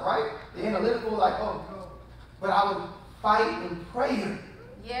thoughts, right? The analytical, like, oh, but I would fight in prayer.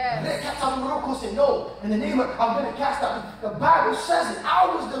 Yes. They kept telling me, said, no, in the name of, I'm going to cast out. The Bible says it. I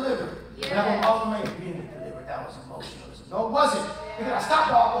was delivered. Yes. And I'm going, oh, man, being delivered, that was emotionalism. No, it wasn't. Because I stopped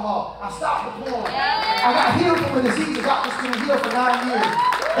the alcohol. I stopped the porn. Yeah. I got healed from a disease the doctors couldn't heal for 9 years.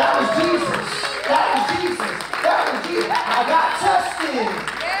 That was Jesus. That was Jesus. That was Jesus. I got tested.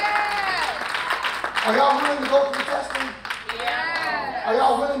 Yeah. Are y'all willing to go through the testing? Yeah. Are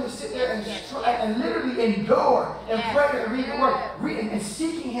y'all willing to sit there and literally endure and pray and read the word, reading and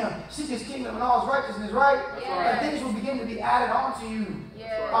seeking Him, seek His kingdom and all His righteousness, right? And things will begin to be added on to you.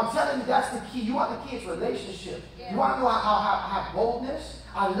 I'm telling you, that's the key. You want the key? It's relationship. You want to know how I have boldness?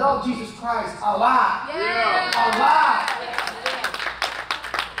 I love Jesus Christ a lot. A lot.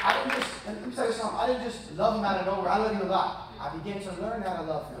 I didn't just, let me tell you something, I didn't just love Him out of nowhere. I love you a lot. I began to learn how to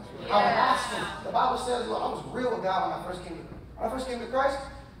love Him. I would ask Him. The Bible says, well, I was real with God when I first came to Christ.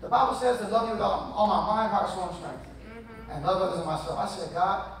 The Bible says to love you with all my mind, heart, soul, and strength. And love others and myself. I said,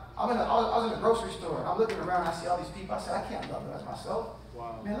 God, I was in a grocery store, and I'm looking around, and I see all these people. I said, I can't love them as myself.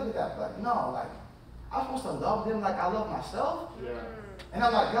 Man, look at that. Like, no, like, I'm supposed to love them like I love myself? And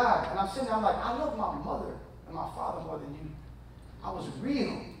I'm like, God, and I'm sitting there, I'm like, I love my mother and my father more than you. I was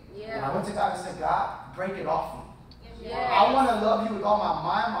real. And I went to God and said, God, break it off me. I want to love you with all my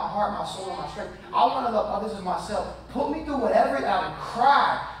mind, my heart, my soul, and my strength. I want to love others as myself. Put me through whatever it is. I would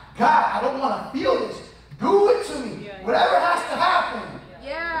cry. God, I don't want to feel this. Do it to me. Whatever has to happen.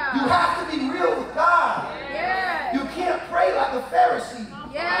 You have to be real with God. You can't pray like a Pharisee.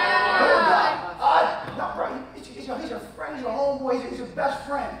 He's your friend, he's your homeboy, he's your best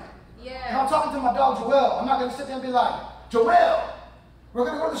friend. And I'm talking to my dog Joel. I'm not going to sit there and be like, Joel, we're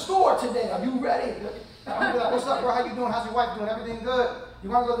going to go to the store today. Are you ready? I'm going to be like, what's up, bro? How you doing? How's your wife doing? Everything good? You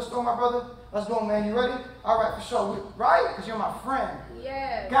want to go to the store, my brother? Let's go, man. You ready? All right, for sure. Right? Because you're my friend.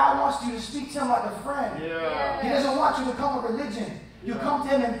 God wants you to speak to Him like a friend. He doesn't want you to come with religion. You come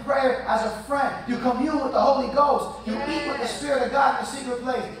to Him in prayer as a friend. You commune with the Holy Ghost. You eat with the Spirit of God in the secret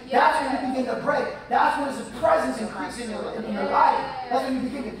place. That's when you begin to break. That's when His presence increases in your life. That's when you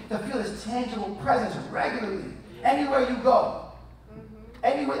begin to feel His tangible presence regularly. Anywhere you go.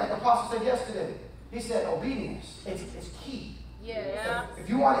 Anyway, like the Apostle said yesterday, he said obedience. It's key. If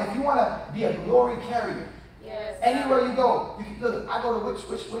you want to be a glory carrier, anywhere you go, you can look. I go to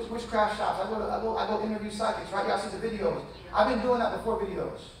witchcraft shops. I go interview psychics. Right? Y'all see the videos. I've been doing that before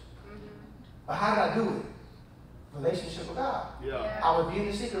videos. But how did I do it? Relationship with God. I would be in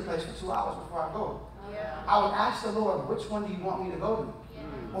the secret place for 2 hours before I go. I would ask the Lord, which one do you want me to go to?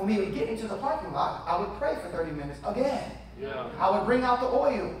 When we would get into the parking lot, I would pray for 30 minutes again. I would bring out the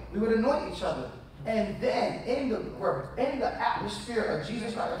oil. We would anoint each other. And then we're in the atmosphere of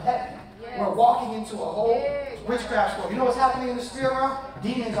Jesus Christ of heaven. We're walking into a whole witchcraft store. You know what's happening in the spirit realm?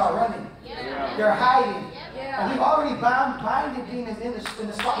 Demons are running. They're hiding. And we've already binded demons in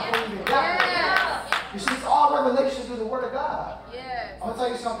the spot before we even got there. You see, it's all revelation through the Word of God. I'm going to tell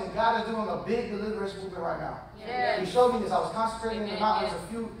you something. God is doing a big deliverance movement right now. He showed me this. I was consecrating in the mountains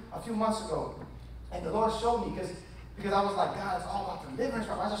a few months ago. And the Lord showed me because I was like, God, it's all about deliverance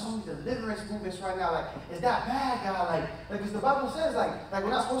right now. There's so many deliverance movements right now. Like, is that bad, God? Like, because the Bible says, like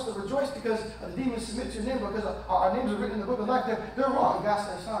we're not supposed to rejoice because the demons submit to your name, because our names are written in the book of life. They're wrong. God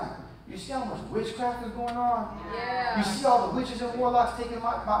said, son, you see how much witchcraft is going on? You see all the witches and warlocks taking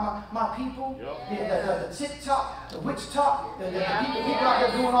my people? The TikTok, the witch talk, the people out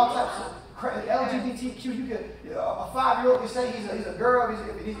there doing all types of LGBTQ. You could, a 5-year-old can say he's a girl,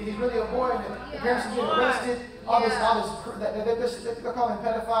 he's really a boy, and the parents can get arrested. All this, they're calling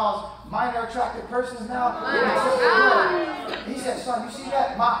pedophiles minor attracted persons now. He said, son, you see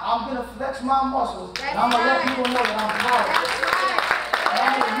that? I'm going to flex my muscles, and I'm going to let people know that I'm powerful. And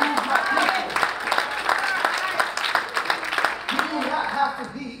I'm going to use my people. You do not have to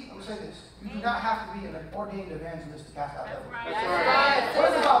be, I'm going to say this, you do not have to be an ordained evangelist to cast out devils. What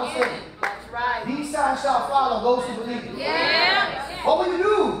does the Bible say? These signs shall follow those who believe. What will you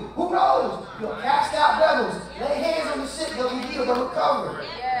do? Who knows? You'll cast out devils, lay hands on the sick, they'll be healed, they'll recover.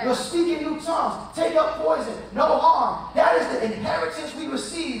 You'll speak in new tongues, take up poison, no harm. That is the inheritance we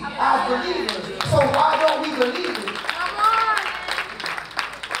receive as believers. So why don't we believe it?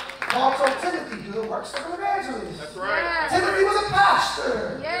 Paul told Timothy, do the works of an evangelist. That's right. Timothy was a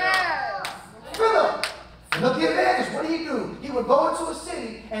pastor. Philip the evangelist, what did he do? He would go into a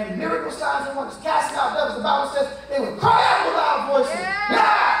city and miracle signs and wonders, casting out devils. The Bible says they would cry out with loud voices.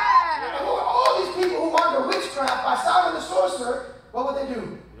 And all these people who are under witchcraft by Simon the sorcerer, what would they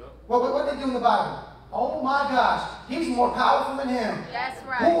do? What would they do in the Bible? Oh my gosh, he's more powerful than him. That's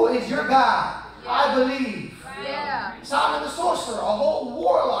right. Who is your God? I believe. Simon the sorcerer, a whole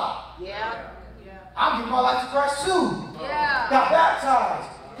warlock. I'm giving my life to Christ too. Got baptized.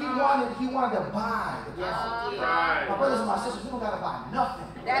 He wanted to buy the gospel. My brothers and my sisters, we don't gotta buy nothing.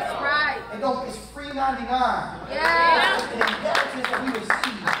 That's right. It's free 99. It's an inheritance that we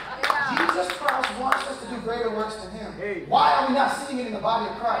receive. Jesus Christ wants us to do greater works than Him. Why are we not seeing it in the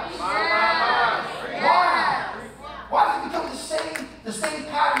body of Christ? Why? Why does it become the same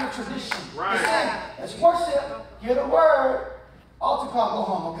pattern of tradition? The same. Let's worship, hear the word, Altar call, go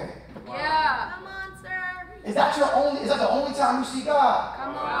home, okay. Yeah. Come on, sir. Is that the only time you see God?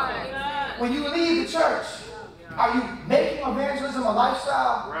 Come on. When you leave the church, are you making evangelism a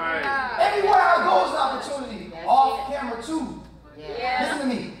lifestyle? Right. Everywhere I go is an opportunity. Off camera too. Yeah. Listen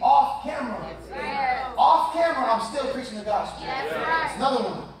to me. Off camera. Yeah. Off camera, I'm still preaching the gospel. That's right. It's another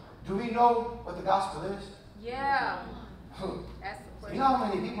one. Do we know what the gospel is? Yeah. That's the question. You know how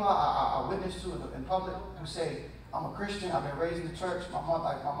many people I witness to in public who say, I'm a Christian, I've been raised in the church, my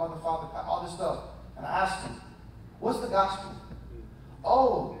mother, father, all this stuff. And I ask them, what's the gospel?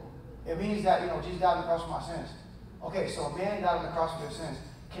 Oh, it means that, Jesus died on the cross for my sins. Okay, so a man died on the cross for your sins.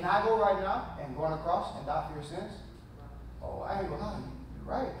 Can I go right now and go on the cross and die for your sins? Oh, I ain't gonna lie to you.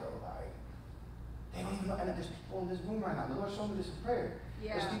 You're right, though. They don't even know. And there's people in this room right now. The Lord showed me this in prayer.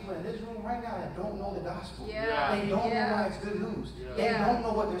 Yeah. There's people in this room right now that don't know the gospel. Yeah. They don't know why it's good news. Yeah. They don't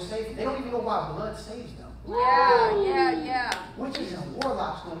know what they're saved. They don't even know why blood saves them. Yeah. Witches and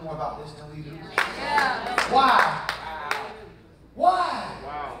warlocks know more about this than we do. Yeah. Why? Why?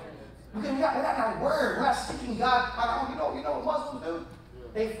 Wow. Because we're not our word. We're not seeking God. You know what Muslims do?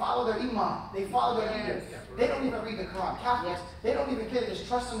 They follow their imam. They follow their leader. They don't even read the Quran. Catholics, they don't even care. They just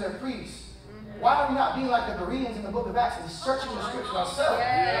trust in their priests. Why are we not being like the Bereans in the book of Acts and searching the scripture ourselves?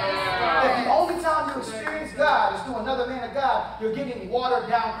 If the only time you experience God is through another man of God, you're getting watered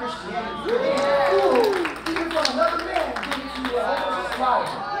down Christianity. You're getting food even from another man giving to you a whole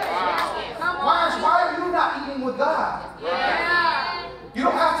life. Why are you not eating with God? You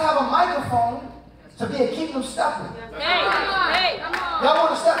don't have to have a microphone to be a kingdom stepper. Y'all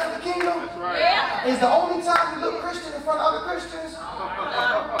want to step to the kingdom? Is the only time you look Christian in front of other Christians?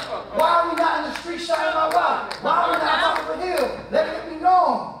 Why are we not in the street shining our light? Why are we not on top of the hill letting it be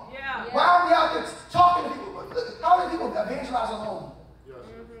known? Why are we out there talking to people? Look, how many people evangelize alone?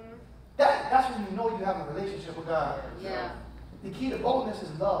 That's when you know you have a relationship with God. The key to boldness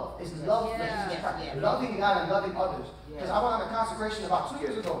is love. It's love for Jesus Christ. Loving God and loving others. Because I went on a consecration about 2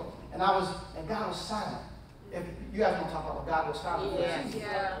 years ago, and God was silent. If you guys want to talk about what God was silent.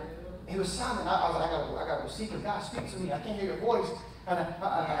 He was silent. I was like, I gotta go seek him. God, speak to me. I can't hear your voice. And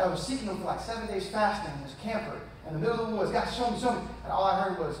I was seeking him for like 7 days fasting in this camper in the middle of the woods. God, show me. And all I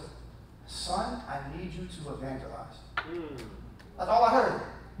heard was, son, I need you to evangelize. That's all I heard.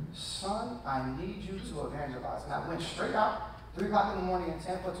 Son, I need you to evangelize. And I went straight out, 3 o'clock in the morning in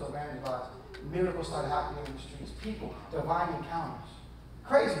Tampa to evangelize. Miracles started happening in the streets. People, divine encounters.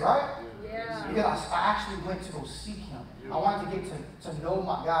 Crazy, right? Because I actually went to go seek him. I wanted to get to know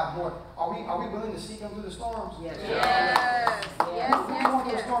my God more. Are we willing to seek him through the storms? Yes. Who's going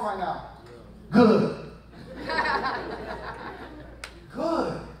through a storm right now? Good.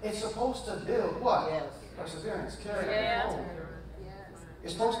 Good. It's supposed to build what? Perseverance, character,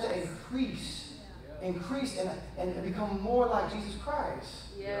 It's supposed to increase and become more like Jesus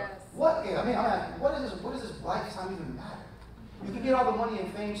Christ. What does this lifetime even matter? You can get all the money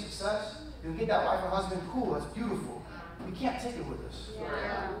and fame, success. You can get that wife or husband. Cool, that's beautiful. We can't take it with us.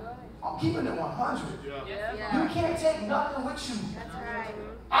 I'm keeping it 100. You can't take nothing with you.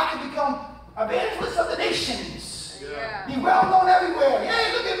 I can become evangelist of the nations. Be well known everywhere.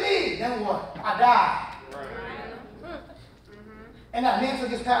 Hey, look at me. Then what? I die. And that mantle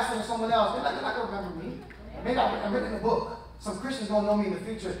gets passed on to someone else. They're not going to remember me. Maybe I'm written in a book. Some Christians don't know me in the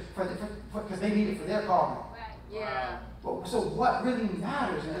future because they need it for their calling. So what really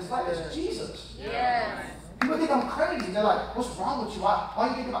matters in this life is Jesus. People think I'm crazy. They're like, what's wrong with you? All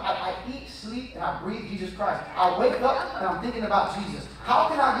you think about, I eat, sleep, and I breathe Jesus Christ. I wake up and I'm thinking about Jesus. How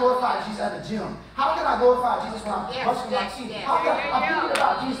can I glorify Jesus at the gym? How can I glorify Jesus when I'm brushing my teeth? I'm thinking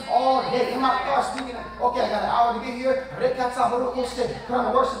about Jesus all day. In my car speaking, okay, I got an hour to get here. Put on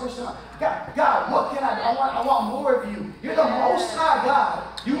the worship instrument. God, what can I do? I want more of you. You're the most high God.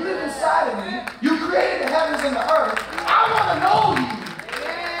 You live inside of me. You created the heavens and the earth. I want to know you.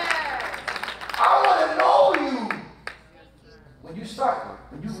 I want to know you. When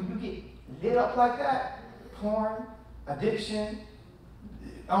you get lit up like that, porn, addiction,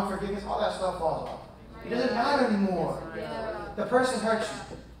 unforgiveness, all that stuff falls off. It doesn't matter anymore. The person hurt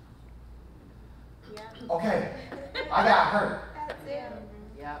you. Okay, I got hurt.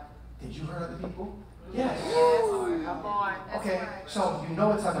 Did you hurt other people? Yes. Come on. Okay, so you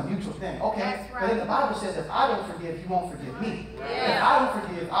know it's like a mutual thing. Okay, but then the Bible says if I don't forgive, you won't forgive me. If I don't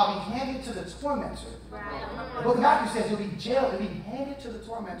forgive, I'll be handed to the tormentor. The book of Matthew says you'll be jailed, you'll be handed to the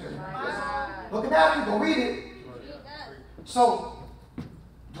tormentor. Book of Matthew, go read it. So,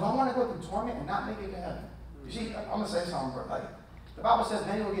 do I want to go through torment and not make it to heaven? You see, I'm going to say something, bro. Like, the Bible says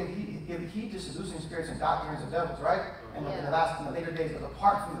many will give heed to seducing spirits and doctrines of devils, right? And in the later days, they'll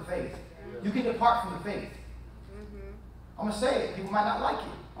depart from the faith. You can depart from the faith. I'm going to say it. People might not like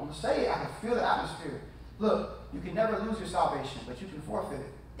it. I'm going to say it. I can feel the atmosphere. Look, you can never lose your salvation, but you can forfeit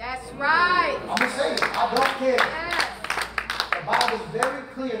it. That's right. I'm going to say it. I don't care. Yes. The Bible is very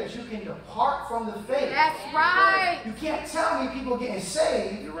clear that you can depart from the faith. That's right. You can't tell me people getting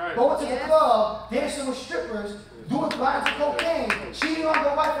saved, right. going to the club, dancing with strippers, doing lines of cocaine, cheating on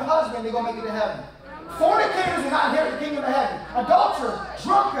their wife and husband, they're going to make it to heaven. Fornicators will not inherit the kingdom of heaven. Adulterers,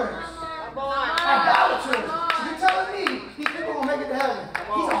 drunkards, idolaters. So you're telling me these people will make it to heaven.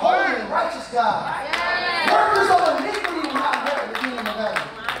 He's a holy and righteous God. Workers of iniquity will not inherit the kingdom of heaven.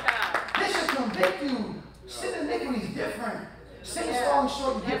 This should convict you. Sin and iniquity is different. Sin is falling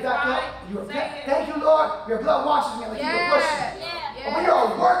short, you get back up, you repent. Thank you, Lord. Your blood washes me. I'm going to keep your question. But when you're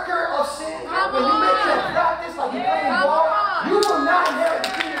a worker of sin, when you make it a practice like you're playing ball, you will not inherit the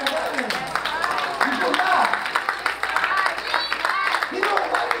kingdom of heaven. You will not. You know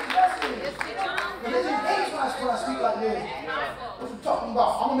what this message is? Religion hates when I speak like this. What you talking about?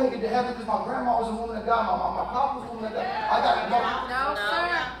 I'm going to make it to heaven because my grandma was a woman of God, my papa was a woman of God. I got to know. No,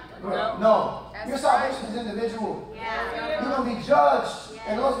 sir. No. Your salvation is individual. You're going to be judged.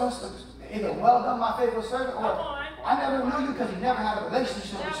 And those going to either well done, my faithful servant, or I never knew you because you never had a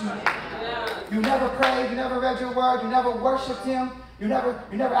relationship with you. You never prayed. You never read your word. You never worshiped him. You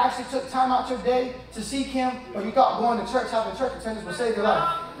never actually took time out your day to seek him. Or you thought going to church, having church attendance would save your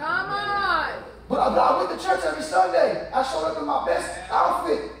life. Come on. But I went to church every Sunday. I showed up in my best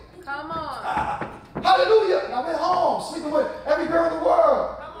outfit. Come on. Hallelujah. And I went home sleeping with every girl in the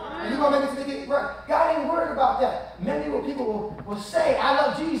world. And you're going to make it to get right. God ain't worried about that. Many people will say, I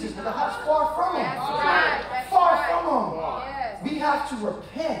love Jesus, but the heart's far from him. That's far right. from him. Yes. We have to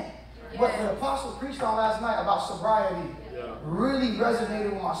repent. What the apostle preached on last night about sobriety really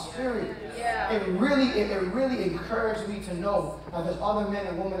resonated with my spirit. It really encouraged me to know that there's other men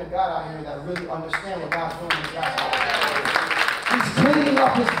and women of God out here that really understand what God's doing in this guy's life. He's cleaning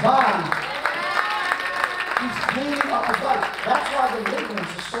up his body. He's cleaning up his body. That's why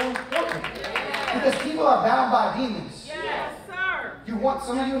deliverance is so important. Because people are bound by demons. Yes, sir. You want,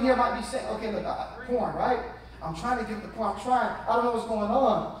 some of you here might be saying, okay, look, porn, right? I'm trying to get the porn. I don't know what's going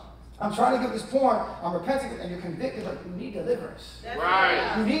on. I'm trying to get this porn. I'm repenting, and you're convicted, but you need deliverance.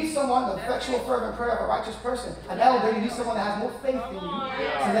 Right. You need someone, the effectual fervent prayer of a righteous person, an elder. You need someone that has more faith in you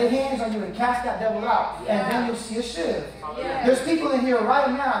to lay hands on you and cast that devil out, and then you'll see a shift. There's people in here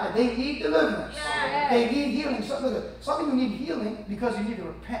right now that they need deliverance. They need healing. So, look, some of you need healing because you need to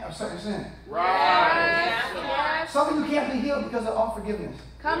repent of certain sin. Right. Some of you can't be healed because of unforgiveness.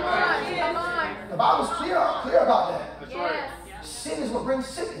 Come on. Come on. The Bible's clear about that. That's right. Sin is what brings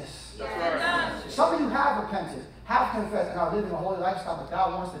sickness. That's right. Some of you have repented, have confessed, and are living a holy lifestyle, but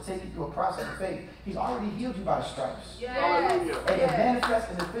God wants to take you through a process of faith. He's already healed you by stripes. And it manifests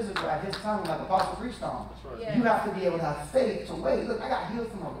in the physical at his time, like Apostle preached on. You have to be able to have faith to wait. Look, I got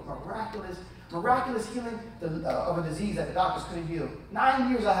healed from a miraculous healing of a disease that the doctors couldn't heal.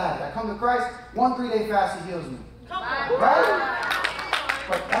 9 years I had it. I come to Christ, 1 3-day fast, he heals me. Right?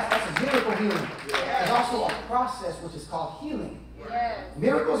 But that's a miracle healing. There's also a process which is called healing.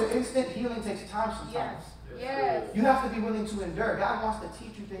 Miracles are instant. Healing takes time sometimes. You have to be willing to endure. God wants to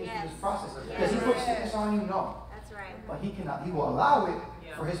teach you things through this process. Does he put sickness on you? No. That's right. But he cannot. He will allow it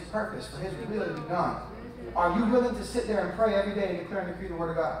for his purpose, for his will to be done. Are you willing to sit there and pray every day and declare and decree the word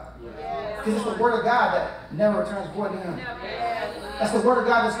of God? Because it's the word of God that never returns void to him. That's the word of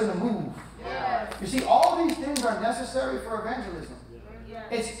God that's going to move. You see, all these things are necessary for evangelism.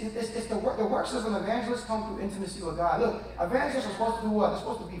 It's the works of an evangelist come through intimacy with God. Look, evangelists are supposed to do what? They're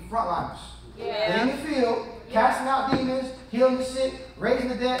supposed to be frontliners. They're in the field, casting out demons, healing the sick, raising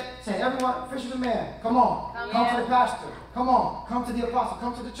the dead, saying, everyone, fishers of men, come on, come to the pastor, come on, come to the apostle,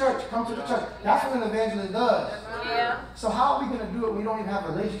 come to the church, come to the church. That's what an evangelist does. So how are we going to do it when we don't even have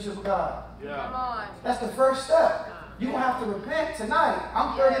a relationship with God? Come on. That's the first step. You're going to have to repent tonight.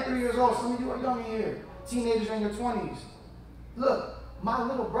 I'm 33 years old. Some of you are young in here. Teenagers are in your 20s. Look, my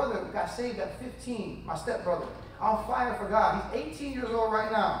little brother got saved at 15, my stepbrother. On fire for God. He's 18 years old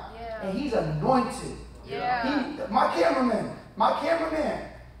right now. And he's anointed. My cameraman,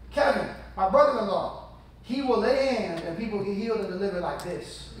 Kevin, my brother-in-law, he will lay hands and people get healed and delivered like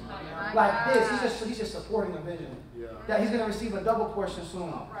this. Like this. He's just supporting a vision. That he's going to receive a double portion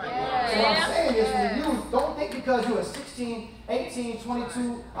soon. So what I'm saying is for the youth, don't think because you're 16, 18,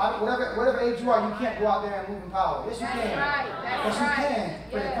 22, whatever age you are, you can't go out there and move in power. Yes, you can. Yes, you can.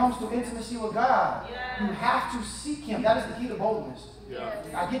 But it comes to intimacy with God. You have to seek him. That is the key to boldness.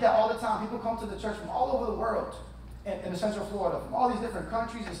 I get that all the time. People come to the church from all over the world. In the Central Florida, from all these different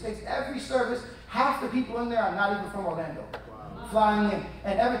countries and states. Every service, half the people in there are not even from Orlando. Flying in.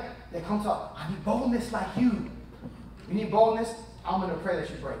 And they come to, I need boldness like you. You need boldness? I'm going to pray that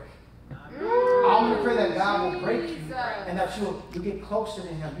you break. I'm going to pray that God will break you and that you get closer to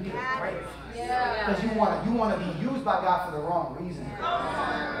Him. You need to break. Because you want to be used by God for the wrong reason.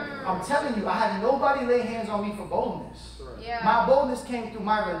 I'm telling you, I had nobody lay hands on me for boldness. My boldness came through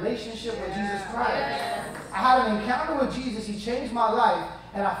my relationship with Jesus Christ. I had an encounter with Jesus. He changed my life.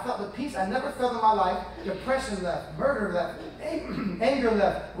 And I felt the peace I never felt in my life. Depression left, murder left, anger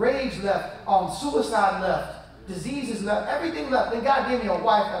left, rage left, suicide left, diseases left, everything left. Then God gave me a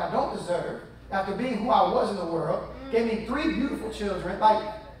wife that I don't deserve. After being who I was in the world, gave me 3 beautiful children. Like,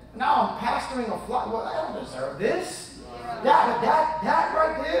 now I'm pastoring a flock. Well, I don't deserve this. That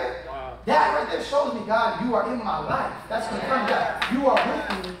right there shows me, God, you are in my life. That's confirmed that you are with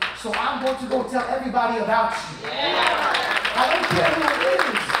me. So I'm going to go tell everybody about you. I don't care who it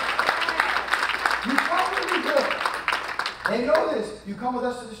is. You probably good. They know this. You come with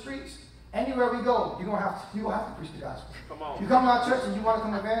us to the streets, anywhere we go, you're gonna have to preach the gospel. Come on. You come to our church and you want to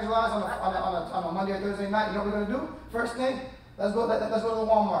come evangelize on a Monday or Thursday night, you know what we're gonna do? First thing, let's go to the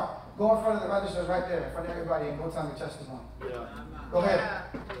Walmart. Go in front of the registers right there, in front of everybody, and go tell your testimony. Yeah. Go ahead.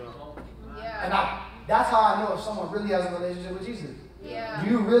 Yeah. And that's how I know if someone really has a relationship with Jesus. Yeah. Do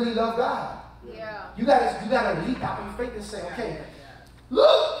you really love God? Yeah. You gotta leap out in faith and say, okay,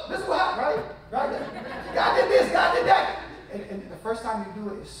 look, this is what happened, right? God did this, God did that. And the first time you do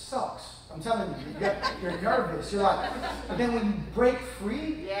it, it sucks. I'm telling you, you're nervous. You're like, but then when you break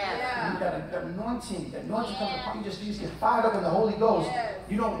free, that anointing comes upon you. You just get fired up in the Holy Ghost.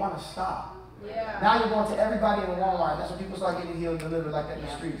 You don't want to stop. Now you're going to everybody in the Walmart. That's when people start getting healed and delivered like that in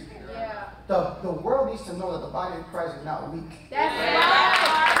the streets. The world needs to know that the body of Christ is not weak. That's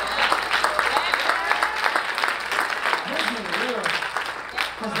right.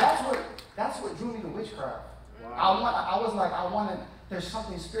 Because that's what drew me to witchcraft. I wanted, there's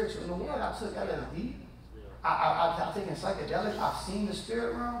something spiritual. In the world, I took LSD. I've taken psychedelics. I've seen the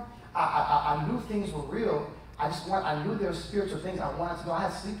spirit realm. I knew things were real. I knew there were spiritual things I wanted to know. I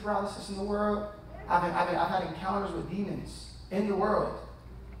had sleep paralysis in the world. I've had encounters with demons in the world.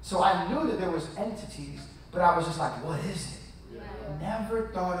 So I knew that there was entities, but I was just like, what is it? Never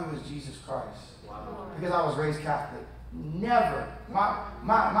thought it was Jesus Christ. Because I was raised Catholic. Never.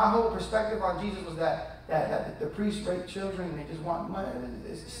 My whole perspective on Jesus was that the priests rape children and they just want money.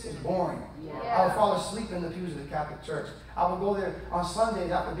 It's boring. I would fall asleep in the pews of the Catholic Church. I would go there on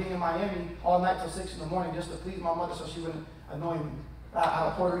Sundays after being in Miami all night till 6 in the morning just to please my mother so she wouldn't annoy me. I have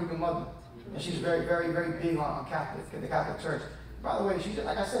a Puerto Rican mother, and she's very, very, very big on the Catholic Church. By the way,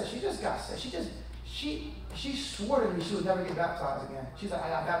 like I said, she just got saved. She swore to me she would never get baptized again. She's like, I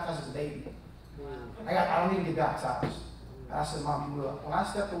got baptized as a baby. I don't need to get baptized. And I said, Mom, you will. When I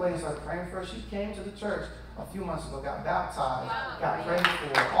stepped away and started praying for her, she came to the church a few months ago, got baptized, got prayed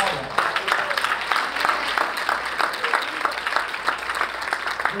for, all that.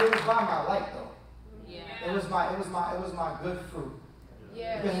 But it was by my light, though. It was my good fruit.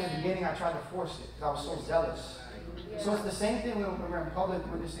 Because in the beginning, I tried to force it because I was so zealous. So it's the same thing when we're in public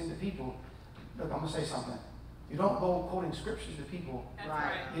witnessing to people. Look, I'm going to say something. You don't go quoting scriptures to people.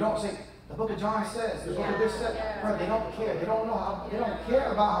 You don't say, the book of John says, the book of this says. Right, they don't care. They don't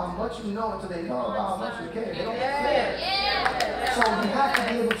care about how much you know until they know about how much you care. They don't care. So you have to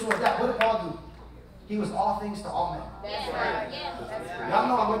be able to adapt. What did Paul do? He was all things to all men. Y'all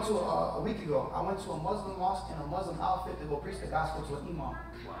know I went to a week ago, I went to a Muslim mosque in a Muslim outfit to go preach the gospel to an imam.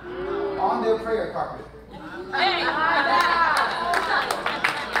 On their prayer carpet. I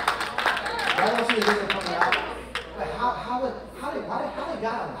don't see the video coming out. But how did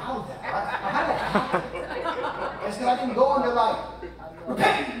God allow that? It's because I didn't go and they're like,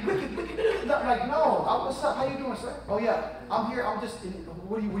 repent, wicked. Like, no, what's up? How you doing, sir? Oh yeah, I'm here. I'm just.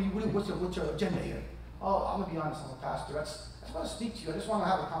 What's your agenda here? Oh, I'm gonna be honest. I'm a pastor. I just want to speak to you. I just want to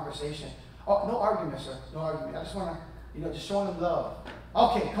have a conversation. Oh, no argument, sir. No argument. I just want to, just showing them love.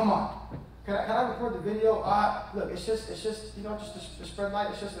 Okay, come on. Can I record the video? Look, it's just just to spread light.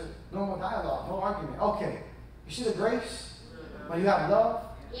 It's just a normal dialogue, no argument. Okay. You see the grace when you have love?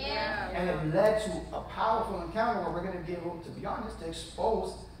 Yeah. And it led to a powerful encounter where we're going to be able, to be honest, to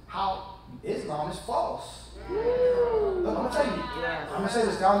expose how Islam is false. Look, I'm going to tell you. I'm going to say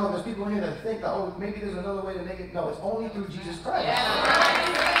this. I don't know, there's people in here that think that, oh, maybe there's another way to make it. No, it's only through Jesus Christ.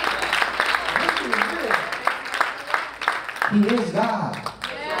 He is God.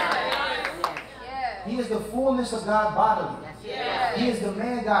 He is the fullness of God bodily. He is the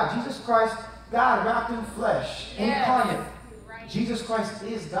man God. Jesus Christ, God wrapped in flesh, incarnate. Jesus Christ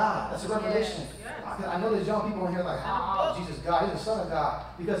is God. That's a revelation. I know there's young people in here like, how Jesus is God? He's the Son of God.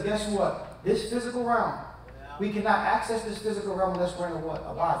 Because guess what? This physical realm, we cannot access this physical realm unless we're in a what?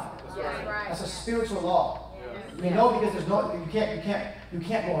 A body. That's a spiritual law. We know because there's no, you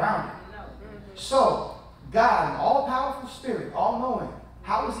can't go around it. So, God, an all-powerful spirit, all-knowing,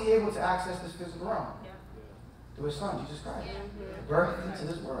 how was he able to access this physical realm? Through his son, Jesus Christ. Birthed into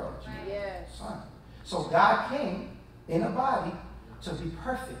this world. Jesus, son. So God came in a body to be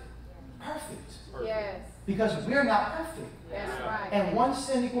perfect. Perfect. Yes. Because we're not perfect. That's right. And one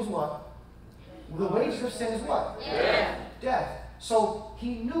sin equals what? The wages of sin is what? Death. So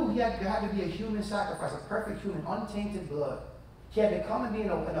he knew there had to be a human sacrifice, a perfect human, untainted blood. He had to come and be in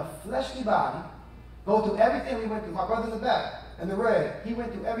a fleshly body, go through everything we went through. My brother in the back, in the red, he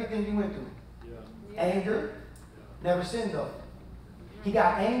went through everything we went through. Anger, never sinned though. He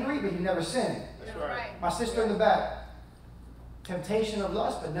got angry, but he never sinned. That's right. My sister in the back, temptation of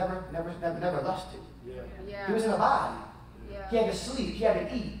lust, but never lusted. He was in a body. He had to sleep, he had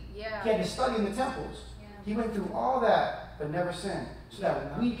to eat, he had to study in the temples. He went through all that, but never sinned, so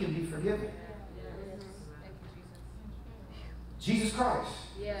that we can be forgiven. Jesus Christ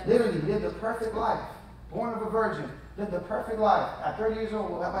literally lived a perfect life, born of a virgin, lived a perfect life. At 30 years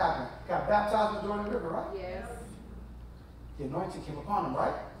old, what happened? Got baptized in the Jordan River, right? Yes. The anointing came upon him,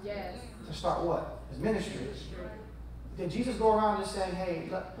 right? Yes. To start what? His ministry. Did Jesus go around just saying, hey,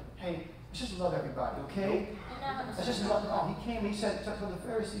 let's just love everybody, okay? Let's just love them all. He came, he said to the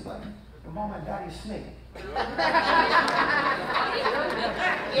Pharisees, like, your mama and daddy is snake.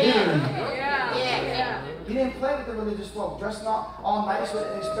 He didn't play with the religious folk, dressing all nice with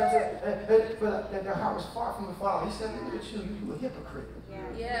expensive, but their heart was far from the Father. He said, look at you, you a hypocrite.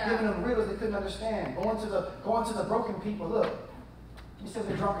 Giving them riddles they couldn't understand. Going to the broken people, look. He said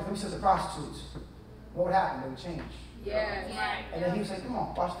the drunkards, he said the prostitutes. What would happen? They would change. And then he would say, come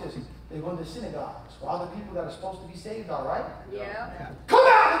on, watch this. They go to the synagogues where all the people that are supposed to be saved are, right? Come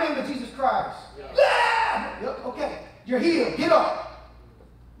out in the name of Jesus Christ. Okay, you're healed. Get up.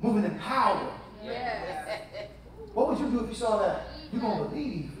 Moving in power. What would you do if you saw that? You're going to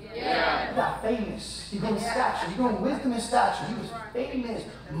believe. He got famous. He grew in stature. He grew in wisdom and stature. He was famous.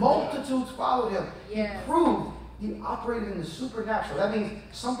 Multitudes followed him. He proved he operated in the supernatural. That means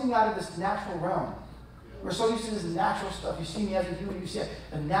something out of this natural realm. We're so used to this natural stuff. You see me as a human, you see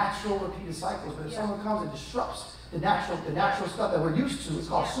the natural repeated cycles. But if someone comes and disrupts the natural stuff that we're used to, it's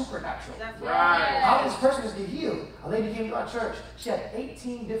called supernatural. How did this person just get healed? A lady came to our church. She had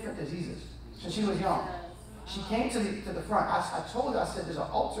 18 different diseases since she was young. She came to the front. I told her, I said, there's an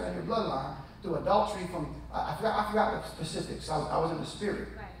altar in your bloodline through adultery from, I forgot the specifics. I was in the spirit.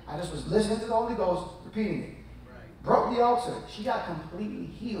 I just was listening to the Holy Ghost, repeating it. Broke the altar. She got completely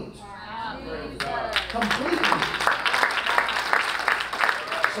healed. Completely.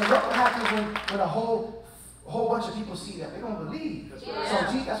 So what happens when a whole bunch of people see that? They're going to believe. So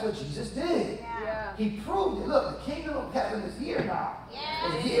that's what Jesus did. He proved it. Look, the kingdom of heaven is here now.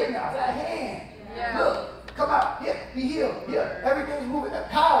 It's here now. It's at hand. Look, come out. Here, be healed. Here, everything's moving.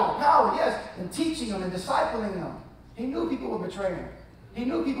 Power, yes. And teaching them and discipling them. He knew people would betray him. He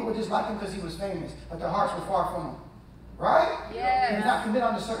knew people would just like him because he was famous, but their hearts were far from him. Right? He did not commit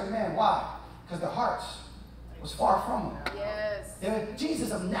on a certain man. Why? Because their hearts was far from him. Jesus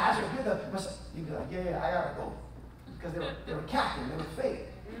of Nazareth, you're the Messiah. You'd be like, yeah, I gotta go. Because they were captain, they were fake.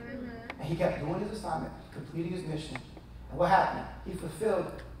 And he kept doing his assignment, completing his mission. And what happened? He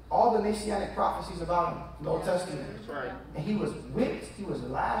fulfilled all the messianic prophecies about him in the Old Testament. And he was whipped, he was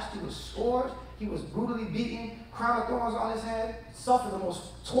lashed, he was scourged, he was brutally beaten, crown of thorns on his head, suffered the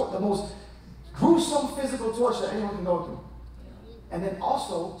most gruesome physical torture that anyone can go through. And then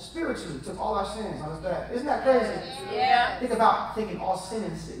also, spiritually, took all our sins on his back. Isn't that crazy? Think about taking all sin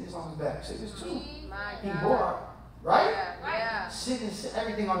and sickness on his back. Sickness too. He bore, right? Sickness,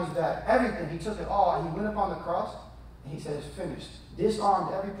 everything on his back. Everything. He took it all. He went up on the cross, and he said, it's finished.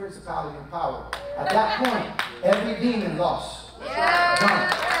 Disarmed every principality and power. At that point, every demon lost. Done.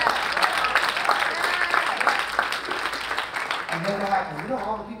 And then what happened? You know,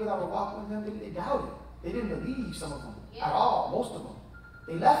 all the people that were walking with him, they doubted. They didn't believe, some of them, at all, most of them.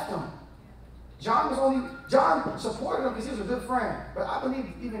 They left him. John supported him because he was a good friend. But I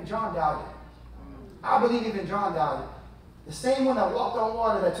believe even John doubted. The same one that walked on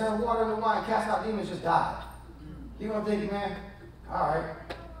water, that turned water into wine, cast out demons, just died. You know what I'm thinking, man? All right,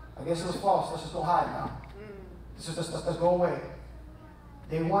 I guess it was false. Let's just go hide now. Let's go away.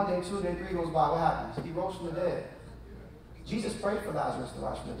 Day 1, day 2, day 3 goes by. What happens? He rose from the dead. Jesus prayed for Lazarus to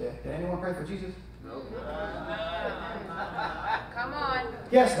rise from the dead. Did anyone pray for Jesus? No. Come on.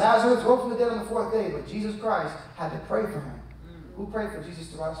 Yes, Lazarus rose from the dead on the 4th day, but Jesus Christ had to pray for him. Who prayed for Jesus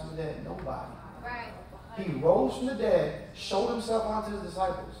to rise from the dead? Nobody. He rose from the dead, showed himself unto his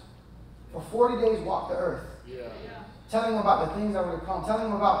disciples. For 40 days walked the earth. Telling them about the things that were to come. Telling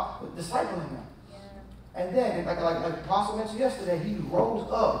them about discipling them. And then, like the Apostle mentioned yesterday, he rose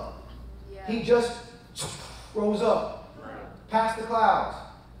up. He just rose up past the clouds.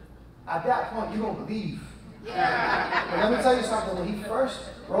 At that point, you're going to believe. But let me tell you something. When he first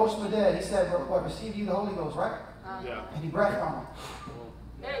rose from the dead, he said, "What, receive you the Holy Ghost," right? And he breathed on them.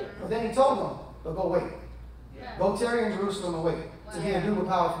 But then he told them, "But go wait. Go tarry in Jerusalem and wait to be endued with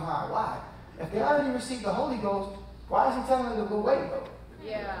power from high." Why? If they already received the Holy Ghost, why is he telling them to go wait, though?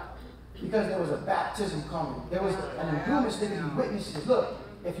 Because there was a baptism coming. There was an endurance that could be witnesses. Look,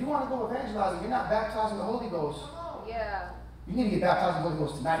 if you want to go evangelizing, you're not baptizing the Holy Ghost. You need to get baptized in the Holy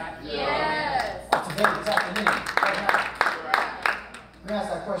Ghost tonight. Today, this afternoon, right now. Let me ask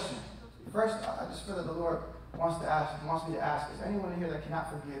that question. First, I just feel that the Lord wants me to ask, is there anyone in here that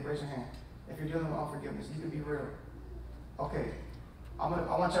cannot forgive? Raise your hand. If you're dealing with unforgiveness, you can be real. Okay. I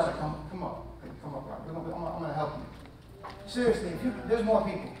want y'all to come up. Come up. I'm gonna help you. Seriously, there's more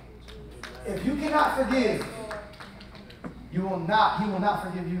people. If you cannot forgive, he will not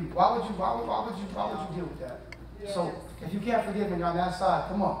forgive you. Why would you deal with that? So if you can't forgive and you're on that side,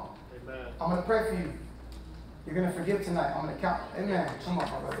 come on. Amen. I'm gonna pray for you. You're gonna forgive tonight. I'm gonna count. Amen. Come on,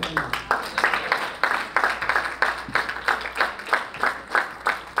 my brother. Amen.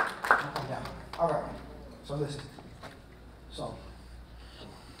 Come down. All right. So listen. So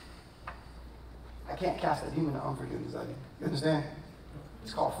I can't cast a demon of unforgiveness out of you. You understand?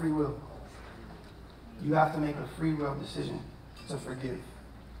 It's called free will. You have to make a free will decision to forgive.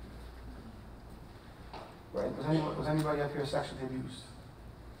 Right? Was anybody up here sexually abused?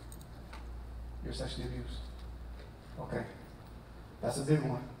 You're sexually abused. Okay. That's a big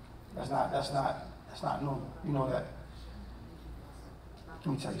one. That's not normal. You know that.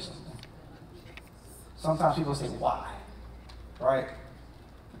 Let me tell you something. Sometimes people say, why? Right?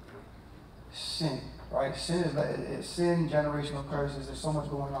 Sin. Right? Sin is sin, generational curses. There's so much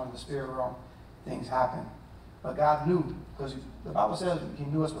going on in the spirit realm. Things happen. But God knew, because the Bible says he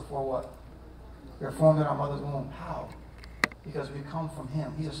knew us before what? We were formed in our mother's womb. How? Because we come from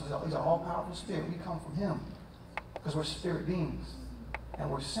him. He's an all-powerful spirit. We come from him. Because we're spirit beings.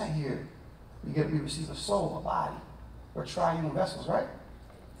 And we're sent here. We receive a soul, a body. We're triune vessels, right?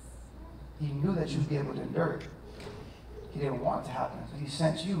 He knew that you'd be able to endure it. He didn't want it to happen. So he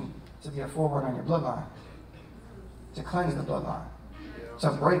sent you to be a forward on your bloodline. To cleanse the bloodline.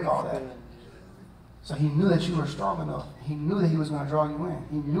 To break all that. So he knew that you were strong enough. He knew that he was going to draw you in.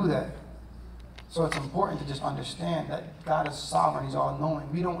 He knew that. So it's important to just understand that God is sovereign. He's all-knowing.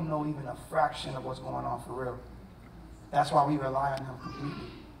 We don't know even a fraction of what's going on for real. That's why we rely on him completely.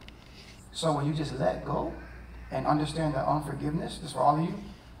 So when you just let go and understand that unforgiveness, this is for all of you,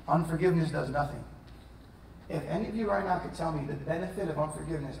 unforgiveness does nothing. If any of you right now could tell me the benefit of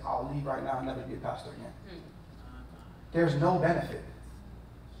unforgiveness, I'll leave right now and never be a pastor again. There's no benefit.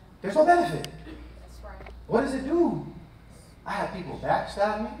 There's no benefit. What does it do? I had people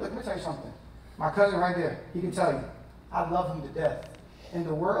backstab me. Look, let me tell you something. My cousin right there, he can tell you, I love him to death. In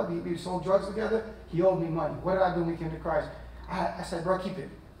the world, we sold drugs together. He owed me money. What did I do when we came to Christ? I said, bro, keep it.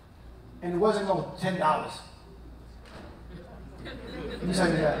 And it wasn't no $10. Let me tell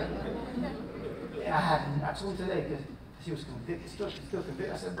you that. And I told him today, because he was convicted, still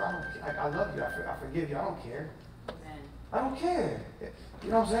convicted. I said, bro, I love you. I forgive you. I don't care. I don't care.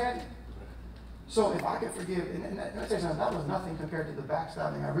 You know what I'm saying? So if I can forgive, and let me tell you something, that was nothing compared to the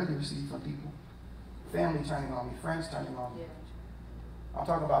backstabbing I really received from people. Family turning on me, friends turning on me. I'm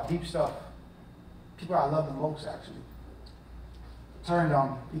talking about deep stuff. People I love the most, actually, turned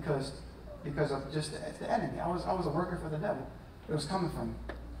on me because of just the enemy. I was a worker for the devil. It was coming from me.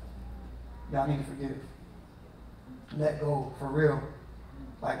 Y'all need to forgive. Let go, for real.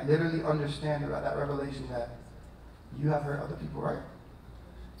 Like literally understand about that revelation that you have hurt other people, right?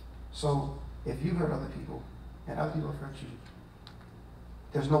 So if you've hurt other people and other people have hurt you,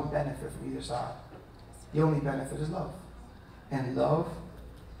 there's no benefit from either side. The only benefit is love. And love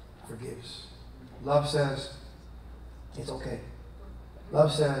forgives. Love says, it's okay.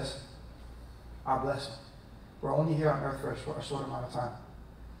 Love says, our blessing. We're only here on earth for a short amount of time.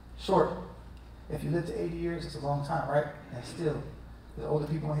 Short. If you live to 80 years, it's a long time, right? And still, there's older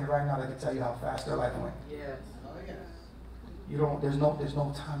people in here right now that can tell you how fast their life went. Yes. Oh, yes. There's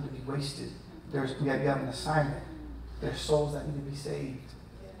no time to be wasted. You have an assignment. There's souls that need to be saved.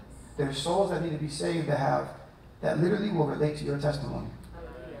 There's souls that need to be saved that literally will relate to your testimony.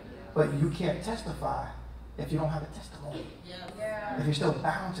 But you can't testify if you don't have a testimony. Yeah. If you're still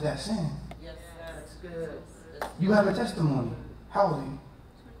bound to that sin. Yes, that's good. You have a testimony. How old are you?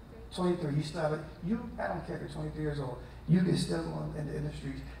 23. You still have it. I don't care if you're 23 years old. You can still go in the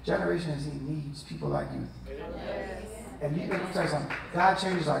industry. Generation Z needs people like you. Yes. And let me tell you something. God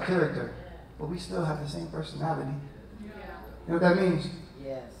changes our character. but we still have the same personality. You know what that means?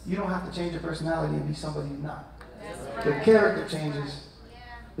 Yes. You don't have to change your personality and be somebody you're not. The character changes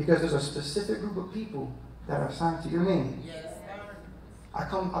because there's a specific group of people that are assigned to your name. I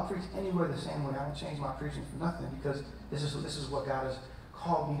preach anywhere the same way. I don't change my preaching for nothing because this is what God has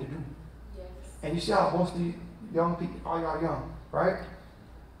called me to do. And you see how most of you young people, all y'all young, right?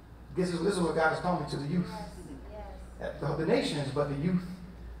 This is what God has called me to, the youth. The nations, but the youth.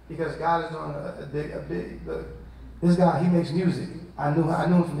 Because God is doing this guy, he makes music. I knew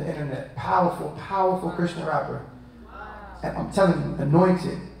him from the internet. Powerful Christian rapper. And I'm telling you,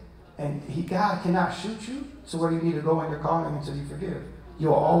 anointed. And God cannot shoot you, so where do you need to go in your calling until you forgive?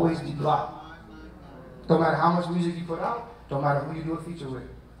 You'll always be blocked. No matter how much music you put out, no matter who you do a feature with,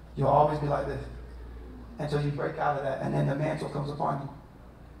 you'll always be like this. Until you break out of that, and then the mantle comes upon you.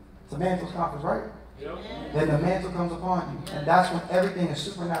 It's a mantles conference, right? Yep. Then the mantle comes upon you. And that's when everything is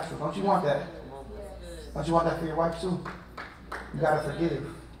supernatural. Don't you want that? Don't you want that for your wife too? You gotta forgive.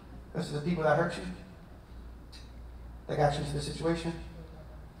 This is the people that hurt you, that got you into this situation.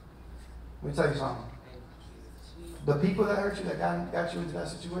 Let me tell you something. The people that hurt you, that got you into that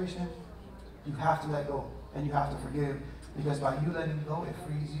situation, you have to let go and you have to forgive. Because by you letting go, it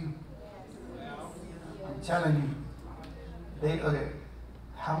frees you. I'm telling you, okay,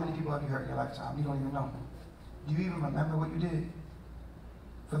 how many people have you hurt in your lifetime? You don't even know. Do you even remember what you did?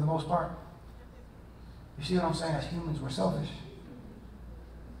 For the most part. You see what I'm saying? As humans, we're selfish.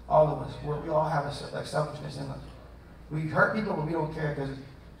 All of us. We all have a selfishness in us. We hurt people, but we don't care because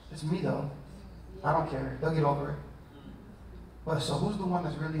it's me though. I don't care. They'll get over it. But so who's the one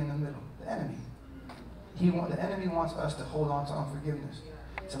that's really in the middle? The enemy. The enemy wants us to hold on to unforgiveness.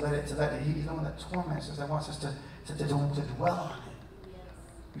 He's the one that torments us, that wants us to dwell on it.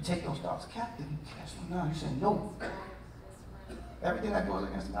 You take those thoughts captive, you cast them down, you say no. Everything that goes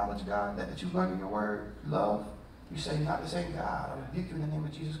against the knowledge of God, that you learn in your word, love, you say, you're not the same God. I rebuke you in the name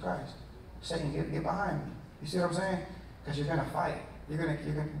of Jesus Christ. Satan, get behind me. You see what I'm saying? Because you're going to fight. The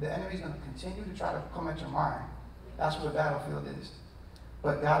enemy's going to continue to try to come at your mind. That's what the battlefield is.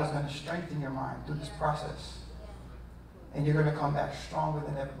 But God is going to strengthen your mind through this process. And you're going to come back stronger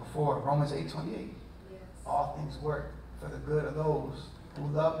than ever before. Romans 8:28. All things work for the good of those who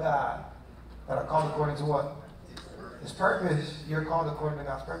love God, that are called according to what? His purpose. You're called according to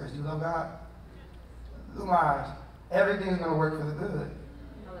God's purpose. Do you love God? Through my eyes, everything's going to work for the good.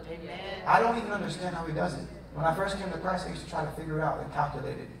 Amen. I don't even understand how he does it. When I first came to Christ, I used to try to figure it out and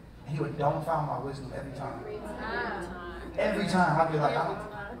calculate it. And he would dumbfound my wisdom every time. Every time I'd be like,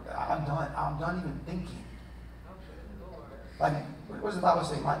 I'm done even thinking. Like, what does the Bible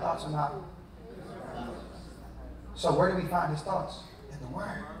say? My thoughts are not. So where do we find his thoughts? In the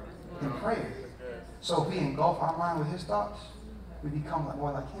Word, in prayer. So if we engulf our mind with his thoughts, we become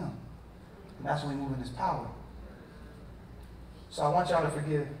more like him. And that's when we move in his power. So I want y'all to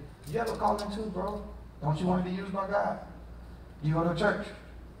forgive. You ever call him too, bro? Don't you want to be used by God? Do you go to a church?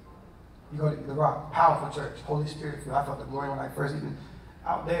 You go to the Rock, powerful church, Holy Spirit filled. I felt the glory when I first even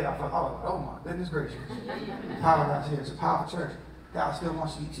out there. I felt, oh my goodness gracious. The power God's here. It's a powerful church. God still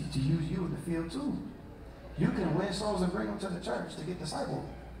wants you to use you in the field too. You can win souls and bring them to the church to get discipled.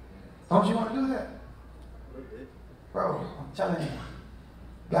 Don't you want to do that? Bro, I'm telling you,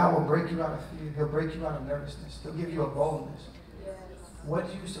 God will break you out of fear. He'll break you out of nervousness. He'll give you a boldness. What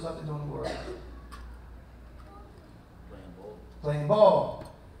do you used to love to do in the world? Playing ball.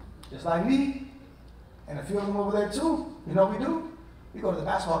 Just like me, and a few of them over there too. You know what we do? We go to the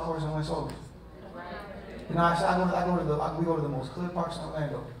basketball courts and win souls. You know, we go to the most clear parks in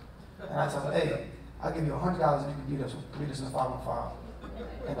Orlando. And I tell them, hey, I'll give you $100 if you can beat us in a 5-on-5.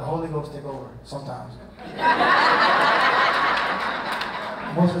 And the Holy Ghost take over sometimes.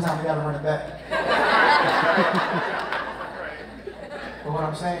 Most of the time we gotta run it back. But what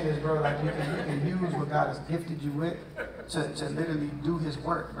I'm saying is, bro, like you can use what God has gifted you with to literally do his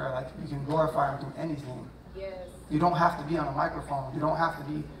work, bro. Like you can glorify him through anything. Yes. You don't have to be on a microphone. You don't have to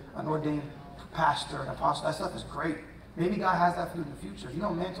be an ordained pastor, an apostle. That stuff is great. Maybe God has that for you in the future. You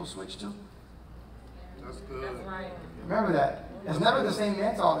know mantle switch too? That's good. That's right. Remember that. It's never the same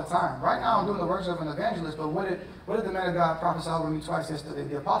mantle all the time. Right now I'm doing the works of an evangelist, but what did the man of God prophesy over me twice yesterday,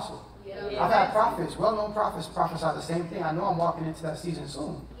 the apostle? Yeah. I've had prophets, well-known prophets prophesy the same thing. I know I'm walking into that season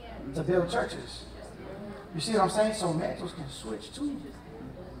soon to build churches. You see what I'm saying? So mantles can switch too.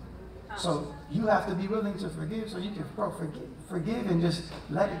 So you have to be willing to forgive so you can forgive and just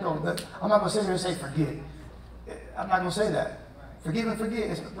let it go. But I'm not going to sit here and say forget. I'm not going to say that. Forgive and forget,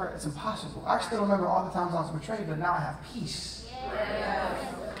 it's impossible. I still remember all the times I was betrayed, but now I have peace.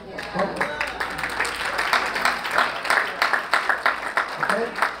 Okay?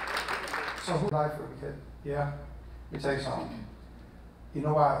 So life or because, yeah? Let me tell you something. You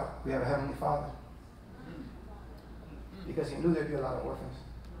know why we have a Heavenly Father? Because he knew there'd be a lot of orphans.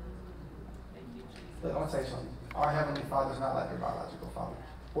 Look, I want to tell you something. Our Heavenly Father is not like your biological father,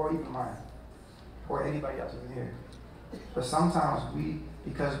 or even mine, or anybody else in here. But sometimes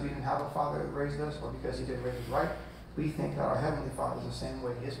because we didn't have a father that raised us, or because he didn't raise us right, we think that our Heavenly Father is the same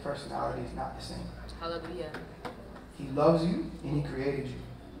way. His personality is not the same. Hallelujah. He loves you and he created you.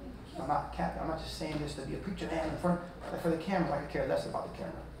 I'm not just saying this to be a preacher man in front. Like for the camera, I could care less about the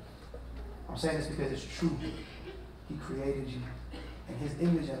camera. I'm saying this because it's true. He created you in his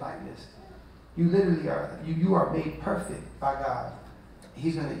image and likeness. You literally are. You are made perfect by God.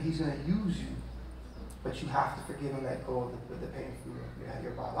 He's gonna use you, but you have to forgive and let go of the pain for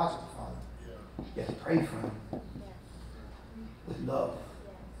your biological father. You have to pray for him with love.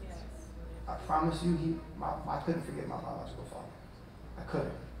 I promise you, I couldn't forgive my biological father.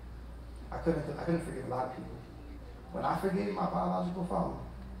 I couldn't forgive a lot of people. When I forgave my biological father,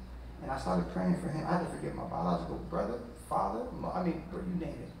 and I started praying for him, I had to forgive my biological brother, father, you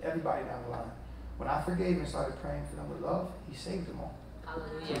name it, everybody down the line. When I forgave and started praying for them with love, he saved them all.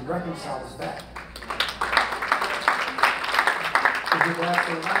 Hallelujah. He reconciled us back. Is your dad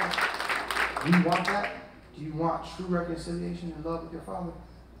still alive? Do you want that? Do you want true reconciliation and love with your father?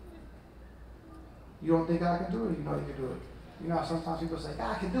 You don't think God can do it? You know he can do it. You know how sometimes people say,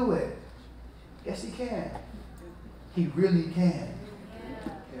 God can do it. Yes, he can. He really can.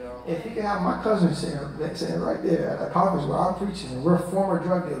 If he can have my cousin sitting right there at a conference where I'm preaching and we're former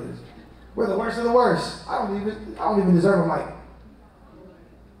drug dealers, we're the worst of the worst. I don't even deserve a mic.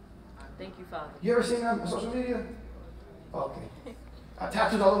 Thank you, Father. You ever seen that on social media? Okay. I have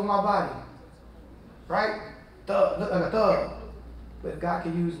tattoos all over my body. Right? Thug, look like a thug. But if God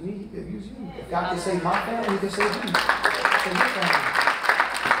can use me, he can use you. If God can save my family, he can save you. Save your family.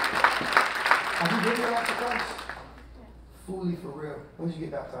 Have you given your life to Christ? Fully for real. When did you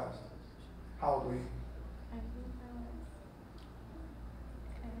get baptized? How old were you?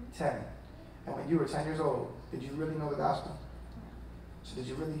 10. And when you were 10 years old, did you really know the gospel? So did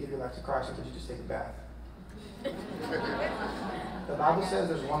you really give your life to Christ, or did you just take a bath? The Bible says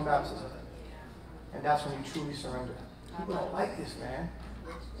there's one baptism, and that's when you truly surrender. People don't like this, man,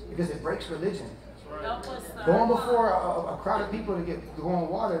 because it breaks religion. Going before a crowd of people to go on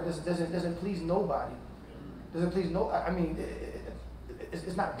water doesn't please nobody. Doesn't please no. I mean,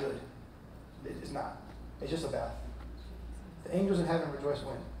 it's not good. It's not. It's just a bath. The angels in heaven rejoice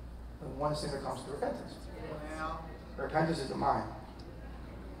when one sinner comes to repentance. Repentance is the mind.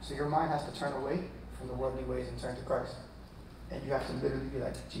 So your mind has to turn away from the worldly ways and turn to Christ. And you have to literally be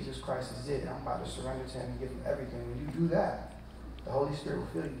like, Jesus Christ is it. I'm about to surrender to him and give him everything. When you do that, the Holy Spirit will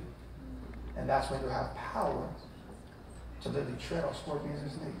fill you. And that's when you'll have power to literally tread on scorpions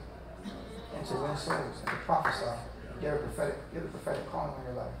and snakes, and to win souls, and to prophesy. You have a prophetic calling on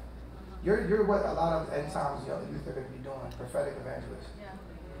your life. You're what a lot of end times youth are going to be doing, prophetic evangelists.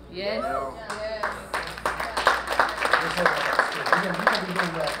 Yes. You're going to be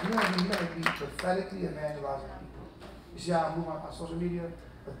doing that. You're going to be prophetically evangelizing people. You see how I move on social media?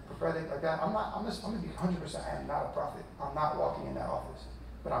 Prophetic like that. I'm going to be 100%. I am not a prophet. I'm not walking in that office.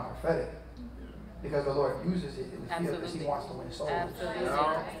 But I'm prophetic. Because the Lord uses it in the field because he wants to win souls. Absolutely.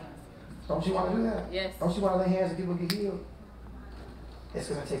 Don't you want to do that? Yes. Don't you want to lay hands and people get healed? It's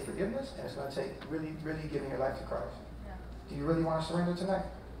going to take forgiveness, and it's going to take really, really giving your life to Christ. Yeah. Do you really want to surrender tonight?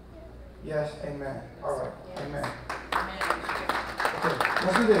 Yes. Amen. All right. Amen. Okay.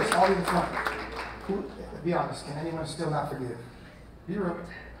 Let's do this. All in front. Be honest. Can anyone still not forgive? Be real.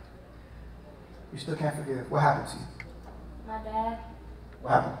 You still can't forgive. What happened to you? My dad.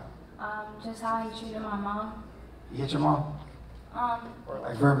 What happened? Just how he treated my mom. You hit your mom? Or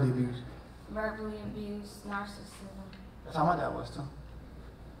like verbally abused? Verbally abused, narcissism. That's how my dad was too.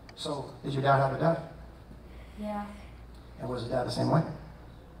 So, did your dad have a dad? Yeah. And was his dad the same way?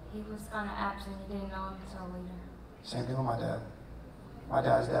 He was kind of absent. He didn't know him until later. Same thing with my dad. My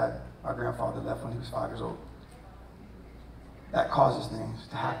dad's dad, my grandfather left when he was 5 years old. That causes things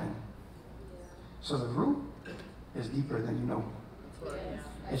to happen. So the root is deeper than you know.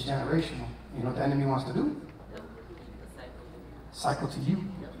 It's generational. You know what the enemy wants to do? Cycle to you.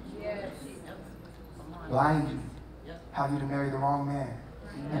 Blind you. Have you to marry the wrong man.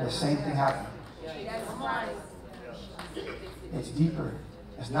 And the same thing happened. It's deeper.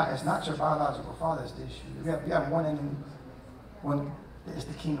 It's not your biological father that's the issue. We have one enemy. It's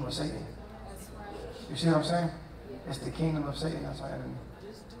the kingdom of Satan. You see what I'm saying? It's the kingdom of Satan. That's our enemy.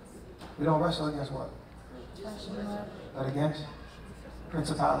 We don't wrestle against what? But against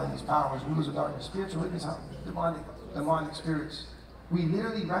principalities, powers, rulers of darkness, spiritual wickedness, demonic spirits. We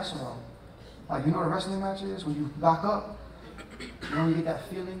literally wrestle Like, you know what a wrestling match is? When you lock up, you know when you get that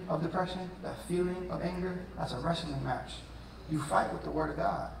feeling of depression, that feeling of anger? That's a wrestling match. You fight with the word of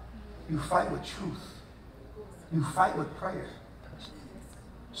God. You fight with truth. You fight with prayer.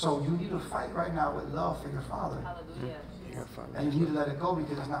 So you need to fight right now with love for your father. And you need to let it go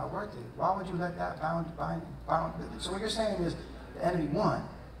because it's not worth it. Why would you let that bound? So what you're saying is the enemy won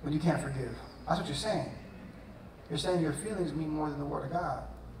when you can't forgive. That's what you're saying. You're saying your feelings mean more than the word of God.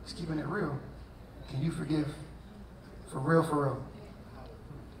 Just keeping it real. Can you forgive? For real, for real.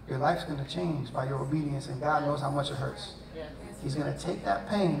 Your life's going to change by your obedience, and God knows how much it hurts. He's going to take that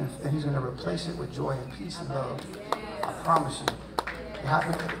pain and he's going to replace it with joy and peace and love. I promise you.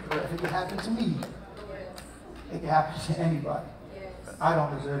 If it can happen to me, it can happen to anybody. I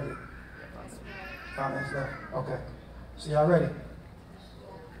don't deserve it. Comments left. Okay. So y'all ready?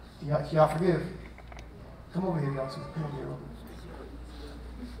 Y'all forgive? Come over here, y'all. Come over here.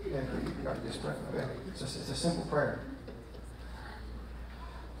 Yeah, you got this prayer. Okay. It's a simple prayer.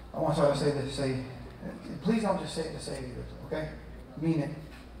 I want y'all to say this. Please don't just say it to say it. Okay? Mean it.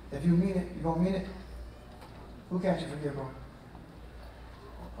 If you mean it, you gonna mean it. Who can't you forgive, bro?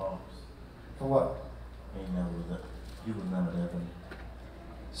 For what? You was never there for me.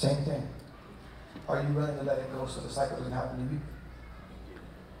 Same thing. Are you willing to let it go so the cycle doesn't happen to you?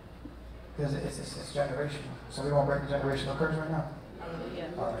 Because it's generational. So we won't break the generational curse right now.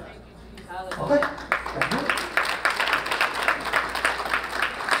 All right. Okay. That's good.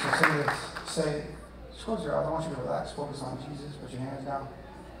 So say this. Just close your eyes. I want you to relax. Focus on Jesus. Put your hands down.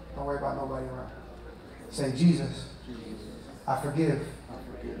 Don't worry about nobody around. Say, Jesus, I forgive.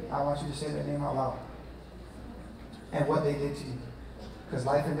 I want you to say their name out loud. And what they did to you. Because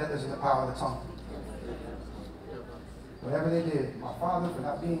life and death is in the power of the tongue. Whatever they did, my father for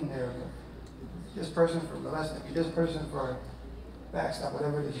not being there, this person for molesting me, this person for backstab,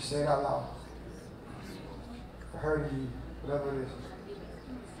 whatever it is, you say it out loud. For hurting you, whatever it is.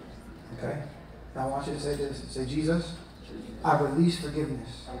 Okay? Now I want you to say this. Say, Jesus, I release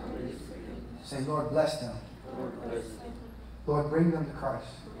forgiveness. Say, Lord, bless them. Lord, bring them to Christ.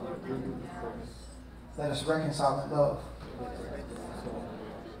 Let us reconcile in love,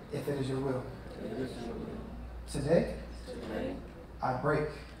 if it is your will. Today, I break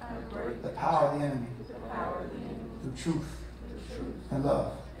the power of the enemy through truth and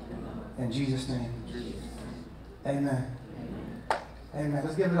love. In Jesus' name. Amen. Amen.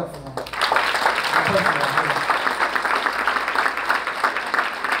 Let's give it up for them.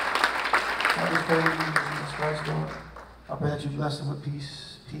 I just pray in Jesus Christ, Lord. I pray that you bless them with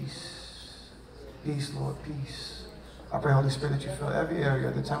peace, peace. Peace, Lord, peace. I pray, Holy Spirit, that you fill every area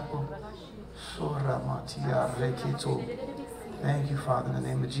of the temple. Thank you, Father, in the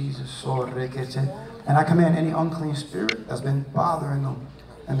name of Jesus. And I command any unclean spirit that's been bothering them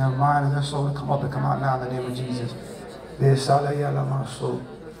in their mind and their soul to come up and come out now in the name of Jesus. In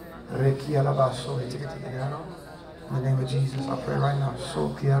the name of Jesus, I pray right now.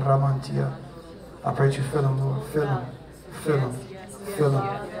 I pray that you fill them, Lord. Fill them. Fill them. Fill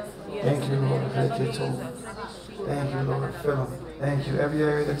them. Thank you, Lord. Thank you, Lord. Fill them. Thank you. Every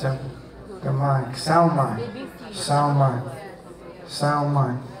area of the temple. Your mind. Sound mind. Sound mind. Sound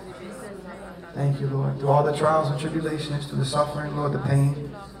mind. Thank you, Lord. Through all the trials and tribulations, through the suffering, Lord, the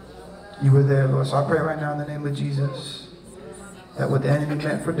pain, you were there, Lord. So I pray right now in the name of Jesus that what the enemy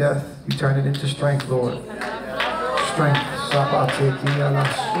meant for death, you turn it into strength, Lord. Strength.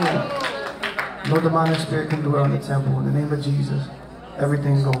 No demonic spirit can dwell in the temple. In the name of Jesus,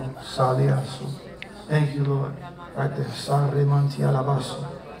 everything goes. Thank you, Lord. Right there.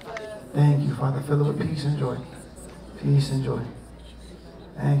 Thank you, Father. Fill it with peace and joy. Peace and joy.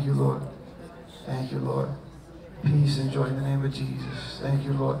 Thank you, Lord. Thank you, Lord. Peace and joy in the name of Jesus. Thank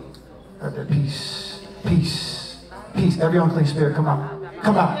you, Lord. Right there. Peace. Peace. Peace. Every unclean spirit, come out.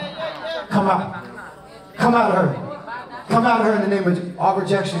 Come out. Come out. Come out of her. Come out of her in the name of Jesus. All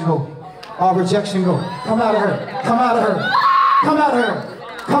rejection go. All rejection go. Come out of her. Come out of her. Come out of her.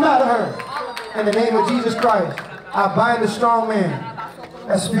 Come out of her. In the name of Jesus Christ, I bind the strong man,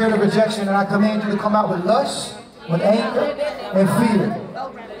 that spirit of rejection, and I command you to come out with lust, with anger, and fear.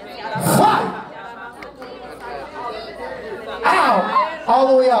 Fight! Ow! All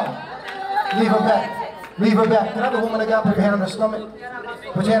the way out. Leave her back. Leave her back. Can I have a woman of God put your hand on her stomach?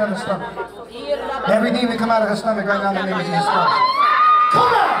 Put your hand on her stomach. Every demon come out of her stomach right now in the name of Jesus Christ.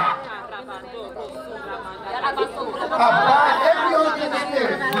 Come out! I bind every unclean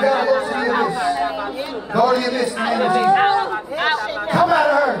spirit. You gotta go to the abyss. Go to the abyss in the name of Jesus. Come out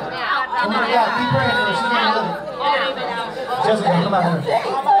of her. Oh my God, keep praying for her. She's gonna live. Jessica, come out of her.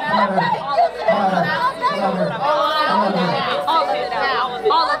 Come out of her. Come out of her. Come out of her. Come out of her. All of it out.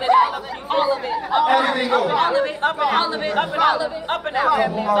 All of it out. All of it Everything goes. All of it, up and all of it, up and all of it, up and out. Up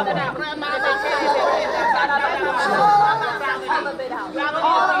and out. All of it out.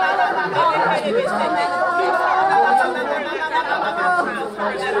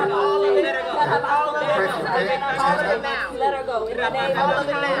 Let her go. In the name of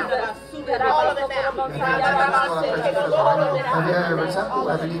Jesus. All of it now. Every area of the temple,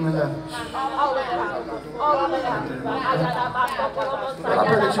 every demon left. All of it out. All of it out. I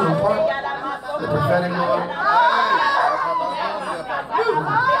pray that you impart the prophetic Lord.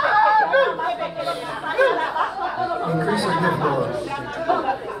 Increase your gift, Lord.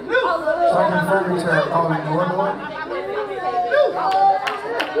 Start confirming to her calling more, Lord.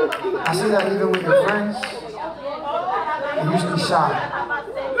 I see that even with your friends, you used to be shy.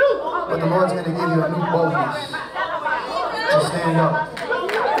 But the Lord's going to give you a new boldness to stand up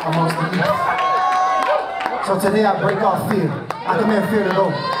amongst the youth. So today I break off fear. I command fear to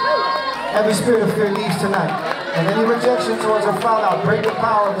go. Every spirit of fear leaves tonight. And any rejection towards her father, I break the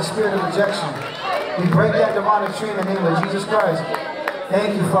power of the spirit of rejection. We break that demonic tree in the name of Jesus Christ.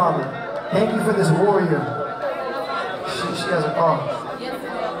 Thank you, Father. Thank you for this warrior. She has a call.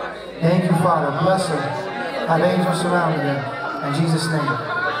 Thank you, Father. Bless her. Have angels surrounding her. In Jesus' name.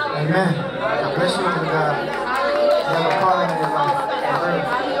 Amen. God bless you, to God. You have a calling in your life.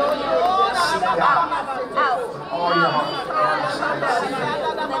 Seek God. All your heart.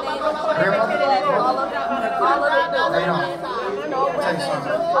 Grandma? All of it out. Lay on. Take some.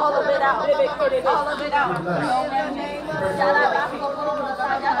 All of it out. All of it out.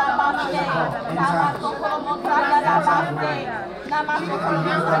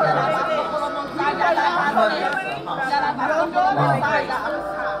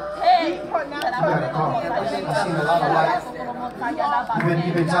 I've seen a lot of light.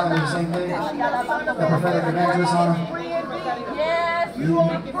 You've been telling me the same thing? The prophetic evangelist on him? I'm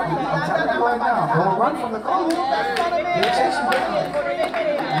telling you right now, don't run from the call. They'll chase you down.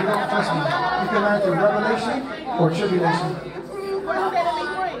 You don't trust me. You can learn through revelation or tribulation.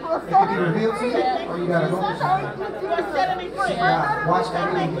 It can be revealed to you, or you gotta go through something. See God, watch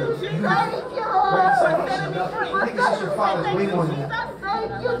everything you do. Wait inside. I think it's just your father's way more than that.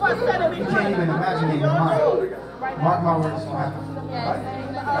 You can't even imagine it in your mind. Mark my words, it's gonna happen.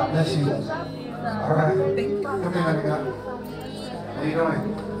 God bless you. All right. Come here, man of God. How you doing?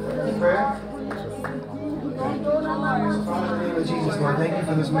 Prayer? Father, in the name of Jesus, Lord, thank you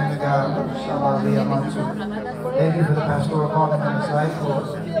for this man of God. Thank you for the pastoral calling on his life, Lord.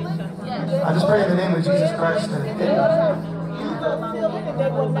 I just pray in the name of Jesus Christ that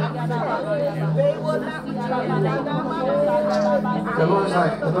the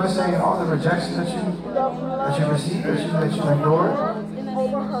Lord's saying all the rejection that you received, that you endured,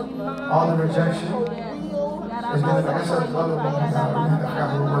 all the rejection is going to, like I said, the other one, I forgot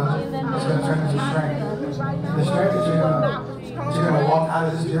who it was, it's going to turn into strength. The strength that you're going to walk out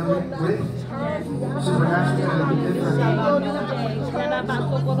of this building with, supernaturally, is going to be different.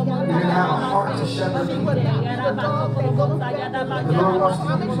 You're going to have a heart to shepherd people. The Lord wants to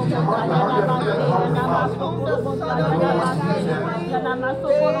use your heart. The heart you have to get the heart of the Father. The Lord wants to use that.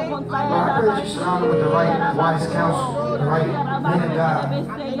 Lord, I pray that you surround him with the right wise counsel, the right men of God,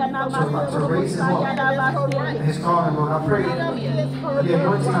 to raise him up in his calling, Lord. I pray that the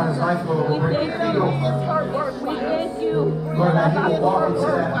anointing on his life, Lord, will break every yoke. Lord, that he will walk into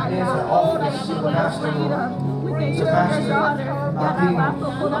that office of the pastor, Lord. To pastor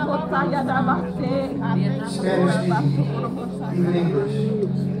Spanish speaking, even English.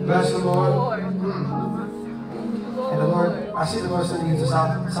 Bless the Lord. And the Lord, I see the Lord sending you to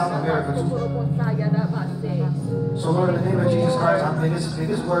South America too. So Lord, in the name of Jesus Christ, may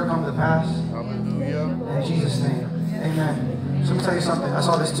this word come to pass. In Jesus' name. Amen. So let me tell you something. I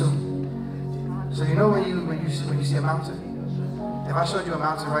saw this too. So you know when you see a mountain? If I showed you a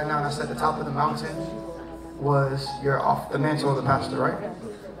mountain right now and I said the top of the mountain was the mantle of the pastor, right?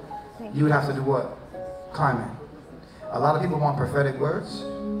 You would have to do what? Climb it. A lot of people want prophetic words,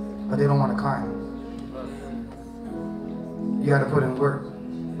 but they don't want to climb. You got to put in work.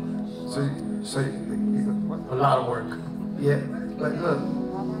 So a lot of work. Yeah, but look,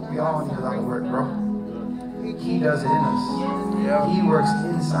 we all need a lot of work, bro. He does it in us. He works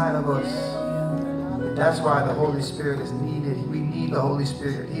inside of us. That's why the Holy Spirit is needed. We need the Holy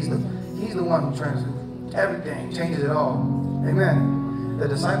Spirit. He's the one who turns everything, changes it all. Amen. The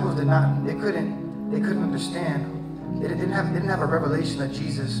disciples couldn't understand. They didn't have a revelation of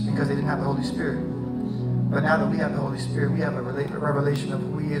Jesus because they didn't have the Holy Spirit. But now that we have the Holy Spirit, we have a revelation of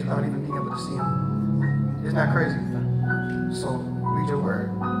who He is without even being able to see Him. Isn't that crazy? So read your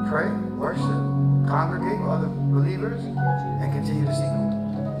word, pray, worship, congregate with other believers, and continue to seek Him.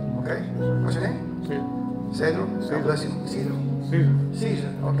 Okay? What's your name? Cedro. God bless you. Cedro.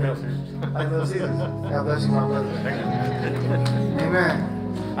 Caesar. Okay. Like little Caesar. God bless you, my brother. Amen.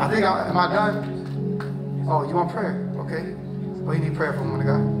 I think am I done? Oh, you want prayer? Okay. Well, you need prayer for woman of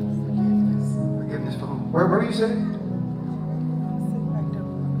God. Forgiveness for who? Where were you sitting?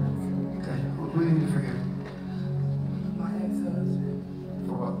 Okay. Who do you need to forgive? My ex-husband.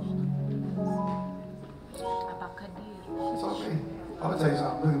 For what? It's okay. I'm gonna tell you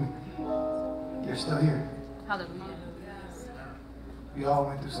something. Look at me. You're still here. Hallelujah. We all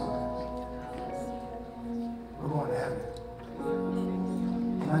went through something. We're going to heaven.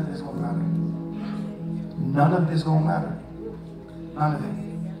 None of this gonna matter. None of this gonna matter. None of it.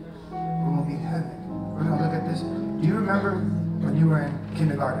 We're gonna be in heaven. We're gonna look at this. Do you remember when you were in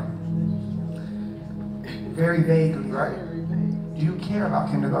kindergarten? Very vaguely, right? Do you care about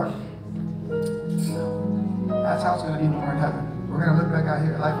kindergarten? That's how it's gonna be when we're in heaven. We're gonna look back out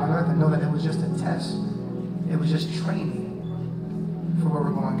here at life on earth and know that it was just a test. It was just training for where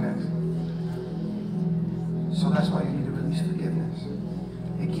we're going next. So that's why you need to release forgiveness.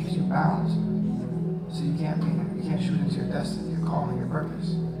 It keeps you bound, so you can't shoot into your destiny, your calling, your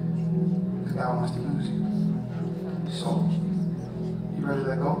purpose. Because God wants to use you. So, you ready to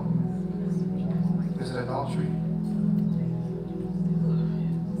let go? Is it adultery?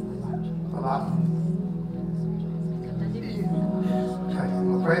 A lot. Okay, I'm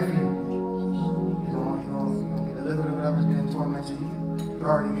gonna pray for you. You don't get delivered or whatever's been tormenting you. You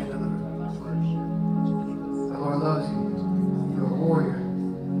already get delivered. The Lord loves you. You're a warrior.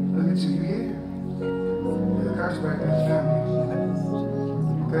 Look at you, you here. You're the curse breaker in the family.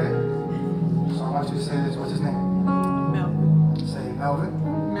 Okay? So I want you to say this. What's his name? Melvin. Say Melvin.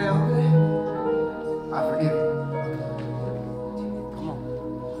 Melvin. I forgive you. Come on.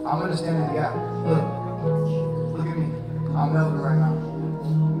 I'm understanding the gap. Look at me. I'm Melvin right now.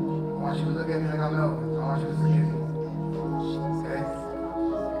 I want you to look at me like I'm Melvin. I want you to forgive me. Okay?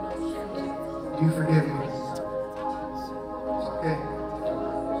 Do you forgive me? It's okay.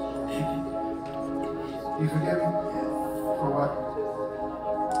 Do you forgive me? For what?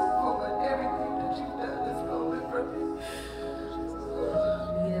 For everything that you've done is stolen from me.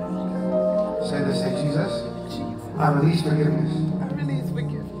 Say this, say Jesus. I release forgiveness. I release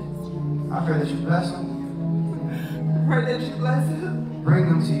forgiveness. I pray that you bless them. Pray that you bless him. Bring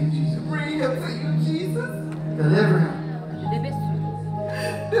them to you, Jesus. Bring him to you, Jesus. Deliver him.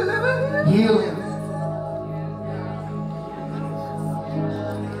 Deliver him. Heal him.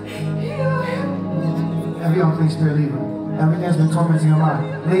 Heal him. Every unclean spirit, leave him. Everything that's been tormenting your mind,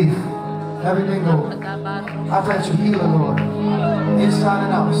 leave. Everything go. I pray that you heal him, Lord. Inside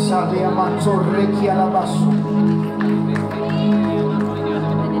and out. Be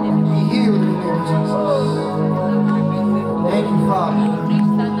healed in the name of Jesus. Thank you, Father.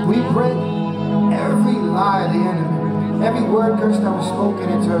 We break every lie of the enemy. Every word curse that was spoken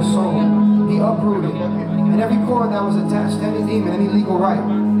into her soul, be uprooted. And every cord that was attached to any demon, any legal right,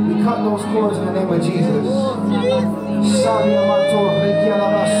 we cut those cords in the name of Jesus.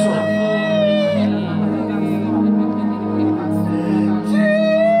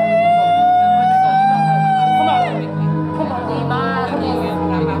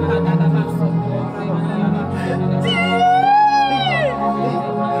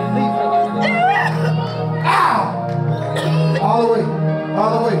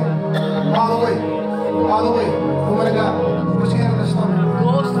 All the way. Woman of God, put your hand on the stomach.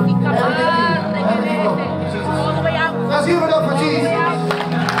 Everything go. Jesus. Let's give it up for Jesus.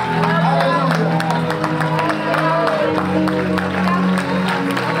 Hallelujah.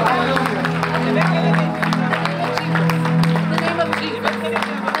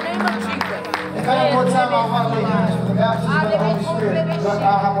 If I have more time, I'll want to lay hands for the baptism of the Holy Spirit.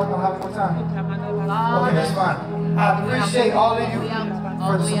 I'll have more time. Okay, that's fine. I appreciate all of you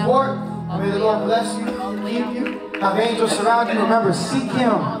for the support. May the Lord bless you, keep you, have angels surround you. Remember, seek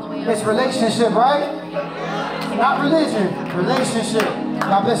Him. It's relationship, right? Not religion, relationship.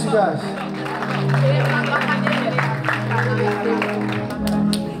 God bless you guys.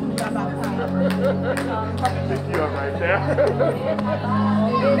 Pick you up right there.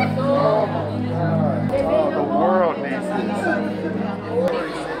 Oh my God. Oh, the world needs this.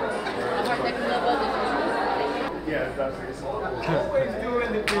 Yeah, that's always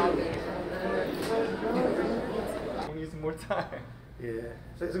doing the do. We need some more time. Yeah,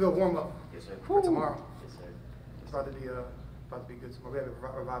 so it's a good warm up. Yes, sir. For tomorrow. Yes, sir. It's about to be good tomorrow. We have a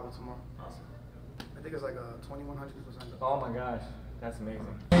revival tomorrow. Awesome. I think it's like 2,100 people signed up. Oh my gosh, that's amazing.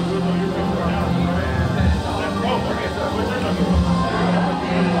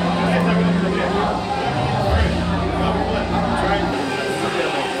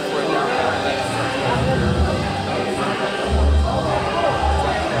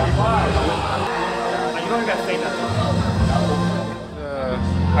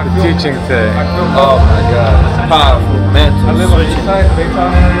 teaching today. Oh my God, powerful, mantle switching,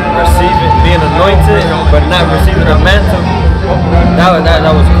 receiving, being anointed, but not receiving a mantle.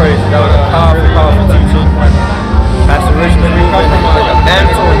 That was crazy. That was a powerful teaching. PastorRich moving the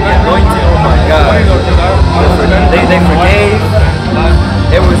mantle and the anointing. Oh my God, they forgave.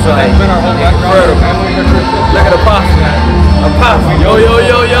 It was like incredible. Look at Apostle. Yo.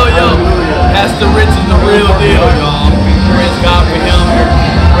 PastorRich is the real deal, y'all. Praise God for him.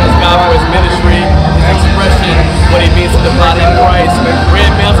 Praise God for his ministry, his expression, what he means to the body of Christ.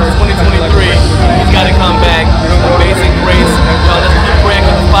 Red Mantle 2023. He's got to come back. Amazing grace. Y'all, let's keep praying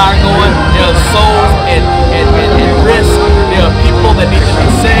with the fire going. There are souls and risk. There are people that need to be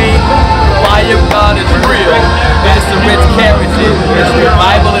saved. The fire of God is real. PastorRich carries it. There's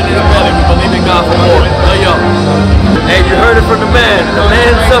revival in his belly. We believe in God for more. Yo. Hey, you heard it from the man. The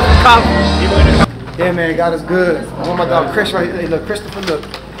man suffered. Yeah, man, God is good. I want my dog Chris right here. Hey, look, Christopher, look.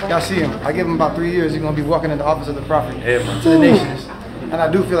 Y'all see him. I give him about 3 years. He's going to be walking in the office of the prophet to the nations. And I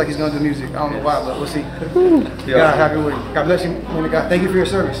do feel like he's going to do music. I don't know why, but we'll see. God, happy with you. God bless you, man of God. Thank you for your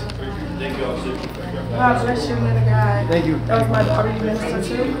service. God bless you, man of God. Thank you. That was my daughter you ministered to?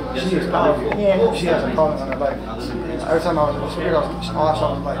 She is powerful. Yeah. She has a calling on her life. Every time I was here, all I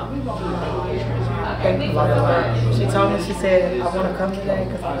saw was light. Thank you, Lord. She told me, she said, I want to come today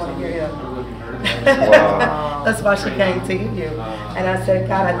because I want to hear him. Wow. That's why she came to hear you. And I said,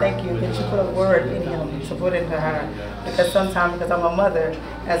 God, I thank you that you put a word in him to put into her. Because sometimes, because I'm a mother,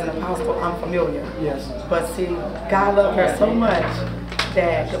 as an apostle, I'm familiar. Yes. But see, God loved her so much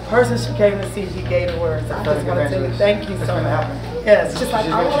that the person she came to see, she gave the words. I just want to tell you, thank you so much. Yes, just like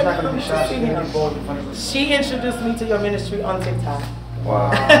I want to come to see him. She introduced me to your ministry on TikTok.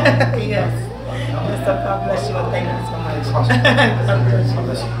 Wow. Yes. So God bless you and thank you so much. God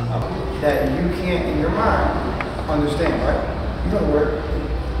bless you. That you can't, in your mind, understand, right? You know the word.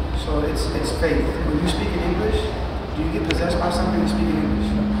 So it's faith. When you speak in English, do you get possessed by something when you speak in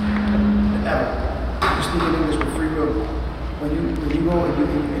English? Ever. You speak in English with free will. When you go and you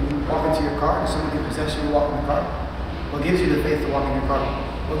walk into your car and someone gets possessed, you walk in the car. What gives you the faith to walk in your car?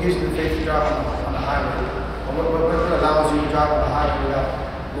 What gives you the faith to drive on the highway? Or what allows you to drive on the highway without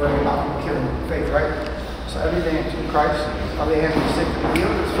worrying about people killing you? Faith, right? So everything in Christ, I lay hands on the sick and the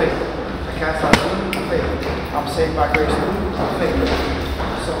healed, it's faith. I cast out demons, faith. I'm saved by grace through faith.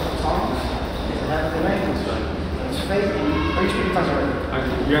 So tongues is the heavenly language. It's faith. Are you speaking tongues already?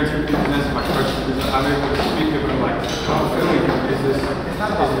 You answered my question because I'm able to speak it, but I'm like, how I'm feeling is this? It's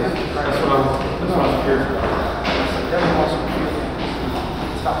not about feeling. That's what I'm curious about. Devil wants you to feel.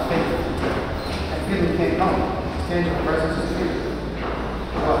 It's about faith. And feeling can't come. It's tangible presence is fear.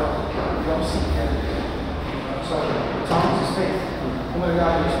 But you don't see that. So tongues is faith. Woman of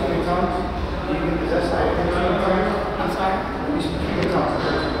God, when you speak in tongues, you get possessed by tongues. I'm sorry? When you speak in tongues,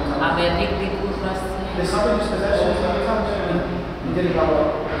 I've been addicted to the spirit possession in tongues. You did it by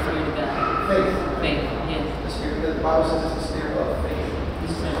what? Faith. Faith, yes. The spirit, the Bible says it's the spirit of faith.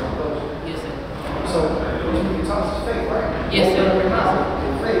 Yes, sir. Yes, sir. So when you speak in tongues, it's faith, right? Yes, sir. Open up your mouth,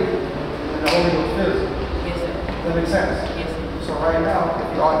 it's faith, and the Holy Ghost fills it. Yes, sir. Does that make sense? Yes, sir. So right now,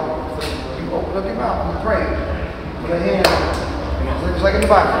 if you open up your mouth and pray, put a hand, just like in the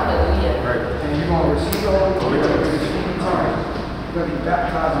Bible. Right. And you're going to receive the Holy Ghost. You're going to receive the tongue. You're going to be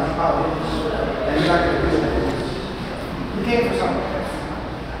baptized in power. And you're not going to do it. You came for something.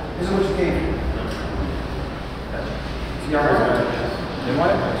 This is what you came for. See y'all right? You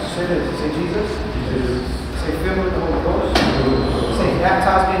want it? Say this. Say Jesus. Say fill me with the Holy Ghost. Say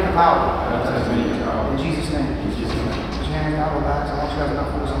baptize me in the power. In Jesus' name. Put your hands down, relax. I want you guys to not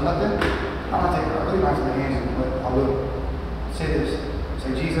focus on nothing. I'm not taking, I really not taking my hands in, but I will. Say this.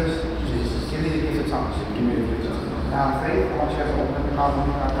 Say Jesus. Give me the gift of tongues. Now in faith, I want you guys to open up your mouth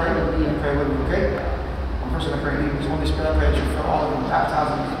when I pray. And pray with me, okay? I'm first going to pray in English. Holy Spirit, I pray that you fill all of them, baptize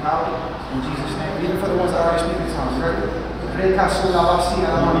them in the power. In Jesus' name. Even for the ones that already speak in tongues, right?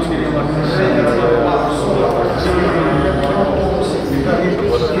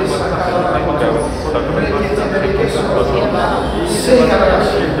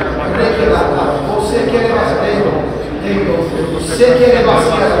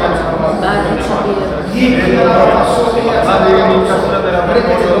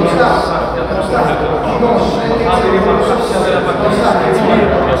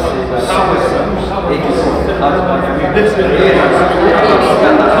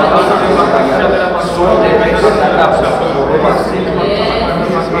 Yes.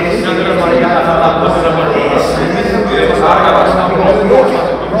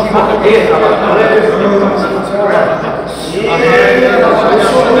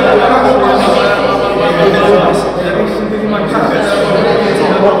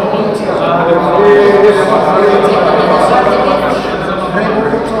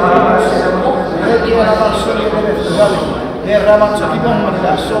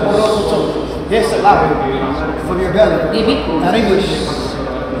 Yes, allow it. From your belly. Not English.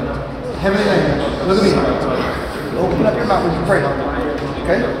 Heavenly language. Look at me. Open up your mouth when you pray.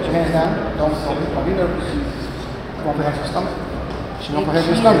 Okay? Put your hands down. Don't be nervous. Come on, put hands on your stomach. She won't put hands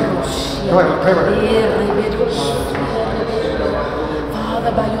on your stomach. Go ahead, pray with her.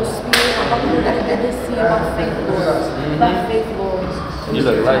 Father, by your spirit, by faith, Lord. By faith, Lord. You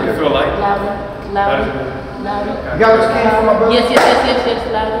look like you feel like louder. You got what you came from, my brother? Yes,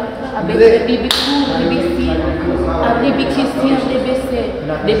 louder. I bet you be cool, be seen. I be kissed him,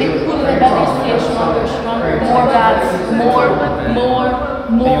 they be cool, stronger, more God, more.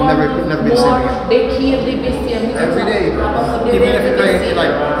 They kill, they be seen. Every day, even if you're praying,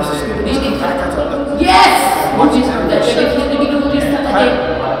 like, this is stupid. Yes! They be kill, they be cool, this Saturday.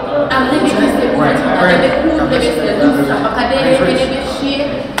 I'm the biggest, they be cool, they be loose, they be shit.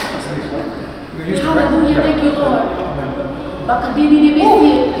 Hallelujah, thank you, Lord. God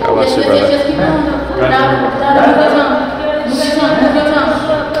bless you, brother. Just keep on.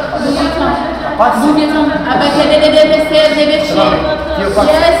 Move your tongue.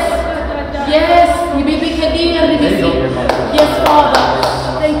 Yes. Yes, Father.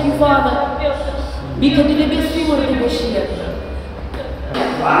 Thank you, Father.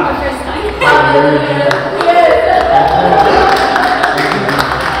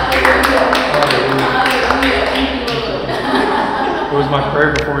 It was my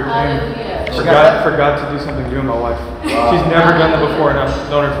prayer before we came. For God to do something new in my life. She's never done that before, and I've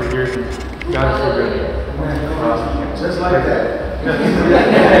known her for years. God is so good. Just like that.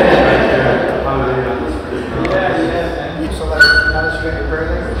 Hallelujah. So like, now that you got your prayer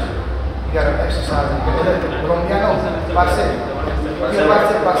language, you got to exercise it.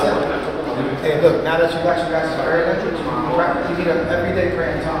 Hey, look, now that you got your guys' prayer language, you need an everyday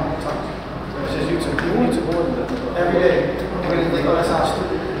prayer in tongues. Which is YouTube. Every day. When you think, oh, that sounds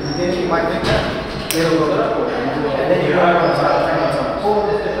stupid. Then you might think that. It'll go up. And then you learn how to pray in tongues.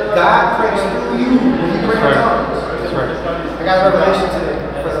 God prays through you when you pray in tongues. That's right. I got a revelation today.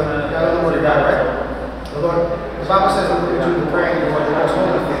 You got the word of God, right? The Lord, the Bible says that we do the praying the Lord, the most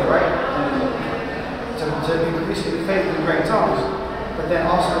holy thing, right? To increase your faith when you pray in tongues. But then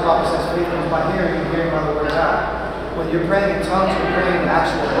also the Bible says faith comes by hearing, and hearing by the word of God. When you're praying in tongues, you're praying the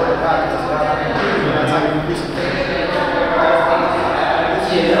actual word of God, because God praying through you. That's how you increase your faith.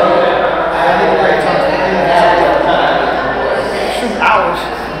 I didn't pray in tongues for 2 hours.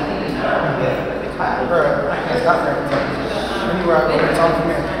 Bro, I can't stop praying in tongues. Anywhere I go, it's all from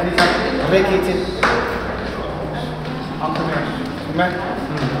here. Anytime I'm vacated, I'm from here. Amen?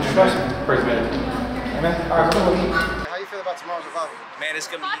 Trust me. Praise God. Amen? All right, we're going to eat. How you feel about tomorrow's revival? Man, it's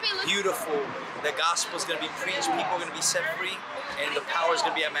going to be beautiful. The gospel is going to be preached. People are going to be set free. And the power is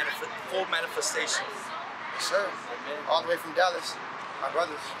going to be a full manifestation. Yes, sir. All the way from Dallas. My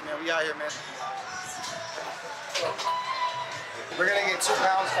brothers. Man, we out here, man. We're going to get 2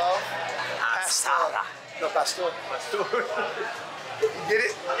 pounds of Pastor. You get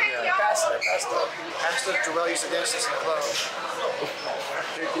it? Yeah. Pastor Joel used to dance this in the club.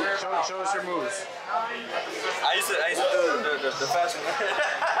 Show us your moves. I used to do the fast one.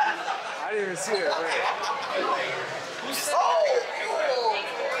 I didn't even see it. Oh!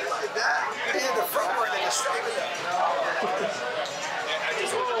 Look at that. You did the front one and the straight it up.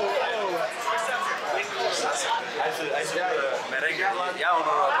 I used to do merengue. Y'all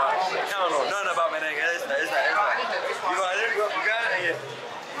don't know nothing about merengue. It's not. You go out there, you got it, yeah.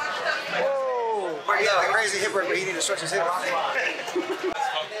 Whoa! He had the crazy hip work, but he needed to stretch his hip. I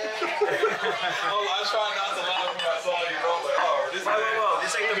was trying not to laugh when I saw you roll it hard. This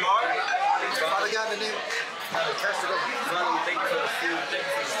ain't the bar? Father God, in the name. Father, we thank you for the food. Thank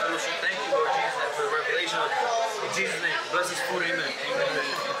you for the fellowship. Thank you, Lord Jesus, for the revelation of in Jesus' name. Bless this food, amen.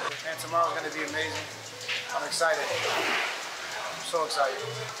 Man, tomorrow's going to be amazing. I'm excited. I'm so excited.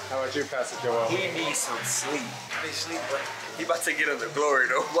 How about you, Pastor Joel? He needs some sleep. I need sleep, bro. He about to get in the glory,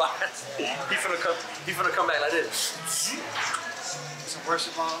 though. Watch. He finna come back like this. Some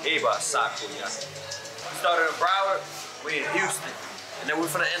worship on. Started in Broward, we in Houston. And then we're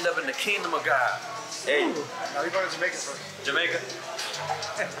finna end up in the kingdom of God. Hey. Now we're going to Jamaica first. Jamaica?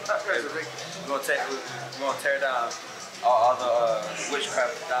 We're gonna tear down all the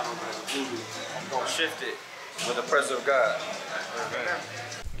witchcraft down over the voodoo. We're gonna shift it with the presence of God.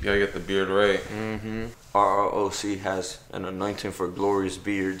 You gotta get the beard right. Mm-hmm. RROC has an anointing for glorious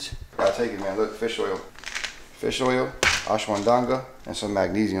beards. I'll take it, man. Look, fish oil, ashwagandha, and some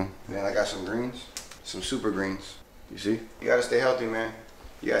magnesium. And then I got some greens, some super greens. You see? You gotta stay healthy, man.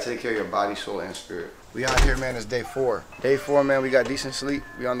 You gotta take care of your body, soul, and spirit. We out here, man. It's day 4. Day 4, man. We got decent sleep.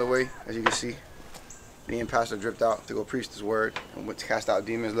 We on the way, as you can see. Me and Pastor dripped out to go preach this word and went to cast out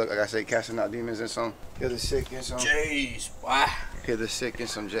demons. Look, like I say, casting out demons and some. Heal the sick and some J's. Wow. Heal the sick and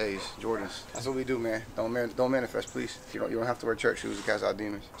some J's, Jordans. That's what we do, man. Don't manifest, please. You don't have to wear church shoes to cast out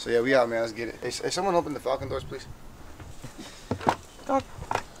demons. So yeah, we out, man. Let's get it. Hey, someone open the Falcon doors, please.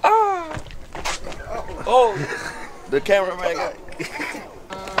 Oh, the cameraman got.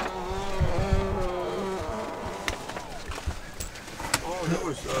 That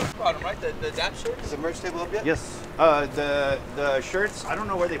was bottom, right? The Dap shirt? Is the merch table up yet? Yes. The shirts, I don't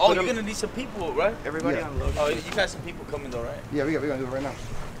know where they put them. Oh, you're gonna need some people, right? Everybody Yeah. on load. Oh, you got some people coming though, right? Yeah, we're gonna do it right now.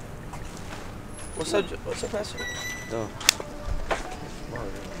 What's up, Pastor? No.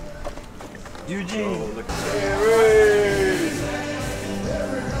 Eugene. Oh, look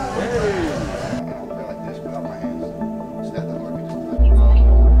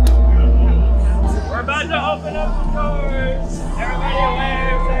We're about to open up the doors. Everybody waves.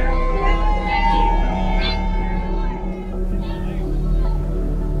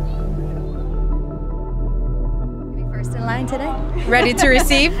 First in line today. Ready to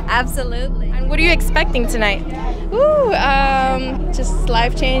receive? Absolutely. And what are you expecting tonight? Ooh, just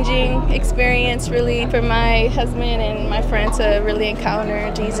life-changing experience really for my husband and my friend to really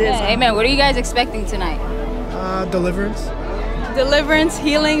encounter Jesus. Yeah, amen. What are you guys expecting tonight? Deliverance. Deliverance,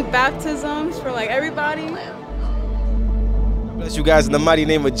 healing, baptisms for like everybody. Bless you guys in the mighty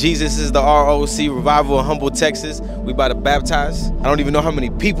name of Jesus. This is the ROC Revival in Humble, Texas. We about to baptize. I don't even know how many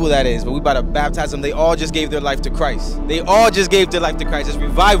people that is, but we about to baptize them. They all just gave their life to Christ. They all just gave their life to Christ. It's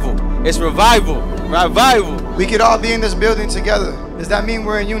revival. It's revival. Revival. We could all be in this building together. Does that mean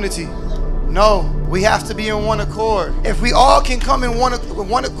we're in unity? No. We have to be in one accord. If we all can come in one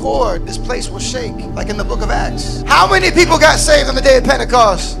accord, this place will shake, like in the book of Acts. How many people got saved on the day of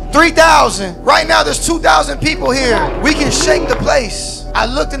Pentecost? 3,000. Right now there's 2,000 people here. We can shake the place. I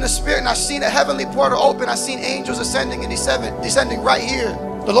looked in the spirit and I seen a heavenly portal open. I seen angels ascending and descending right here.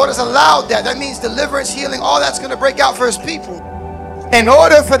 The Lord has allowed that. That means deliverance, healing, all that's going to break out for his people. In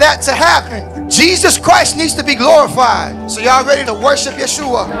order for that to happen, Jesus Christ needs to be glorified. So y'all ready to worship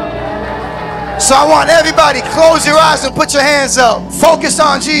Yeshua? So I want everybody, close your eyes and put your hands up. Focus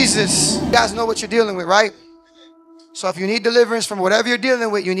on Jesus. You guys know what you're dealing with, right? So if you need deliverance from whatever you're dealing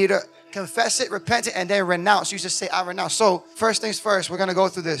with, you need to confess it, repent it, and then renounce. You just say, I renounce. So first things first, we're going to go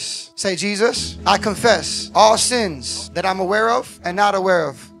through this. Say, Jesus, I confess all sins that I'm aware of and not aware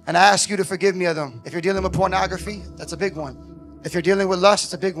of. And I ask you to forgive me of them. If you're dealing with pornography, that's a big one. If you're dealing with lust,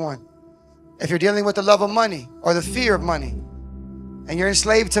 it's a big one. If you're dealing with the love of money or the fear of money, and you're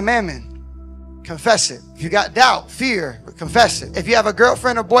enslaved to mammon, confess it. If you got doubt, fear, confess it. If you have a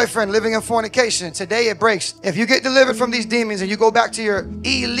girlfriend or boyfriend living in fornication, today it breaks. If you get delivered from these demons and you go back to your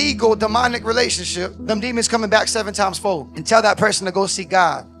illegal demonic relationship, them demons coming back 7 times fold. And tell that person to go see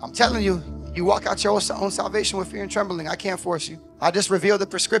God. I'm telling you, you walk out your own salvation with fear and trembling. I can't force you. I just reveal the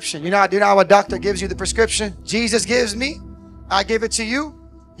prescription. You know how a doctor gives you the prescription? Jesus gives me. I give it to you.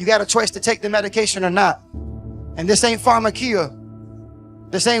 You got a choice to take the medication or not. And this ain't pharmakia.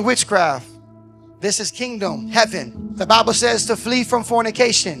 This ain't witchcraft. This is kingdom, heaven. The Bible says to flee from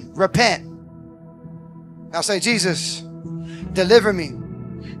fornication, repent. Now say, Jesus, deliver me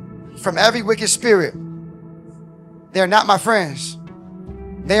from every wicked spirit. They're not my friends.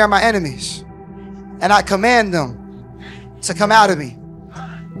 They are my enemies. And I command them to come out of me.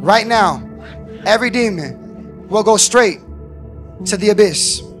 Right now, every demon will go straight to the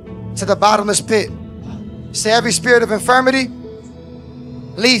abyss, to the bottomless pit. Say, every spirit of infirmity,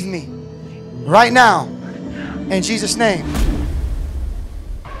 leave me. Right now, in Jesus' name.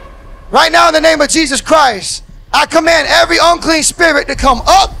 Right now, in the name of Jesus Christ, I command every unclean spirit to come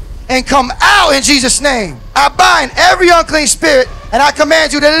up and come out in Jesus' name. I bind every unclean spirit and I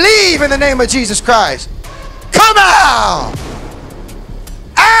command you to leave in the name of Jesus Christ. Come out!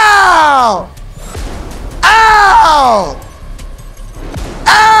 Out! Out!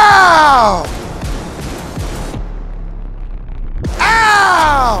 Out!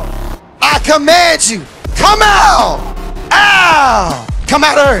 Out! I command you, come out, out, come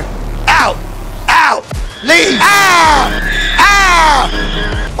out of her, out, out, leave, out, out.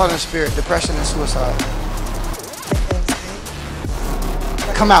 Fallen spirit, depression and suicide.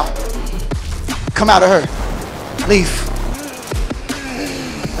 Come out of her, leave.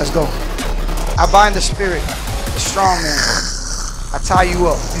 Let's go. I bind the spirit, the strong man. I tie you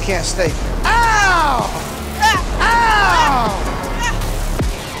up, you can't stay. Ow, ow.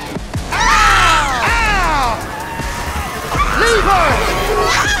 Leave her!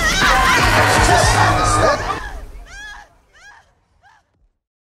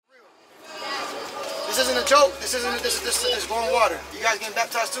 This isn't a joke. This is going water. You guys getting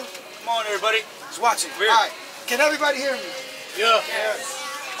baptized too? Come on, everybody. Who's watching? All right. Can everybody hear me? Yeah. Yes.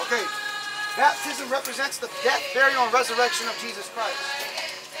 Okay. Baptism represents the death, burial, and resurrection of Jesus Christ.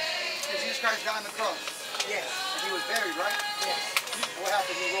 And Jesus Christ died on the cross. Yes. And he was buried, right? Yes. What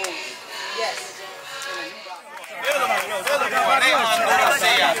happened? He rose. Yes. Hey,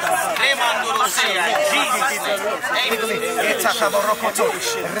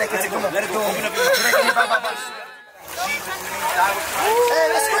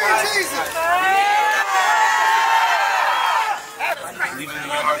 let's scream Jesus!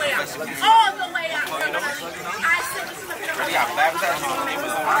 All the way out. Ready? I baptize you in the name of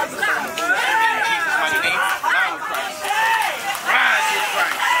the Father, the Son, and the Holy Spirit. In Jesus' mighty name, die with Christ. Rise with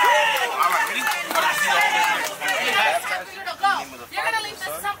Christ. All right, ready? You're going to leave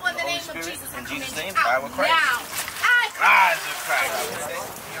this temple in the name of Jesus. In Jesus' name, die with Christ. Now. Rise with Christ.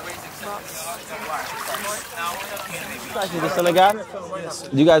 Christ is the Son of God?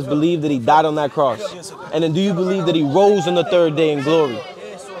 Do you guys believe that he died on that cross? And then do you believe that he rose on the third day in glory?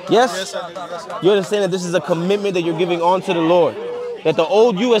 Yes? You understand that this is a commitment that you're giving on to the Lord. That the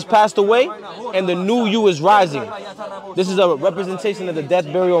old you has passed away and the new you is rising. This is a representation of the death,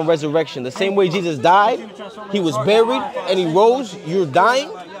 burial, and resurrection. The same way Jesus died, he was buried, and he rose. You're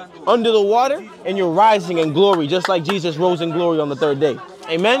dying under the water, and you're rising in glory, just like Jesus rose in glory on the third day.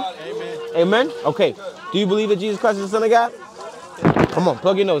 Amen? Amen? Okay. Do you believe that Jesus Christ is the Son of God? Come on,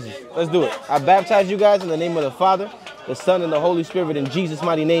 plug your noses. Let's do it. I baptize you guys in the name of the Father, the Son, and the Holy Spirit in Jesus'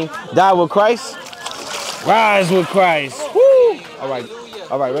 mighty name. Die with Christ. Rise with Christ. Woo! All right.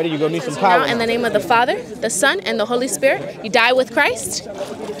 All right, ready? You're going to need some power. Now, in the name of the Father, the Son, and the Holy Spirit, you die with Christ.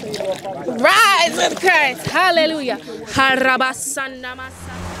 Rise with Christ. Hallelujah.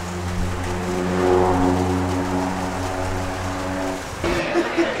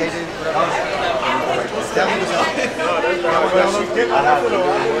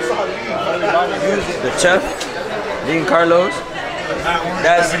 The chef, Deacon Carlos.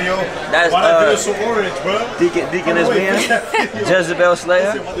 That's Deaconess Mia, Jezebel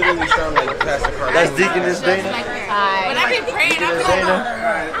Slayer. That's Deaconess Dana.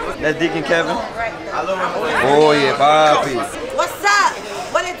 That's Deacon Kevin. Oh yeah, Bobby. What's up?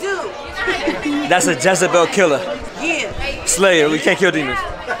 What it do? That's a Jezebel killer. Yeah. Slayer. We can't kill demons.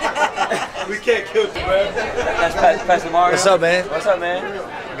 We can't kill you, man. That's Pastor Mario. What's up, man? What's up, man?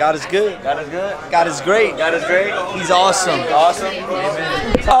 God is good. God is good. God is great. God is great. He's awesome. Awesome.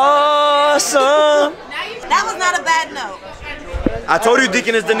 Awesome. That was not a bad note. I told you,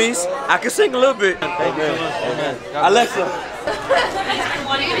 Deaconess Denise, I can sing a little bit. Amen. Amen. Alexa. We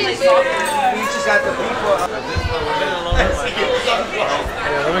just got the people.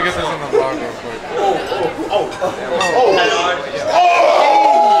 Yeah, let me get this on the vlog real quick.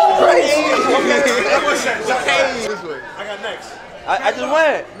 Crazy. I got next. I just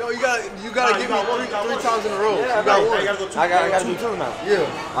went. No, you gotta give me three times in a row. Yeah, you got one. I gotta do two now.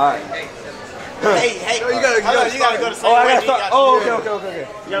 Yeah. All right. Hey, no, you gotta go the same way. I gotta start. Oh, okay.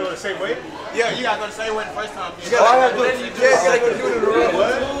 You gotta go the same way? Yeah, you gotta go the same way the first time. I gotta do it. You gotta do it in a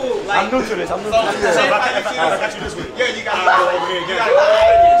row. I'm new to this. I got you this way. Yeah, you gotta go over here again.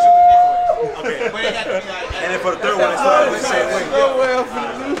 Okay. And then for the third one, it's the same way.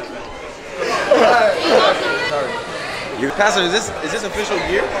 Pastor, is this official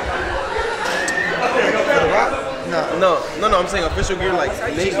gear? No, I'm saying official gear like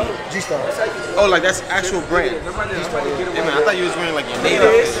Navy. G-Star. Oh, like that's actual brand. Hey man, I thought you was wearing like your Navy.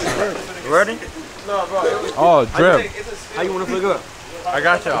 You ready? No, bro. Oh, drip. How you wanna flick up? I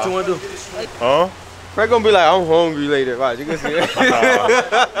got y'all. What you wanna do? Huh? Fred gonna be like, I'm hungry later. Watch, you can see it.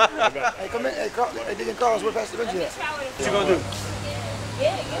 Hey, come in. Hey, Deacon Carlos, where Pastor Benji at? What you gonna do?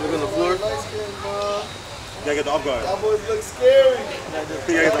 Look on the floor. You gotta get the off guard. That boy look scary.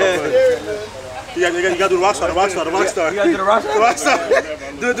 You gotta get the off guard. You gotta do the rock star. You gotta do the rock star.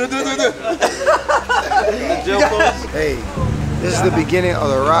 Do. Hey, this is the beginning of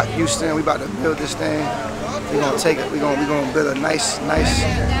the Rock Houston. We about to build this thing. We're gonna take it. We're gonna build a nice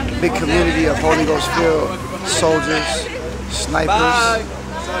big community of Holy Ghost filled soldiers, snipers,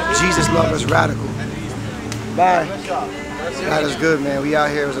 Jesus lovers, radical. Bye. God is good, man. We out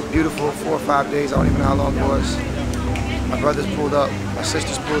here. It was a beautiful 4 or 5 days. I don't even know how long it was. My brothers pulled up. My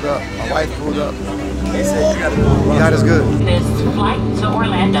sisters pulled up. My wife pulled up. God is good. This flight to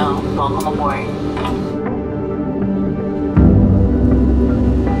Orlando. Welcome aboard.